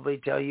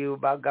probably tell you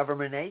about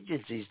government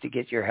agencies to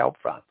get your help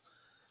from,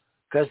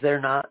 because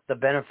they're not the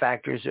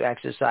benefactors who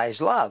exercise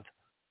love.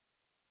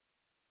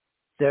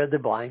 They're the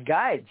blind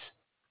guides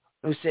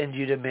who send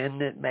you to men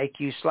that make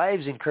you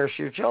slaves and curse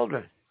your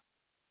children.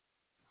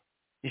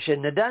 You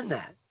shouldn't have done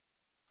that.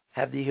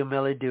 Have the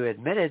humility to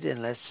admit it,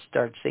 and let's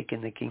start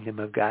seeking the kingdom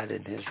of God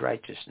and his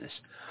righteousness.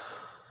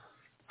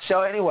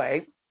 So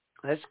anyway,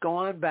 let's go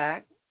on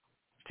back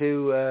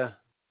to,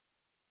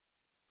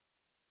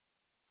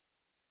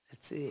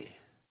 let's see.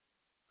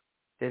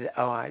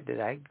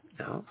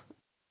 No.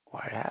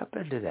 What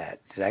happened to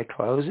that? Did I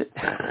close it?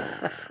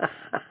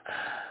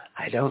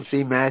 I don't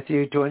see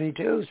Matthew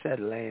 22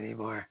 suddenly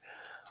anymore.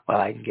 Well,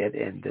 I can get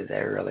into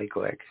there really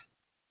quick.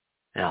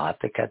 And I'll have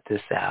to cut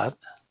this out.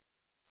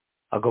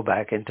 I'll go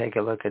back and take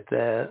a look at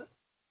the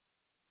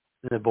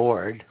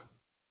board.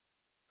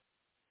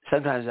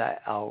 Sometimes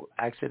I'll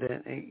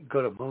accidentally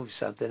go to move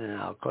something and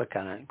I'll click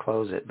on it and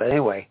close it. But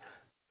anyway,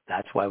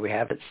 that's why we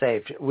have it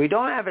saved. We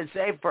don't have it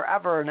saved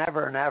forever and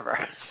ever and ever.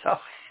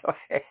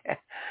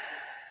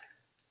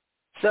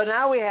 So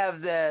now we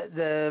have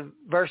the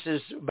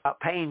verses about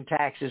paying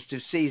taxes to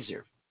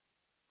Caesar.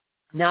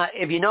 Now,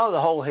 if you know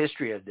the whole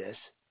history of this,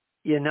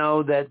 you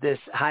know that this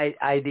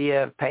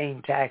idea of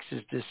paying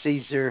taxes to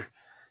Caesar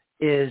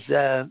is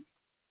I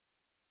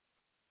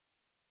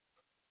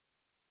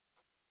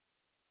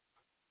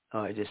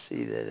just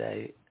see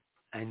that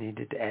I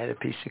needed to add a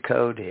piece of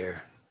code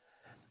here.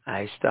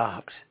 I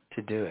stopped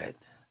to do it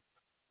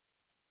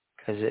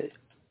because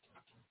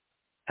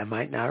I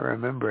might not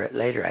remember it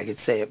later. I could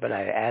say it, but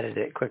I added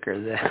it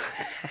quicker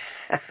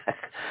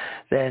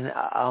than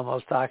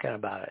almost talking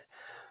about it.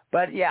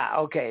 But yeah,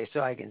 okay,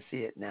 so I can see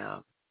it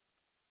now.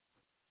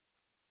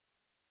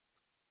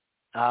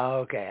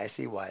 Okay, I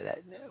see why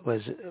that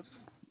was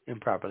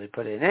improperly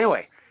put in.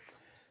 Anyway,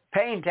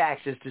 paying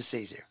taxes to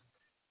Caesar.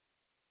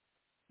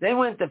 Then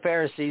went the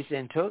Pharisees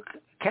and took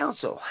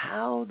counsel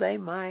how they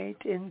might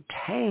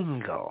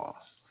entangle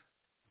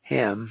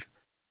him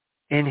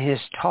in his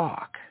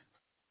talk.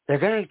 They're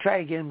going to try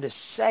to get him to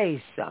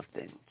say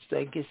something so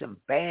it gets him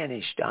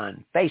banished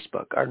on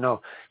Facebook,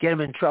 or get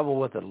him in trouble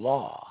with the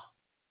law.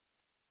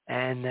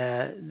 And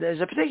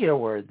there's a particular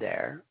word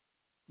there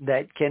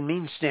that can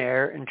mean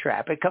snare and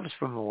trap. It comes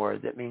from a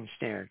word that means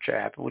snare and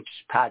trap, which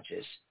is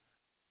pages.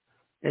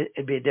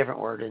 It'd be a different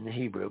word in the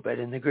Hebrew, but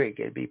in the Greek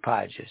it'd be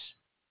pages.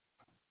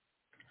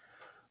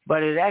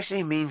 But it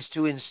actually means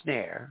to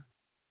ensnare.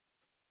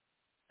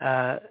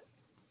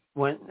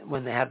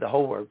 When they have the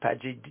whole word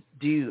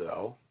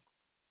pagideuo,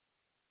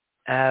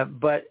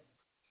 but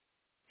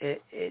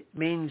it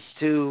means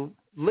to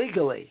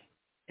legally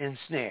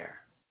ensnare,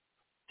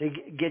 to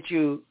get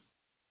you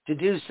to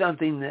do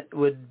something that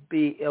would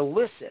be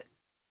illicit.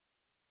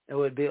 It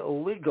would be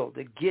illegal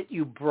to get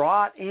you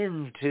brought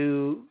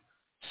into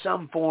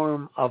some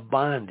form of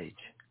bondage.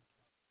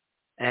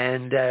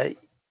 And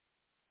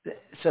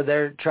so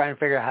they're trying to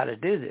figure out how to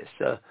do this.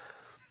 So,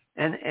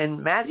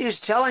 and Matthew's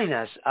telling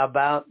us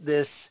about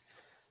this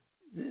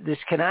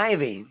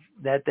conniving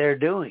that they're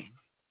doing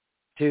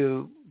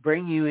to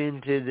bring you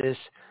into this,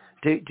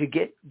 to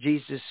get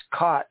Jesus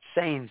caught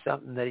saying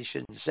something that he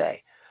shouldn't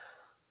say.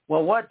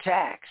 Well, what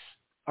tax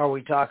are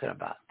we talking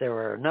about? There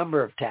were a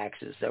number of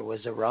taxes. There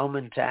was a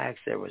Roman tax.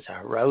 There was a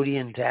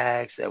Herodian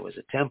tax. There was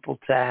a temple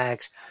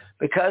tax,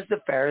 because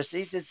the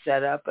Pharisees had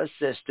set up a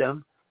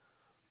system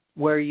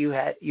where you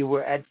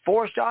were at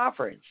forced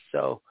offerings.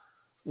 So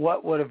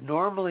what would have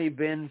normally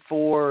been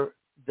for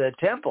the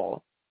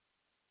temple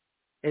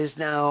is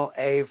now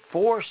a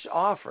forced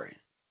offering.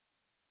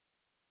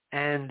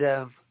 And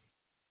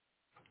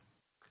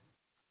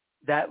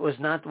that was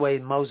not the way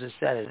Moses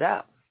set it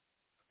up.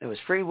 It was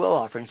free will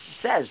offerings.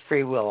 It says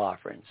free will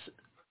offerings.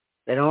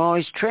 They don't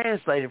always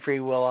translate it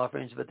free will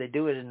offerings, but they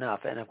do it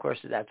enough. And, of course,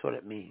 that's what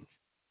it means.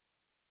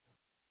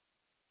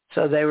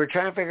 So they were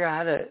trying to figure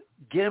out how to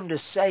get him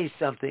to say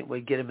something that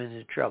would get him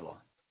into trouble.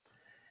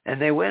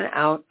 And they went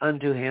out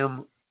unto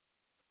him,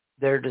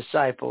 their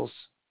disciples,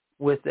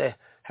 with the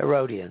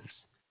Herodians,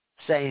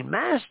 saying,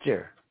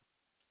 Master,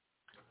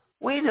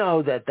 we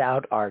know that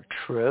thou art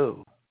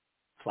true.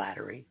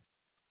 Flattery.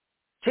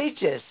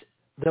 Teach us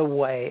the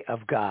way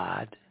of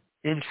God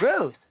in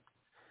truth.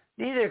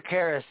 Neither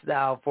carest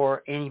thou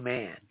for any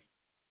man,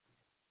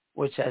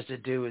 which has to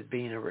do with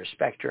being a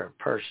respecter of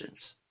persons.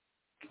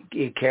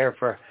 You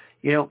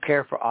don't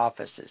care for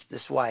offices.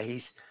 This is why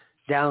he's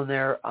down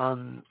there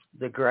on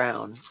the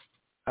ground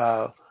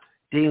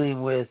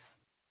dealing with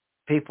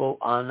people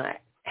on a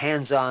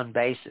hands-on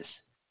basis.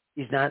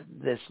 He's not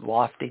this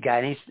lofty guy,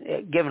 and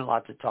he's given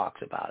lots of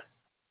talks about it.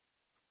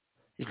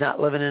 He's not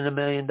living in $1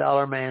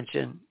 million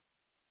mansion.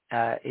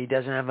 He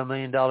doesn't have $1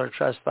 million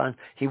trust fund.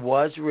 He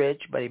was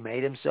rich, but he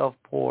made himself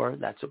poor.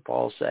 That's what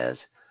Paul says.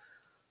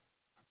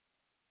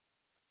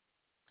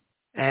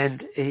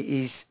 And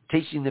he's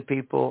teaching the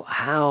people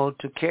how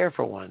to care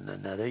for one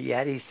another.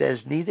 Yet he says,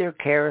 neither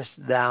carest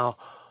thou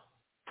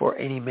for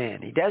any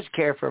man. He does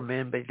care for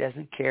men, but he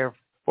doesn't care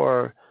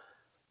for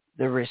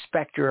the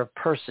respecter of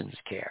persons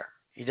care.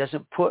 He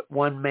doesn't put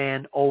one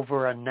man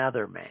over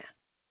another man.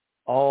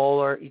 All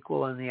are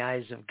equal in the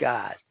eyes of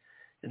God.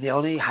 And the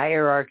only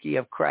hierarchy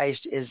of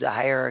Christ is a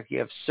hierarchy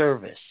of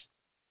service.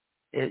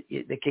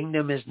 The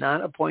kingdom is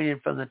not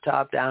appointed from the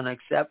top down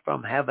except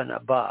from heaven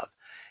above.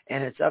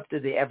 And it's up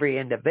to every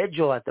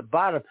individual at the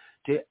bottom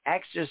to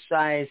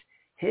exercise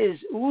his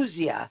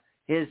ousia,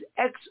 his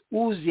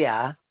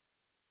exousia,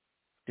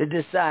 to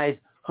decide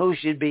who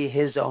should be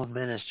his own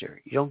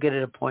minister. You don't get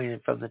it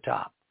appointed from the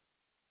top.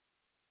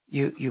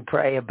 You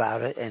pray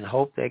about it and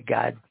hope that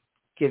God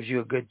gives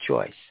you a good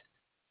choice.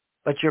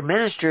 But your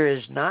minister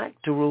is not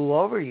to rule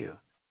over you.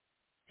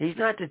 He's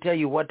not to tell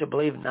you what to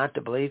believe and not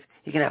to believe.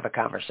 He can have a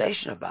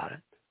conversation about it.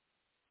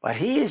 But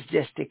he is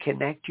just to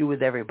connect you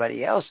with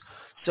everybody else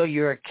so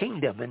you're a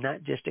kingdom and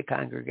not just a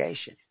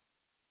congregation.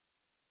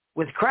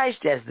 With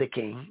Christ as the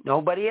king,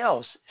 nobody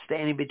else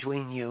standing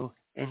between you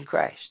and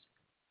Christ.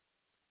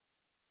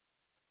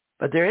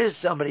 But there is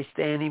somebody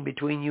standing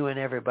between you and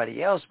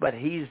everybody else, but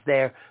he's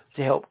there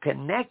to help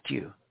connect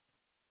you.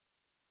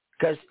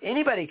 Because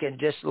anybody can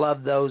just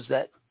love those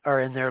that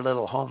are in their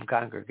little home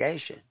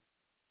congregation.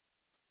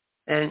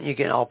 And you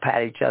can all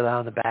pat each other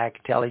on the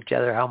back, tell each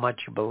other how much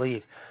you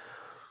believe.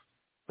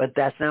 But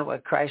that's not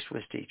what Christ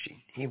was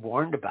teaching. He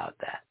warned about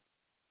that.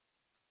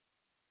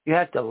 You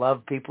have to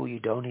love people you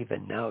don't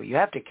even know. You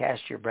have to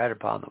cast your bread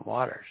upon the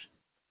waters.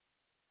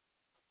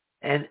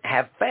 And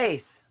have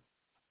faith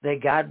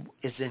that God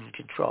is in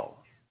control.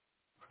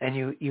 And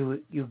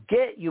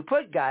you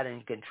put God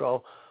in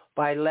control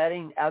by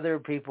letting other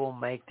people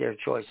make their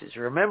choices.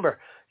 Remember,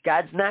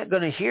 God's not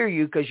going to hear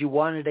you because you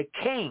wanted a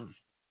king.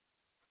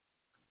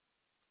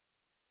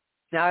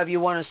 Now, if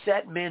you want to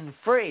set men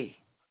free,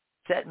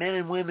 set men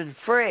and women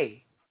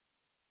free,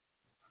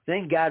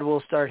 then God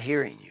will start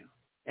hearing you,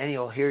 and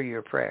he'll hear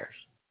your prayers.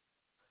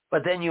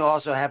 But then you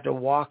also have to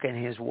walk in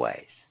his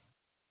ways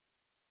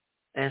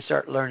and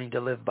start learning to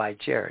live by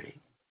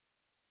charity.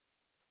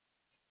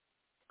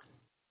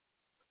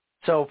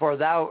 So, for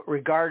thou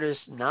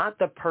regardest not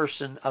the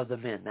person of the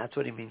men. That's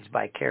what he means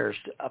by carest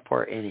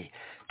for any.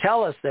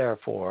 Tell us,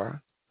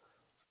 therefore,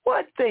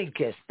 what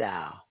thinkest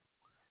thou?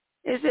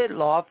 Is it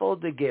lawful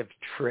to give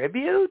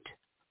tribute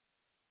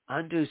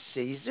unto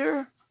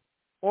Caesar,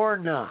 or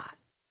not.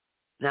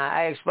 Now,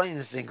 I explain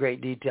this in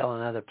great detail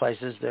in other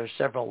places. There are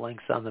several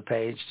links on the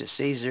page to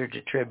Caesar,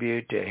 to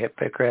tribute, to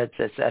hypocrites,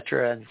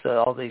 etc. And so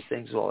all these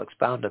things will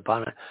expound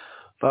upon it.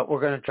 But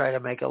we're going to try to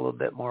make a little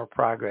bit more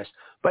progress.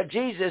 But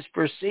Jesus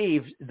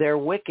perceived their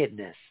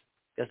wickedness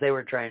because they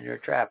were trying to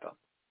trap him.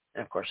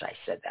 And, of course, I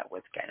said that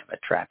with kind of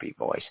a trappy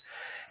voice.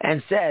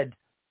 And said,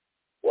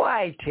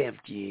 "Why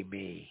tempt ye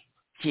me,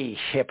 ye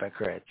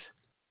hypocrites?"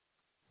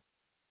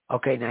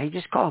 Okay, now he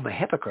just called him a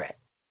hypocrite.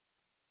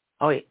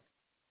 Oh, I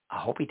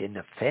hope he didn't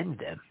offend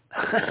them.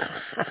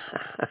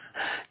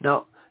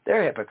 No,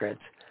 they're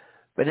hypocrites.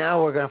 But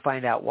now we're going to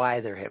find out why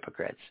they're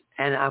hypocrites.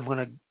 And I'm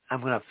going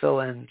to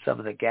fill in some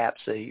of the gaps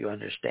so you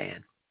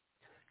understand.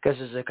 Because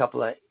there's a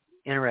couple of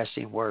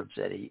interesting words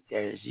that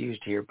is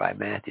used here by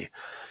Matthew.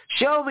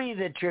 Show me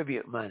the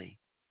tribute money.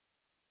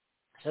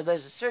 So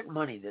there's a certain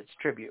money that's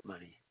tribute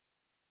money.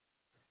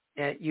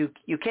 And you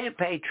can't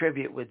pay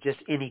tribute with just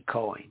any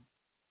coin.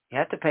 You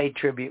have to pay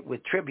tribute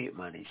with tribute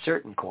money,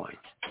 certain coins,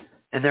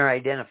 and they're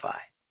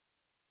identified.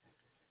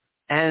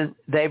 And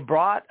they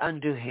brought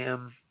unto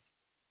him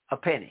a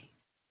penny.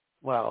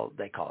 Well,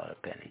 they call it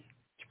a penny.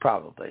 It's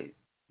probably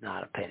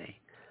not a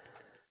penny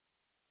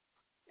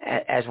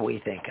as we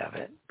think of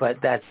it, but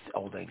that's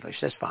Old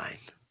English. That's fine.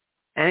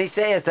 And he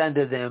saith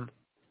unto them,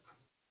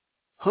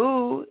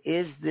 who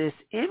is this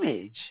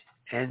image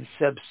and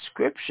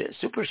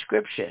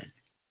superscription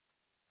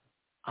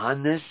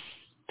on this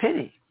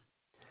penny?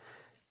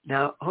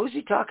 Now, who's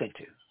he talking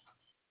to?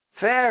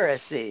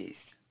 Pharisees.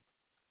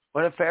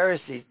 What are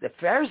Pharisees? The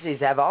Pharisees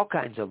have all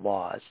kinds of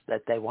laws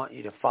that they want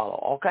you to follow,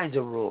 all kinds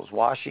of rules,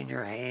 washing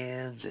your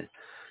hands and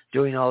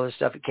doing all this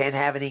stuff. You can't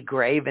have any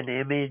graven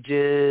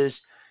images.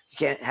 You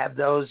can't have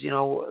those,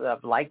 the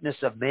likeness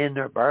of men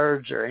or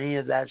birds or any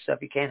of that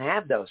stuff. You can't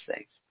have those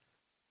things.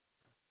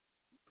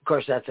 Of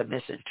course, that's a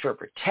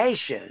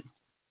misinterpretation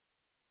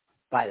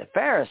by the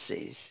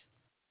Pharisees.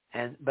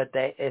 But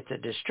it's a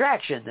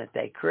distraction that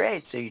they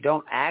create, so you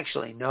don't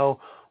actually know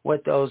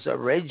what those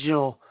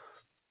original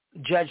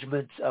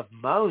judgments of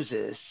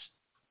Moses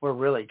were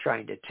really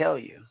trying to tell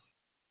you.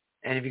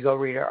 And if you go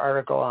read our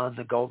article on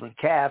the golden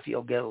calf,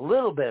 you'll get a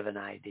little bit of an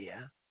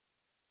idea.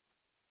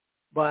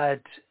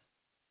 But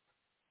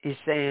he's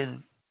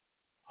saying,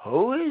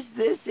 who is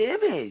this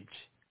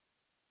image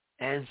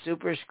and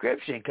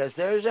superscription? Because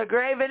there's a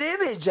graven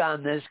image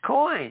on this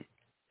coin,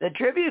 the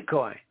tribute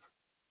coin.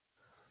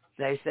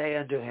 They say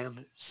unto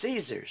him,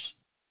 Caesar's,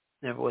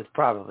 and with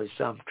probably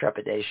some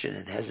trepidation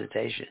and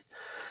hesitation.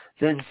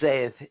 Then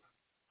saith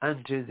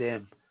unto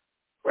them,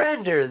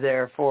 render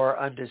therefore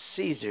unto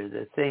Caesar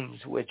the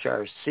things which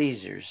are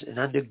Caesar's, and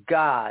unto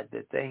God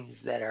the things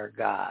that are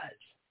God's.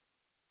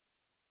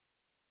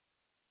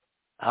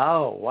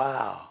 Oh,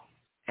 wow.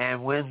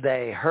 And when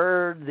they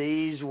heard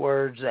these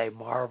words, they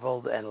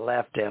marveled and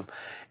left him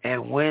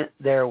and went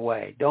their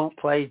way. Don't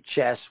play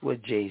chess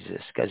with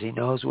Jesus, because he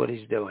knows what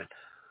he's doing.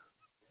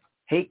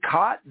 He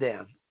caught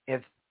them.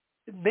 If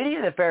many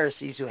of the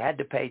Pharisees who had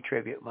to pay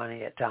tribute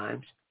money at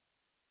times,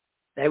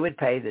 they would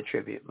pay the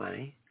tribute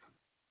money,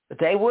 but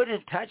they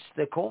wouldn't touch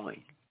the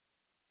coin.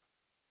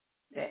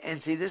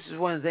 And see, this is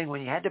one of the things,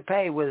 when you had to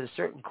pay with a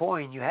certain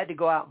coin, you had to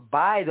go out and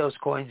buy those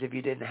coins if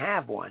you didn't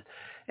have one.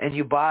 And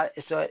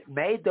so it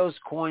made those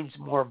coins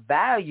more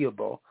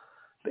valuable,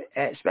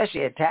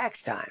 especially at tax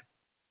time.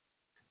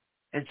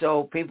 And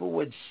so people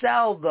would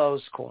sell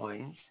those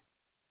coins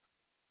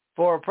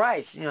for a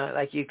price.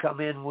 Like you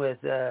come in with,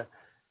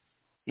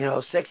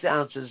 6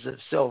 ounces of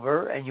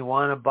silver, and you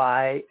want to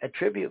buy a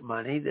tribute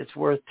money that's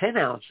worth 10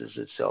 ounces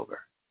of silver.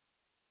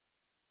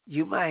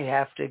 You might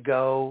have to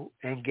go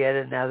and get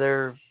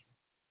another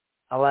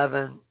 5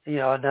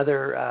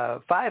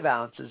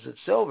 ounces of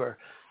silver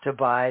to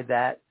buy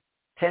that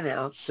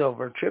 10-ounce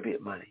silver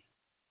tribute money,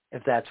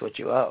 if that's what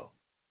you owe.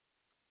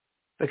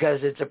 Because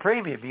it's a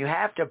premium. You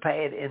have to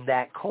pay it in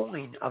that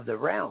coin of the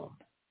realm.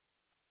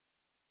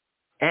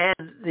 And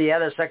the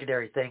other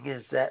secondary thing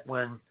is that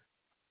when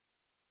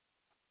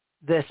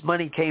this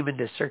money came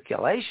into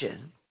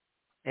circulation,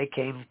 it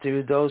came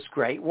through those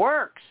great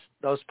works,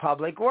 those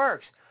public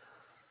works.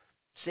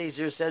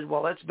 Caesar said,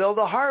 well, let's build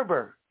a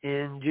harbor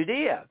in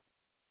Judea.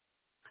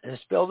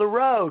 Let's build a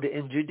road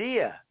in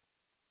Judea.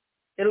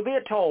 It'll be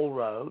a toll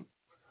road.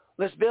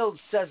 Let's build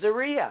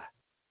Caesarea,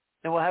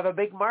 and we'll have a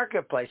big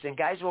marketplace, and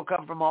guys will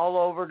come from all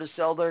over to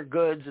sell their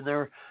goods, and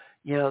there's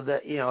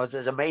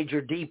a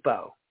major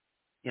depot.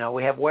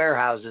 We have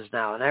warehouses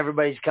now, and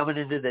everybody's coming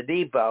into the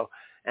depot,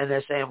 and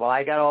they're saying, well,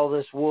 I got all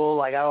this wool,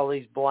 I got all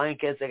these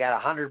blankets, I got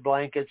 100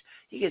 blankets.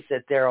 You can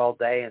sit there all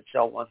day and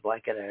sell one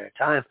blanket at a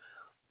time.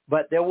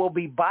 But there will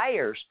be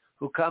buyers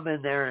who come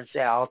in there and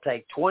say, I'll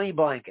take 20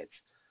 blankets,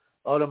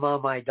 load them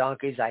on my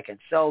donkeys. I can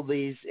sell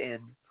these in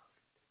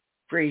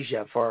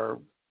Frisia for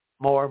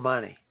more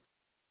money.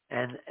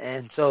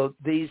 And so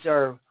these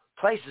are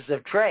places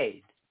of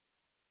trade.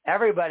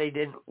 Everybody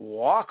didn't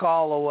walk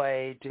all the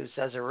way to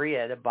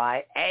Caesarea to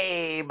buy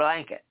a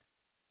blanket.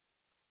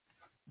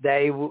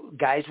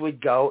 Guys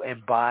would go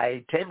and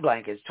buy 10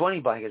 blankets,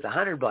 20 blankets,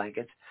 100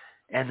 blankets,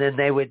 And then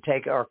they would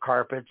take our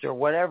carpets or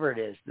whatever it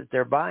is that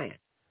they're buying.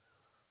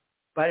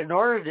 But in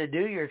order to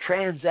do your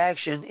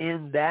transaction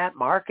in that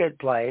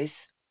marketplace,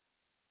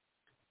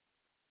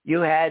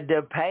 you had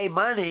to pay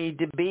money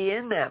to be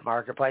in that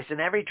marketplace. And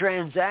every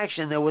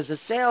transaction, there was a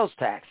sales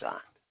tax on.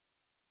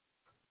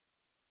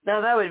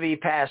 Now, that would be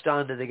passed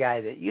on to the guy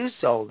that you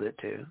sold it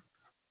to.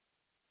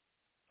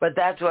 But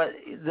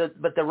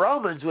the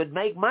Romans would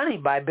make money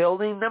by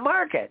building the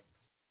market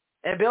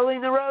and building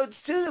the roads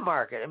to the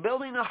market and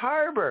building the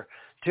harbor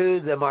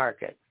to the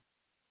market.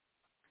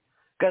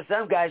 Because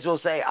some guys will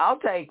say, I'll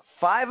take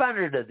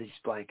 500 of these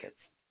blankets,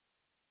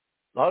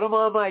 load them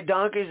on my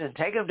donkeys and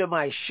take them to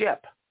my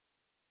ship,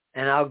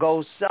 and I'll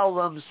go sell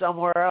them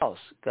somewhere else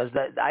because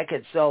I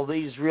could sell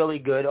these really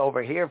good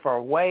over here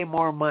for way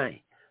more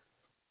money.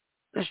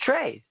 It's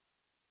trade.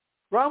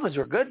 Romans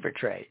were good for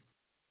trade.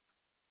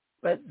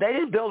 But they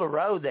didn't build a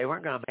road they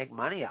weren't going to make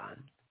money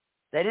on.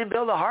 They didn't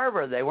build a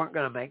harbor they weren't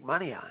going to make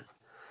money on.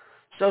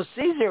 So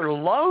Caesar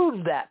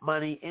loaned that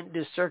money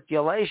into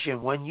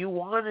circulation. When you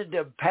wanted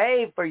to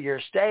pay for your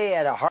stay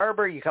at a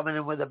harbor, you're coming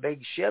in with a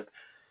big ship,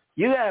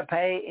 you got to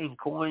pay in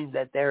coin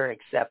that they're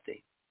accepting.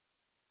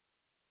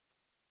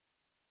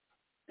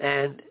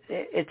 And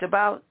it's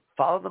about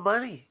follow the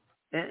money.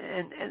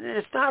 And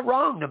it's not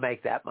wrong to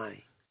make that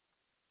money.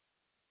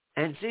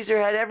 And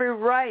Caesar had every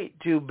right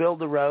to build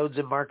the roads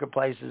and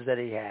marketplaces that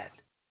he had.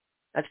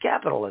 That's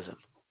capitalism.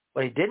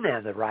 What he didn't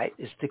have the right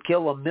is to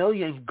kill 1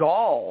 million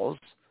Gauls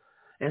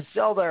and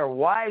sell their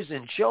wives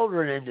and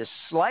children into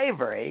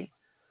slavery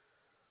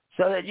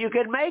so that you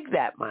could make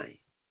that money.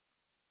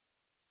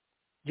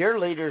 Your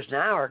leaders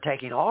now are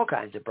taking all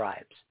kinds of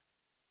bribes.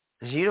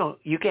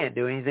 You can't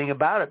do anything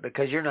about it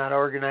because you're not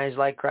organized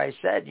like Christ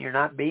said. You're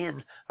not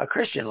being a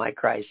Christian like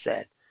Christ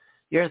said.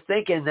 You're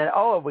thinking that,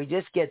 if we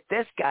just get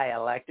this guy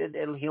elected,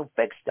 he'll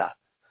fix stuff.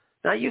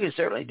 Now, you can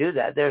certainly do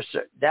that. There's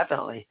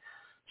definitely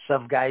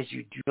some guys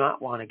you do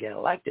not want to get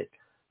elected,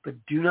 but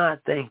do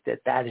not think that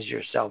that is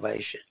your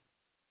salvation.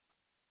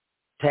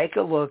 Take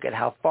a look at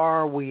how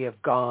far we have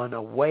gone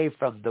away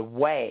from the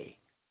way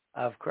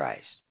of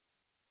Christ.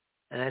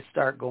 And let's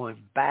start going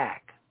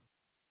back.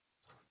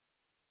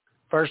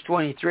 Verse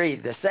 23,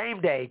 the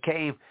same day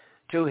came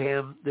to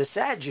him the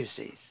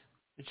Sadducees,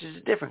 which is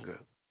a different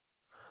group,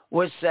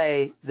 would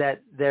say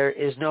that there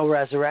is no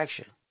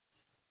resurrection,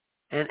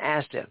 and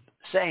asked him,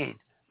 saying,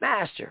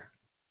 Master,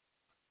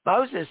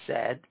 Moses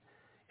said,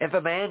 if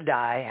a man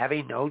die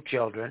having no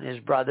children, his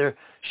brother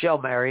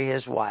shall marry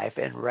his wife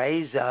and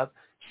raise up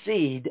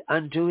seed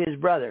unto his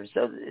brother.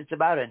 So it's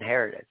about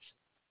inheritance.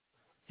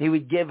 He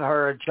would give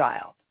her a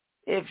child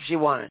if she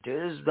wanted to.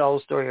 This is the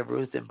whole story of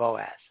Ruth and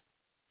Boaz,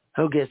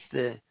 who gets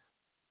to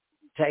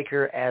take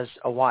her as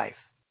a wife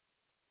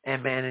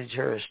and manage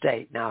her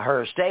estate. Now,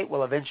 her estate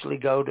will eventually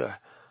go to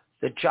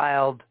the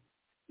child.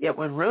 Yet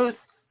when Ruth's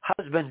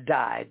husband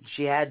died,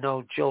 she had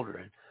no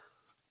children.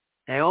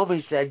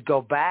 Naomi said, you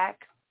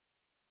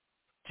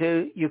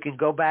can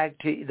go back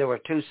to, there were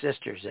 2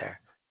 sisters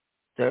there,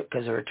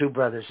 because there were 2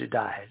 brothers who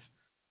died.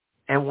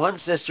 And one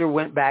sister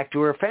went back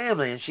to her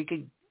family, and she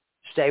could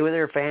stay with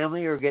her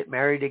family or get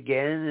married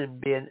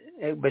again,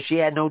 but she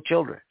had no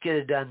children. She could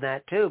have done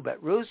that too.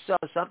 But Ruth saw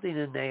something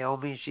in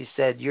Naomi. She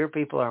said, your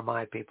people are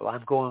my people.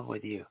 I'm going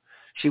with you.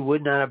 She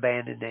would not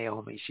abandon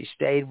Naomi. She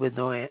stayed with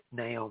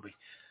Naomi.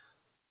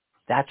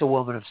 That's a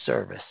woman of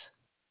service.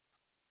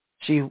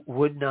 She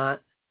would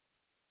not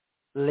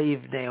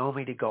leave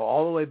Naomi to go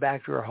all the way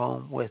back to her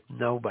home with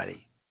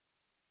nobody.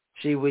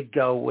 She would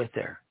go with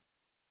her.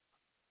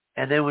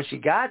 And then when she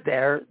got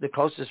there, the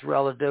closest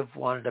relative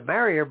wanted to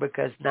marry her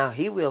because now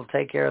he will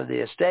take care of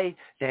the estate.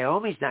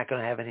 Naomi's not going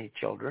to have any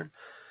children.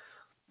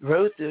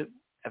 Ruth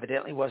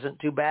evidently wasn't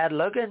too bad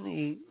looking.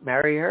 He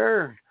marry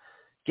her,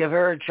 give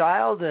her a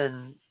child,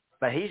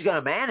 but he's going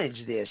to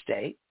manage the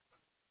estate.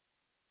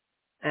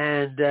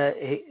 And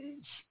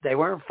they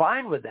weren't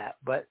fine with that,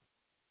 but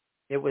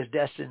it was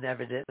destined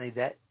evidently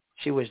that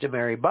she was to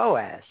marry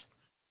Boaz.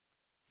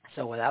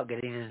 So without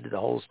getting into the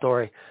whole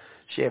story,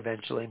 she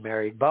eventually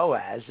married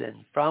Boaz,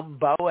 and from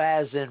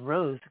Boaz and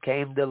Ruth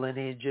came the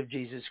lineage of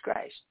Jesus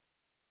Christ.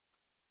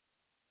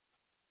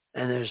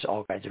 And there's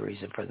all kinds of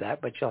reason for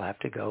that, but you'll have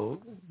to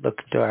go look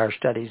to our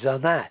studies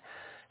on that.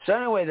 So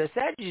anyway, the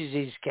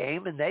Sadducees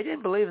came, and they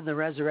didn't believe in the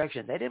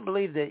resurrection. They didn't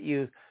believe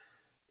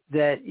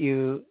that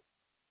you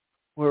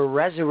were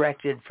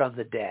resurrected from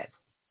the dead,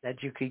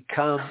 that you could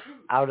come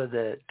out of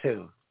the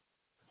tomb,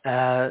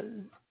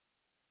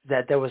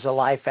 that there was a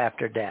life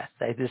after death.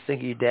 They just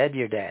think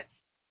you're dead.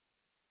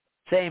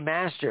 Saying,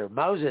 Master,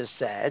 Moses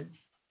said,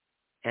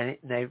 and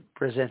they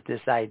present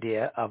this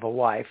idea of a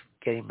wife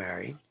getting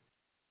married,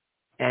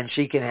 and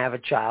she can have a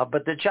child,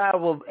 but the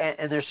child will,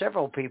 and there's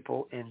several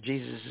people in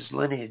Jesus'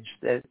 lineage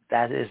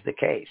that is the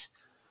case,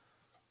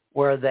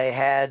 where they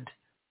had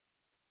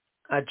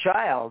a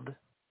child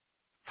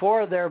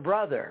for their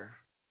brother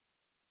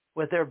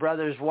with their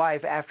brother's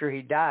wife after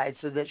he died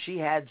so that she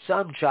had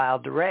some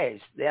child to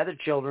raise. The other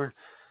children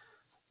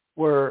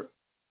would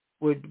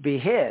be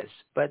his,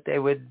 but they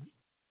would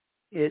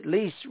at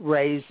least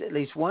raise at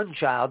least one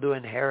child to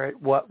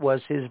inherit what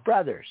was his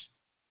brother's.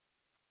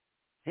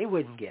 He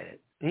wouldn't get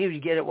it. He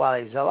would get it while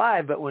he was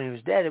alive, but when he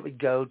was dead, it would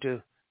go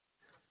to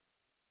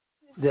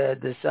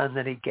the son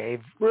that he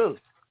gave Ruth.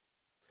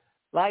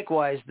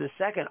 Likewise, the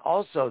second,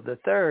 also the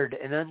third,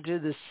 and unto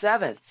the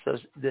seventh. So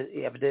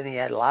evidently he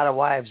had a lot of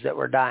wives that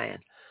were dying.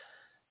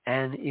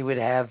 And he would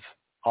have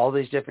all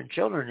these different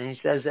children. And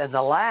he says, and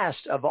the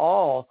last of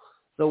all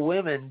the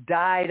women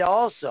died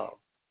also.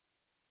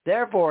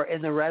 Therefore,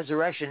 in the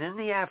resurrection, in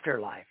the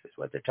afterlife, is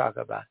what they're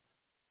talking about.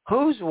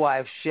 Whose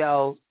wife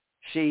shall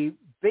she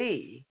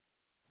be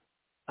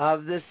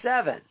of the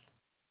seven?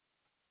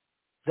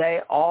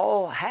 They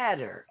all had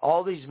her.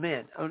 All these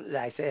men.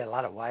 I say a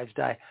lot of wives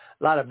died.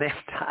 A lot of men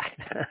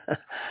died.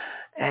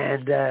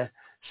 And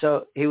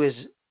so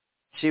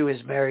she was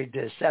married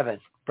to 7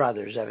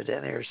 brothers,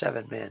 evidently, or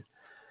 7 men.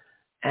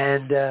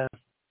 And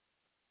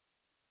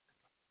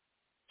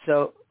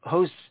so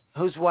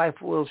whose wife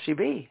will she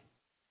be?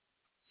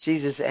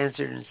 Jesus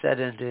answered and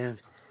said unto him,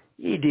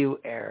 Ye do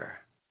err,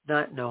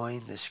 not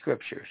knowing the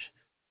Scriptures,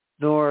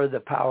 nor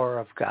the power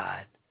of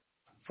God.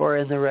 For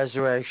in the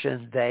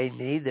resurrection they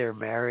neither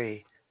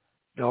marry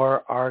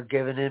nor are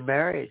given in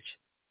marriage,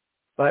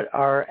 but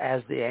are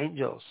as the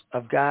angels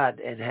of God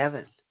in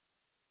heaven.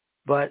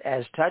 But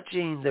as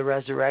touching the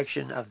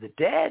resurrection of the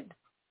dead,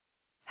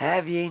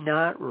 have ye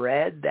not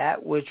read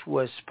that which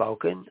was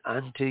spoken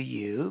unto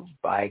you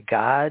by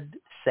God,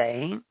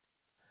 saying,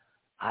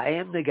 I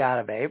am the God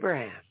of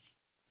Abraham,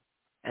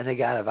 and the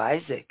God of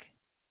Isaac,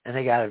 and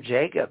the God of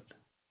Jacob.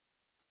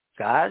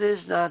 God is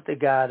not the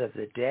God of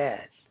the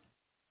dead,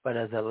 but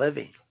of the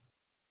living.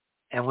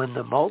 And when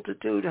the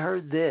multitude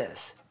heard this,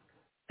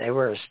 they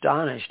were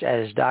astonished at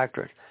his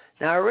doctrine.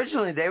 Now,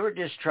 originally, they were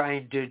just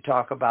trying to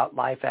talk about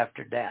life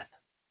after death.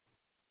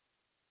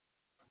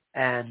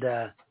 And,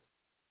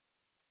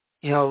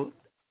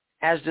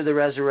 as to the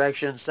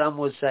resurrection, some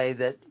would say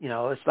that,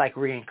 it's like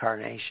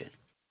reincarnation.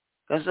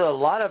 Because a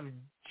lot of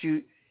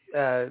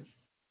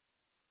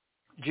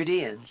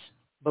Judeans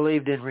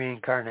believed in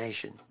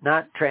reincarnation,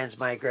 not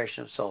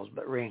transmigration of souls,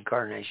 but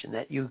reincarnation,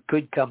 that you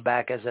could come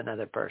back as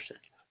another person.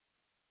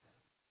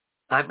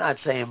 I'm not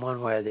saying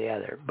one way or the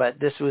other, but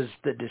this was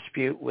the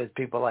dispute with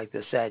people like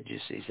the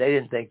Sadducees. They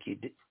didn't think you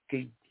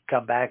could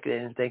come back. They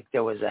didn't think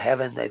there was a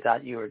heaven. They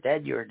thought you were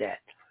dead, you were dead.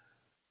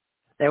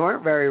 They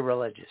weren't very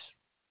religious.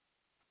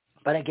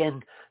 But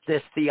again,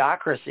 this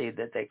theocracy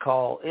that they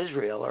call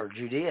Israel or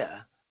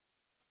Judea,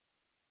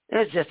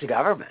 it's just a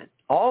government.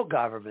 All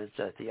governments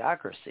are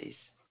theocracies.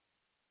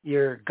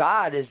 Your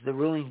God is the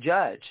ruling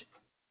judge.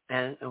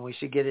 And we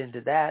should get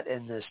into that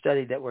in the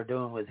study that we're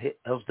doing with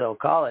Hillsdale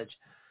College.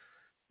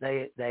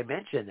 They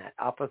mention that,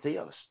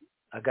 apotheos.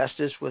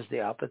 Augustus was the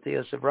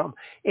apotheos of Rome.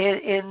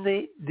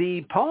 In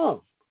the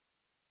poem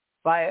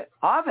by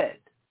Ovid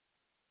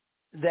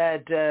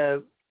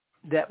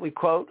that we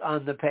quote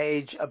on the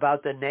page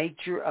about the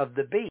nature of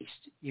the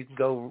beast, you can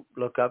go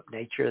look up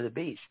Nature of the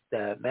Beast,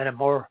 the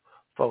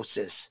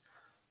Metamorphosis,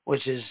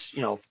 which is,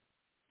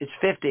 it's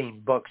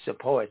 15 books of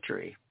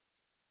poetry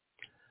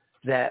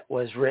that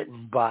was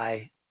written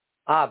by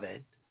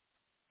Ovid,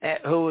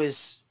 who is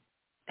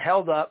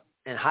held up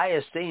in high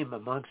esteem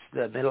amongst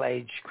the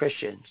middle-aged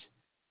Christians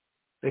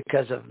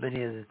because of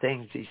many of the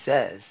things he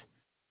says.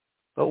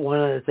 But one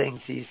of the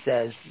things he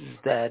says is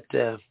that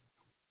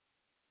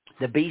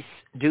the beasts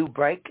do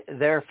break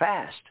their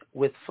fast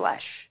with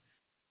flesh.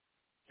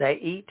 They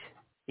eat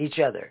each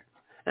other.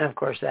 And of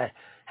course that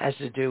has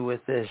to do with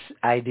this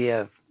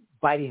idea of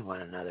biting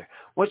one another,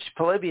 which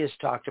Polybius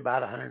talked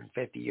about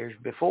 150 years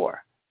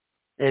before.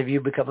 If you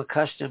become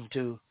accustomed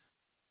to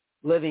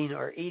living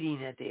or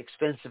eating at the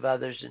expense of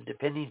others and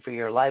depending for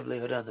your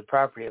livelihood on the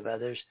property of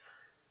others,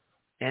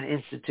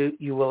 and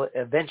you will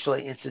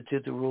eventually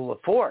institute the rule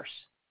of force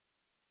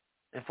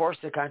and force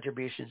the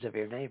contributions of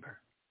your neighbor.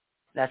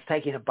 That's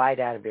taking a bite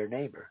out of your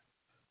neighbor.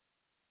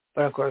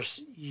 But of course,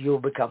 you'll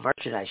become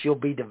merchandise. You'll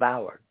be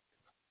devoured.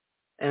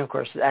 And of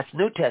course, that's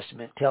New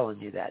Testament telling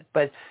you that.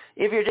 But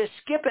if you're just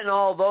skipping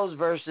all those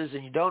verses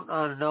and you don't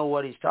want to know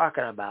what he's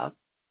talking about,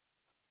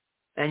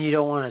 and you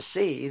don't want to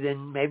see,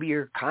 then maybe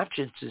your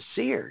conscience is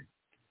seared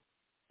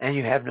and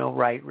you have no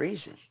right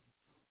reason.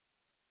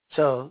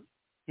 So,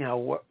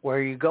 where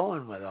are you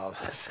going with all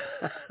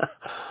this?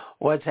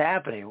 What's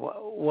happening?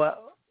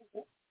 What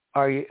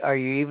are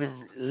you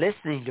even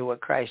listening to what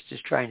Christ is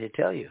trying to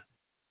tell you?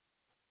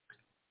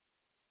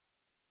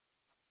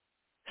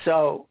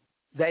 So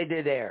they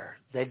did err.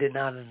 They did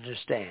not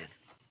understand.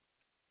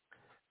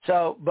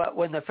 So, but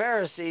when the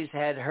Pharisees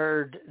had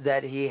heard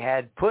that he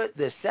had put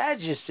the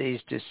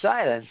Sadducees to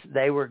silence,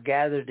 they were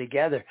gathered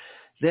together.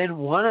 Then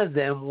one of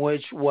them,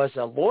 which was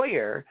a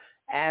lawyer,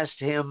 asked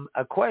him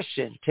a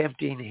question,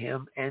 tempting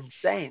him and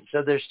saying,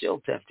 so they're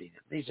still tempting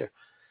him.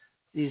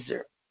 These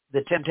are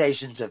the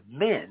temptations of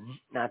men,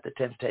 not the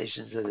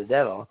temptations of the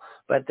devil,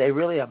 but they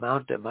really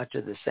amount to much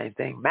of the same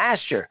thing.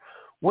 Master,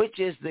 which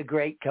is the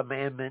great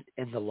commandment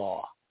in the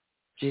law?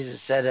 Jesus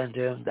said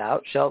unto him,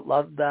 Thou shalt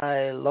love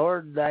thy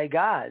Lord thy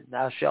God.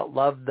 Thou shalt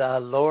love the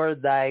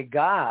Lord thy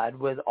God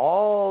with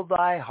all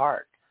thy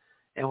heart,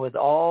 and with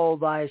all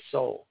thy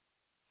soul,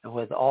 and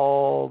with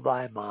all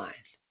thy mind.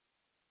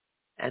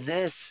 And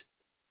this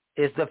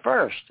is the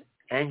first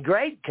and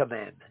great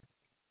commandment.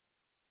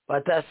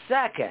 But the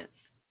second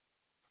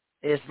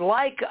is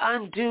like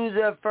unto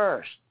the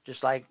first,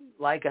 just like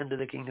unto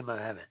the kingdom of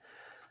heaven.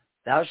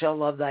 Thou shalt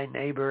love thy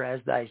neighbor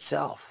as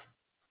thyself.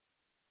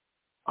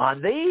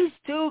 On these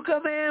two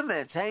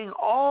commandments hang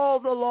all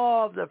the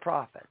law of the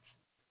prophets.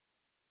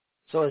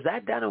 So is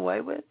that done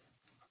away with?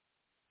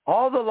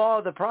 All the law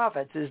of the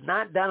prophets is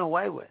not done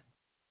away with.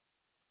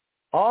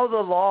 All the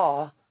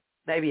law,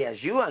 maybe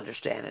as you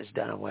understand, is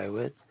done away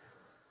with.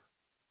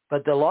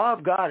 But the law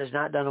of God is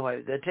not done away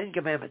with. The Ten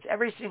Commandments,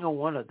 every single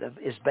one of them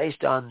is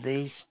based on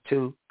these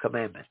two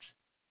commandments.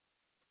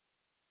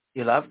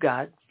 You love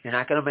God. You're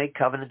not going to make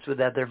covenants with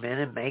other men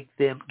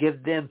and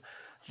give them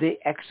the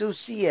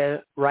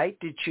exousia, right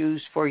to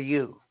choose for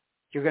you.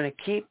 You're going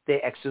to keep the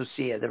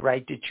exousia, the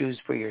right to choose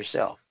for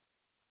yourself.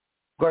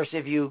 Of course,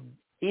 if you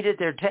eat at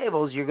their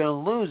tables, you're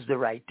going to lose the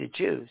right to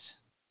choose,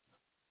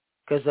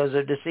 because those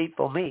are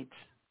deceitful meats.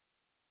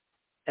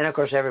 And of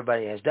course,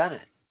 everybody has done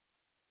it.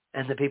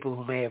 And the people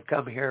who may have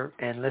come here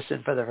and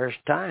listened for the first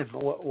time,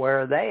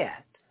 where are they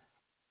at?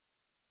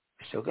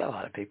 We still got a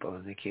lot of people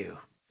in the queue.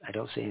 I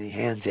don't see any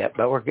hands yet,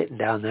 but we're getting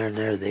down there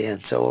near the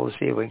end. So we'll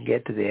see if we can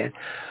get to the end.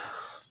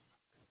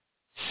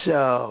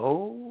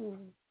 So,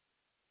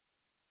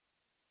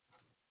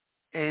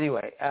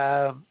 anyway,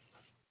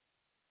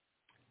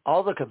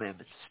 all the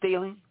commandments: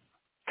 stealing,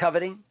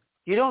 coveting.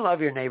 You don't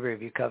love your neighbor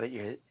if you covet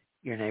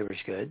your neighbor's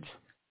goods.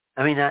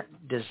 I mean, not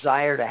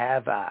desire to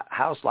have a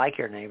house like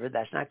your neighbor.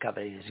 That's not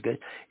coveting his goods.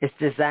 It's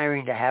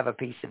desiring to have a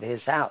piece of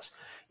his house.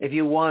 If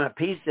you want a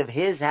piece of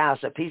his house,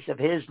 a piece of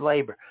his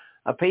labor,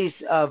 a piece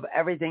of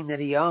everything that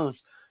he owns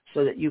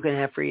so that you can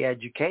have free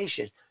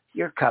education,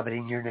 you're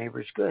coveting your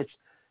neighbor's goods.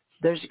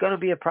 There's going to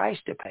be a price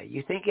to pay.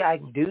 You think I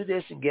can do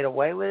this and get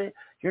away with it?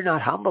 You're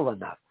not humble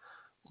enough.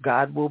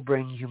 God will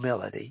bring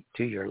humility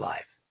to your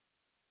life.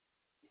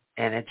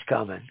 And it's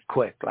coming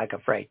quick, like a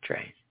freight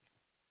train.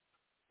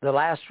 The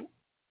last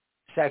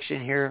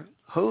section here,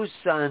 whose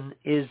son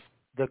is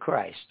the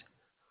Christ?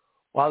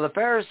 While the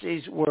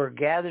Pharisees were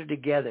gathered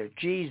together,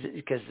 Jesus,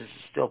 because this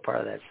is still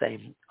part of that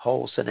same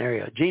whole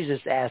scenario,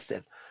 Jesus asked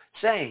them,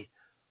 saying,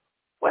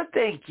 What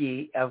think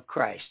ye of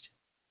Christ?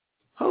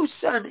 Whose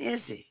son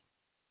is he?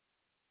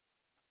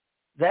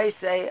 They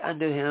say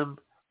unto him,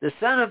 the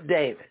son of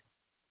David.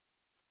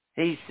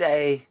 He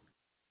say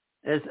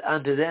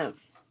unto them,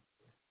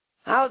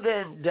 How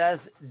then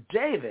doth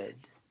David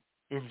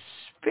in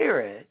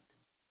spirit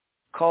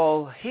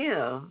call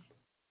him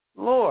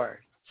Lord,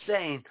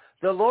 saying,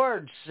 The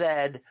Lord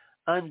said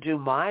unto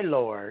my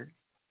Lord.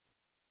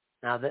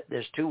 Now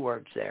there's two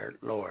words there,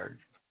 Lord.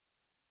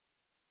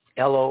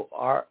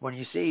 L-O-R. When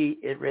you see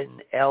it written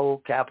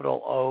L,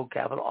 capital O,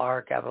 capital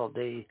R, capital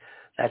D,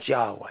 that's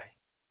Yahweh.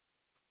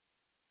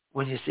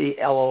 When you see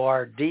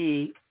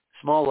L-O-R-D,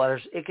 small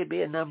letters, it could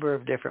be a number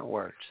of different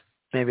words.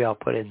 Maybe I'll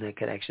put in the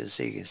connection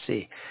so you can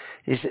see.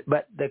 He said,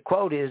 but the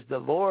quote is, The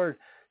Lord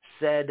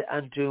said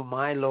unto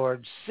my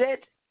Lord,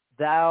 Sit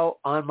thou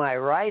on my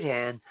right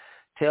hand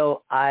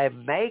till I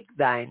make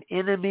thine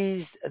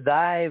enemies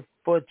thy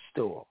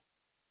footstool.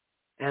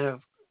 And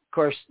of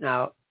course,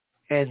 now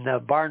in the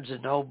Barnes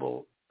and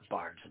Noble,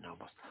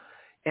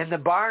 in the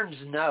Barnes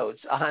Notes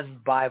on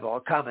Bible,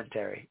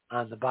 commentary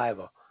on the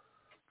Bible,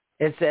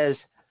 it says,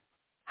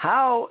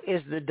 How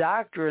is the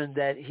doctrine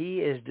that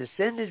he is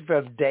descended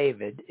from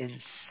David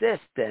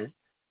consistent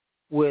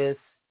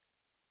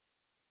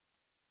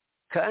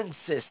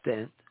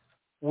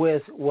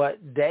with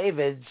what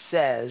David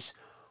says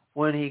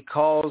when he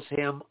calls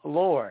him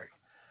Lord?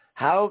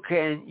 How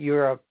can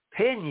your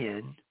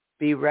opinion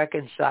be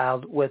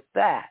reconciled with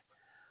that?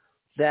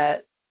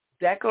 That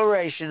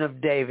declaration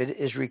of David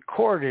is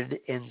recorded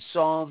in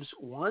Psalms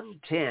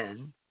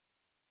 110,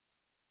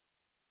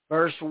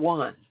 verse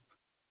 1.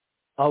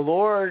 A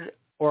Lord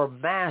or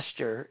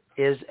master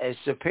is a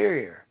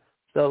superior.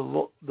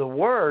 The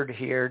word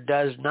here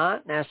does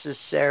not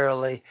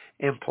necessarily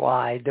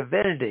imply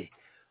divinity,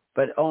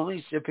 but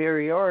only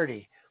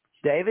superiority.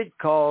 David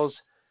calls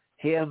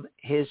him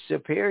his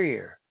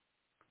superior,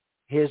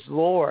 his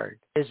Lord,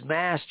 his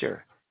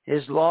master,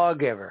 his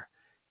lawgiver,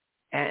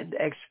 and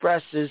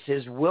expresses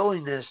his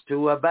willingness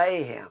to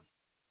obey him.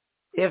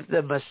 If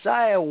the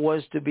Messiah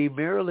was to be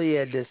merely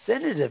a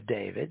descendant of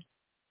David,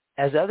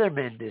 as other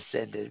men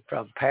descended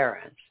from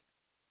parents,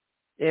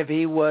 if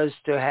he was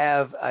to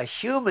have a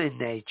human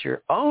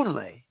nature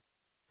only,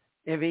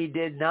 if he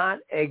did not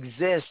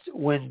exist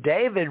when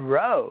David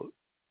wrote,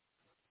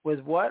 with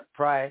what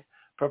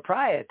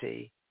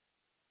propriety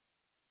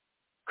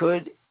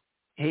could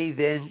he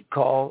then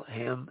call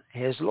him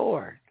his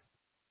Lord?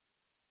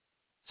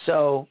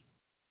 So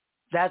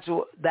that's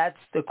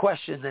the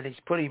question that he's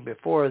putting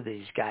before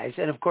these guys.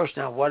 And of course,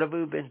 now what have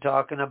we been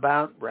talking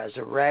about?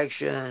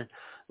 Resurrection,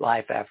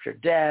 life after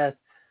death,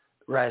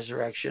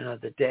 resurrection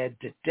of the dead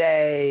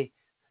today,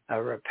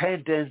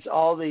 repentance,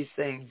 all these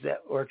things that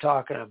we're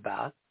talking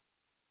about.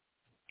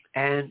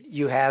 And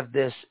you have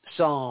this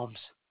Psalms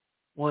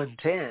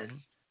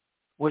 110,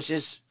 which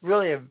is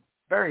really a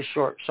very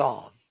short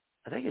psalm.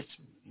 I think it's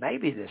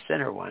maybe the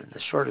center one,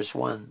 the shortest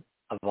one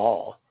of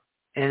all.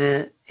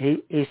 And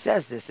he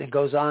says this and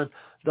goes on,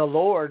 the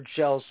Lord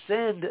shall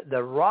send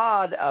the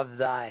rod of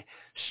thy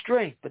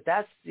strength. But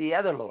that's the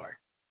other Lord,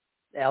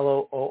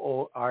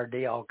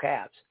 L-O-O-R-D, all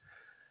caps.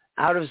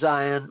 Out of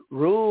Zion,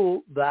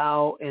 rule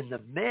thou in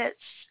the midst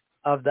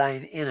of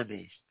thine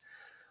enemies.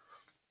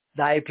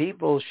 Thy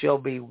people shall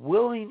be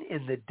willing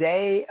in the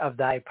day of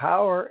thy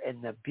power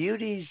and the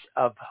beauties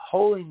of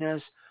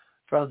holiness.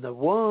 From the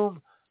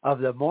womb of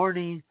the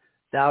morning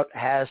thou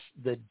hast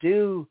the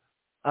dew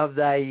of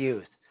thy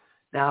youth.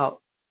 Now,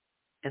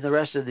 in the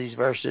rest of these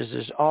verses,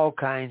 there's all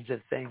kinds of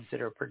things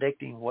that are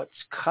predicting what's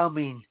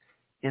coming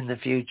in the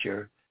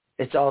future.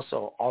 It's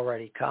also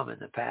already come in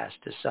the past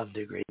to some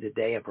degree, the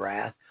day of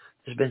wrath.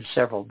 There's been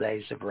several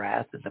days of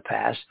wrath in the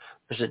past.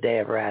 There's a day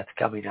of wrath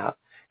coming up.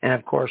 And,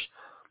 of course,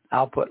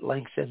 I'll put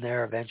links in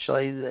there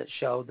eventually that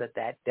show that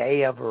that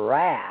day of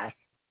wrath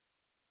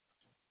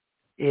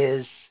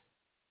is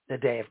the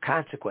day of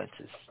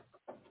consequences,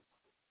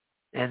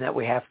 and that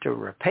we have to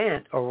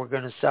repent or we're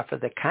going to suffer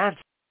the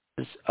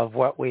consequences of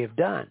what we have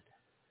done.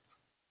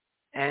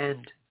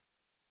 And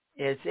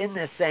it's in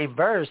this same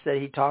verse that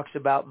he talks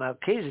about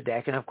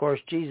Melchizedek, and of course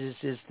Jesus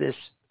is this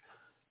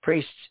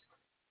priest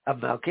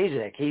of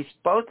Melchizedek. He's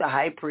both a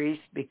high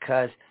priest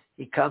because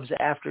he comes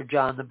after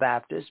John the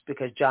Baptist,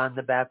 because John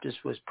the Baptist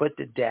was put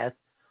to death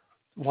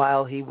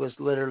while he was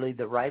literally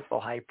the rightful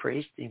high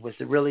priest. He was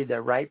really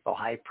the rightful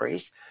high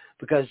priest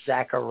because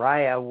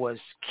Zechariah was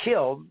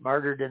killed,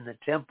 murdered in the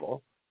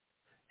temple,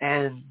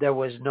 and there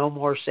was no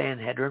more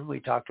Sanhedrin. We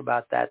talked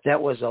about that.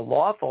 That was a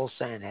lawful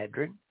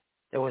Sanhedrin.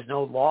 There was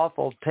no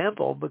lawful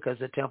temple because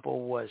the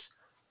temple was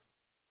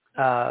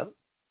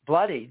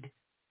bloodied,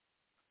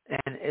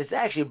 and it's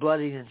actually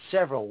bloodied in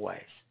several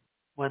ways.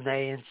 When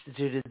they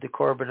instituted the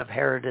Corban of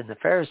Herod and the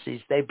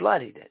Pharisees, they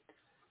bloodied it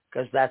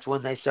because that's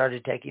when they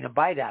started taking a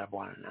bite out of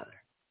one another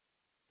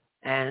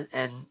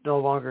and no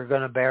longer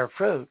going to bear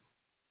fruit.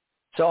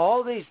 So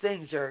all these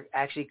things are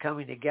actually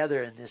coming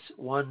together in this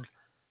one.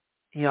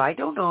 You know, I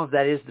don't know if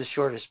that is the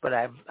shortest, but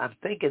I'm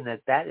thinking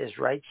that is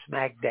right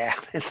smack dab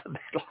in the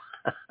middle.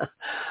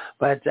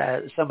 But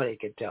somebody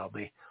could tell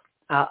me.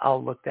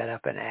 I'll look that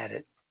up and add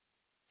it.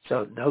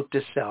 So note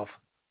to self.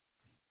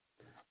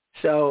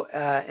 So,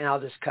 and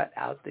I'll just cut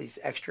out these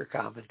extra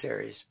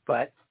commentaries.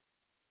 But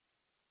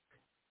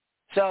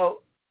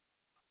so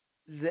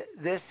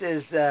this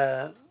is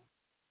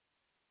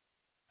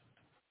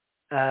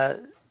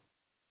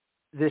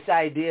this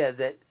idea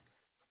that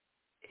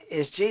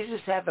is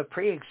Jesus have a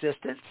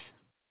pre-existence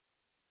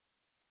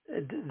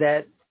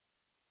that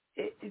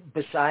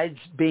besides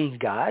being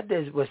God?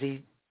 Did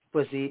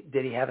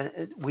he have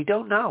we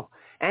don't know.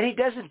 And he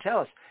doesn't tell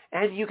us.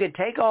 And you can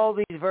take all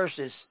these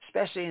verses,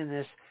 especially in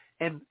this,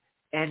 and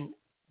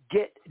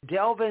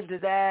delve into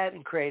that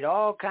and create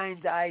all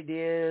kinds of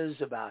ideas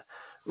about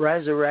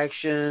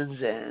resurrections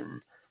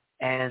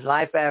and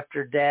life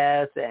after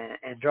death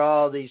and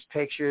draw all these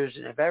pictures.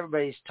 And if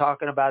everybody's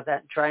talking about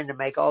that and trying to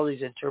make all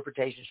these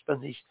interpretations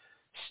from these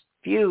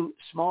few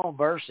small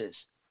verses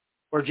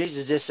where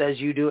Jesus just says,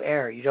 you do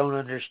err, you don't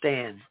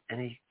understand, and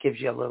he gives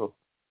you a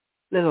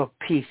little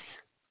piece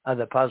of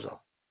the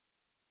puzzle.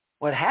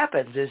 What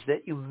happens is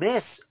that you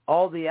miss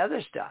all the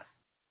other stuff.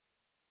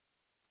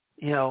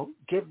 You know,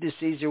 give to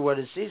Caesar what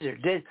is Caesar.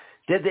 Did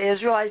the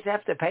Israelites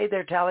have to pay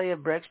their tally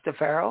of bricks to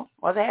Pharaoh?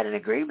 Well, they had an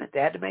agreement. They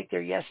had to make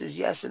their yeses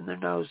yes and their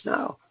nos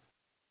no.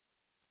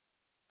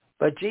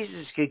 But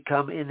Jesus could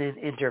come in and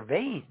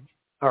intervene,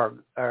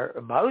 or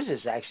Moses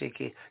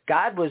actually.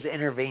 God was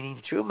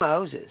intervening through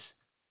Moses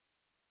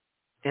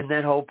in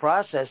that whole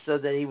process so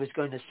that he was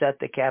going to set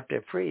the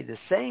captive free. The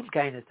same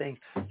kind of thing.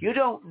 You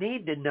don't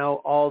need to know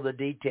all the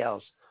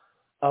details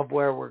of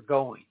where we're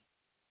going.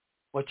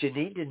 What you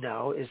need to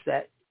know is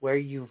that where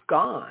you've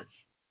gone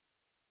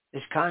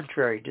is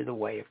contrary to the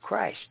way of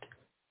Christ.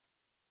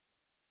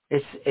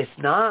 It's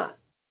not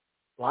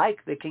like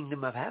the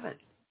kingdom of heaven,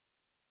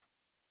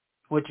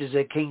 which is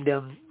a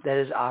kingdom that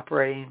is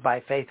operating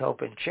by faith,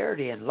 hope, and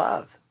charity and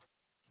love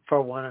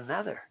for one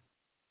another.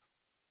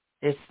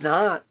 It's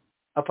not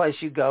a place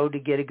you go to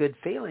get a good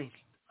feeling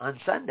on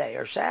Sunday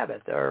or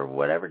Sabbath or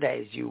whatever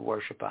days you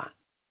worship on.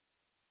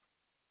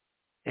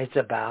 It's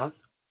about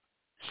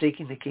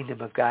seeking the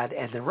kingdom of God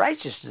and the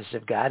righteousness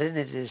of God, and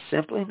it is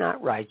simply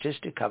not righteous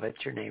to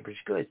covet your neighbor's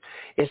goods.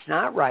 It's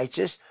not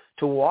righteous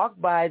to walk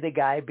by the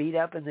guy beat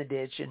up in the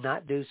ditch and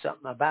not do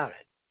something about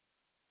it.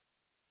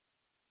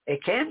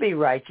 It can be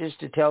righteous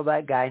to tell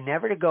that guy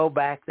never to go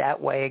back that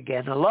way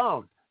again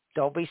alone.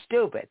 Don't be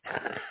stupid.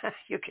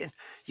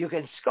 You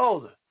can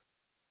scold him,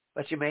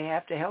 but you may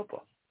have to help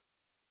him.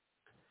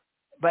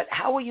 But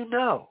how will you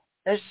know?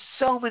 There's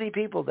so many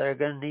people that are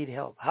going to need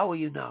help. How will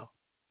you know?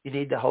 You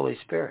need the Holy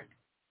Spirit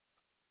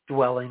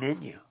dwelling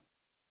in you,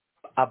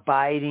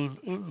 abiding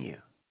in you.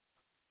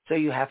 So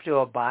you have to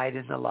abide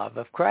in the love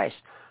of Christ.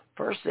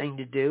 first thing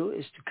to do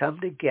is to come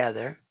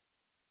together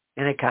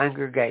in a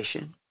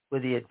congregation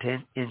with the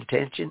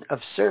intention of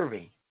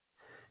serving.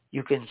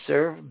 You can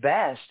serve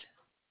best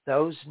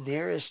those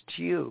nearest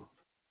to you.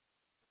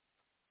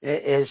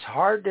 It is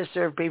hard to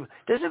serve people.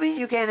 Doesn't mean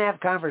you can't have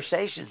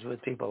conversations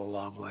with people a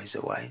long ways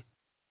away.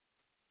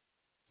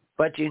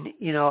 But,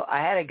 you know, I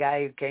had a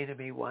guy who came to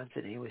me once,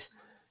 and he was,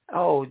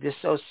 just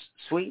so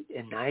sweet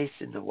and nice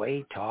in the way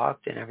he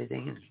talked and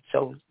everything, and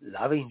so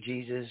loving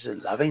Jesus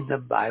and loving the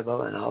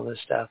Bible and all this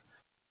stuff.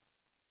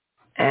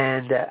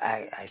 And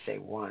I say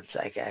once,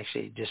 I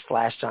actually just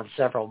flashed on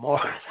several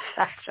more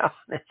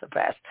in the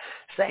past.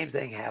 Same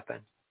thing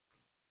happened.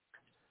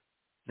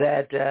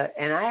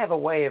 And I have a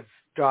way of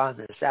drawing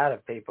this out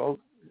of people.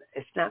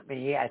 It's not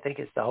me. I think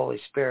it's the Holy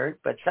Spirit.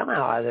 But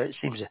somehow or other, it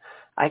seems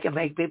I can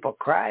make people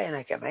cry and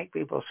I can make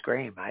people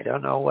scream. I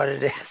don't know what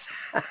it is.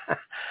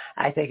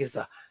 I think it's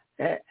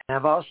and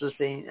I've also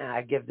seen, and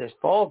I give this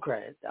full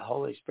credit, the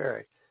Holy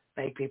Spirit,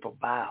 make people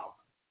bow.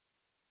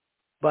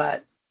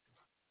 But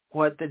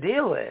what the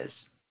deal is,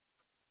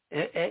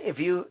 if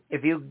you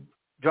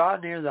draw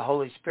near the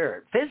Holy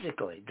Spirit,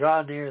 physically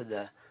draw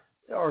near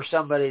or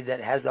somebody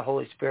that has the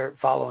Holy Spirit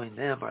following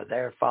them, or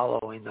they're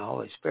following the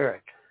Holy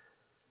Spirit,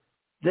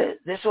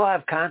 this will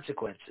have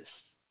consequences.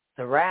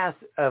 The wrath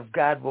of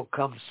God will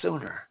come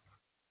sooner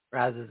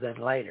rather than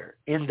later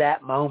in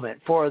that moment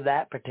for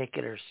that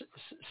particular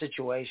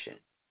situation.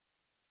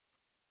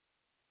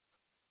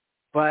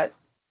 But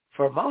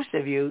for most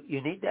of you,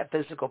 you need that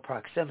physical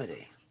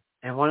proximity.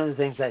 And one of the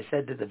things I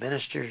said to the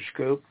ministers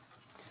group,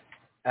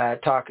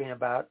 talking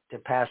about to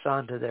pass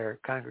on to their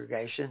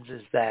congregations,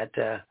 is that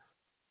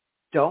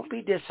don't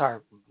be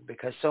disheartened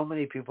because so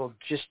many people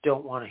just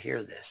don't want to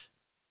hear this.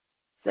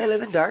 They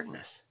live in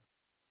darkness.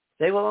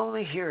 They will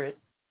only hear it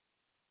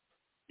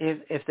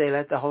if they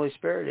let the Holy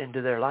Spirit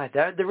into their life.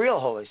 The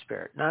real Holy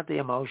Spirit, not the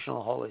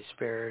emotional Holy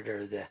Spirit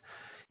or the,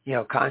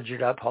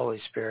 conjured up Holy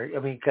Spirit. I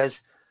mean, because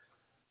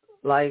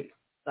like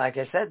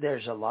I said,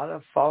 there's a lot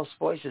of false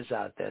voices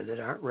out there that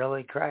aren't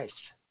really Christ.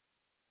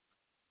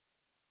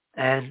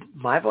 And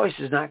my voice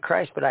is not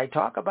Christ, but I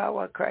talk about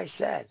what Christ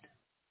said.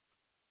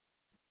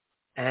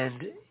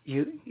 And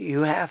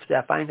you have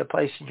to find a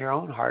place in your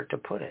own heart to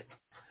put it.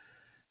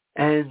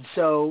 And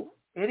so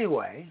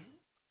anyway,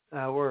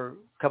 we're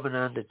coming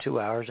on to 2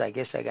 hours. I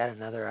guess I got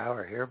another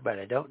hour here, but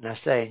I don't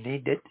necessarily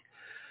need it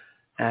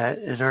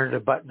in order to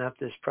button up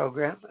this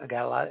program. I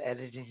got a lot of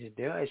editing to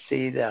do. I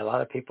see that a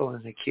lot of people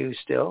in the queue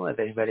still. If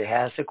anybody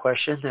has a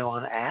question they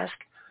want to ask,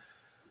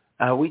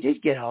 we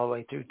did get all the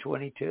way through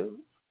 22,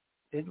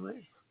 didn't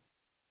we?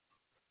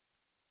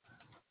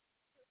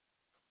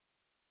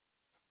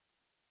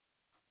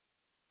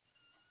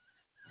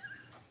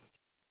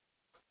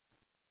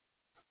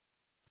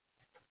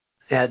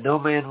 Yeah, no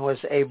man was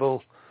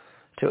able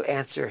to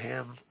answer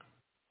him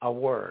a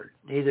word.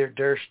 Neither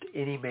durst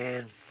any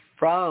man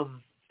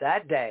from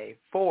that day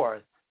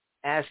forth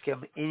ask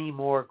him any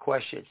more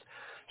questions.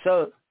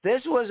 So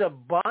this was a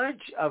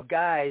bunch of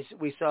guys,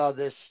 we saw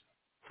this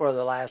for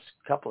the last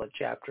couple of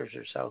chapters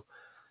or so,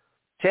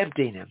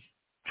 tempting him,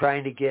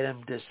 trying to get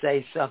him to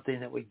say something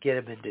that would get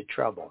him into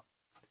trouble.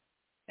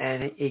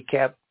 And he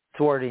kept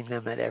thwarting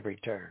them at every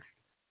turn.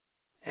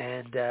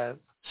 And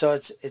so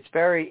it's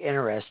very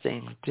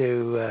interesting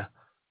to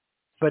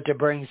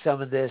bring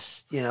some of this,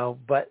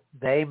 but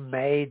they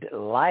made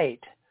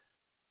light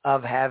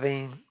of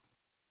having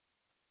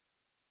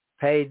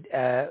paid,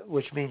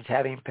 which means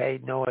having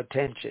paid no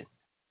attention,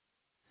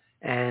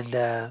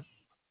 and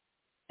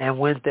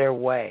went their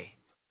way,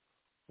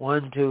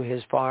 one to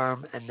his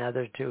farm,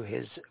 another to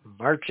his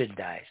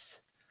merchandise.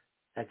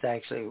 That's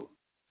actually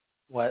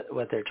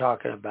what they're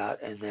talking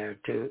about, and there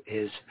to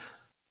his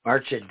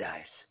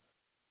merchandise.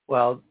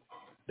 Well,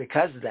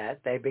 because of that,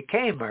 they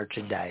became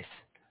merchandise,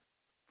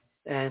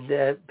 and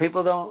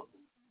people don't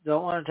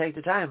want to take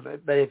the time.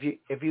 But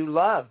if you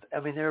love, I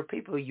mean, there are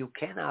people you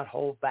cannot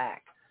hold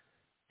back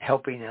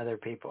helping other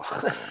people.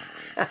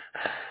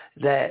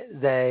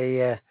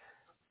 They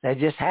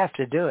just have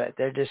to do it.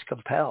 They're just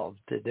compelled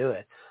to do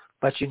it.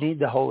 But you need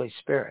the Holy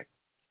Spirit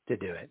to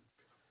do it.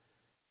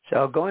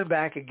 So going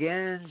back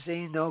again,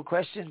 seeing no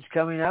questions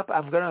coming up,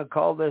 I'm going to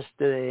call this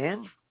to the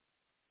end.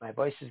 My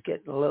voice is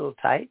getting a little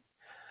tight.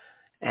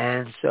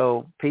 And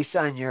so peace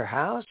on your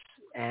house,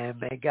 and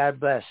may God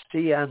bless.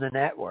 See you on the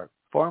network.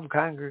 Form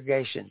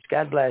congregations.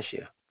 God bless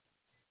you.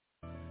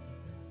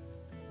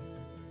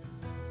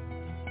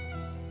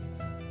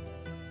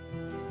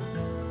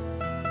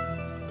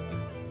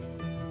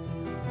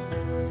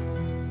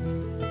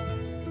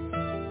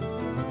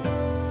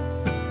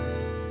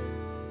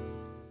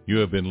 You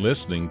have been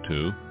listening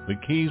to The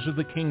Keys of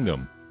the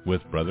Kingdom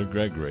with Brother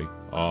Gregory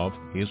of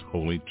His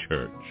Holy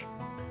Church.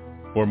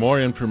 For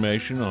more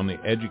information on the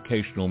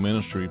educational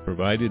ministry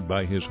provided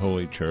by His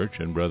Holy Church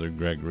and Brother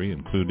Gregory,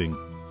 including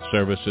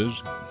services,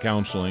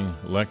 counseling,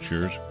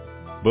 lectures,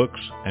 books,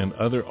 and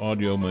other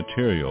audio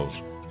materials,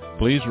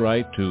 please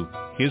write to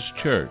His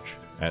Church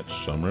at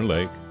Summer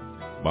Lake,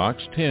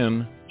 Box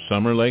 10,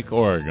 Summer Lake,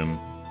 Oregon,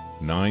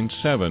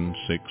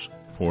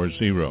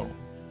 97640.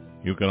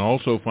 You can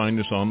also find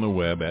us on the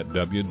web at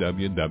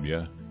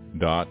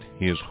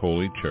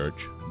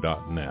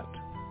www.hisholychurch.net.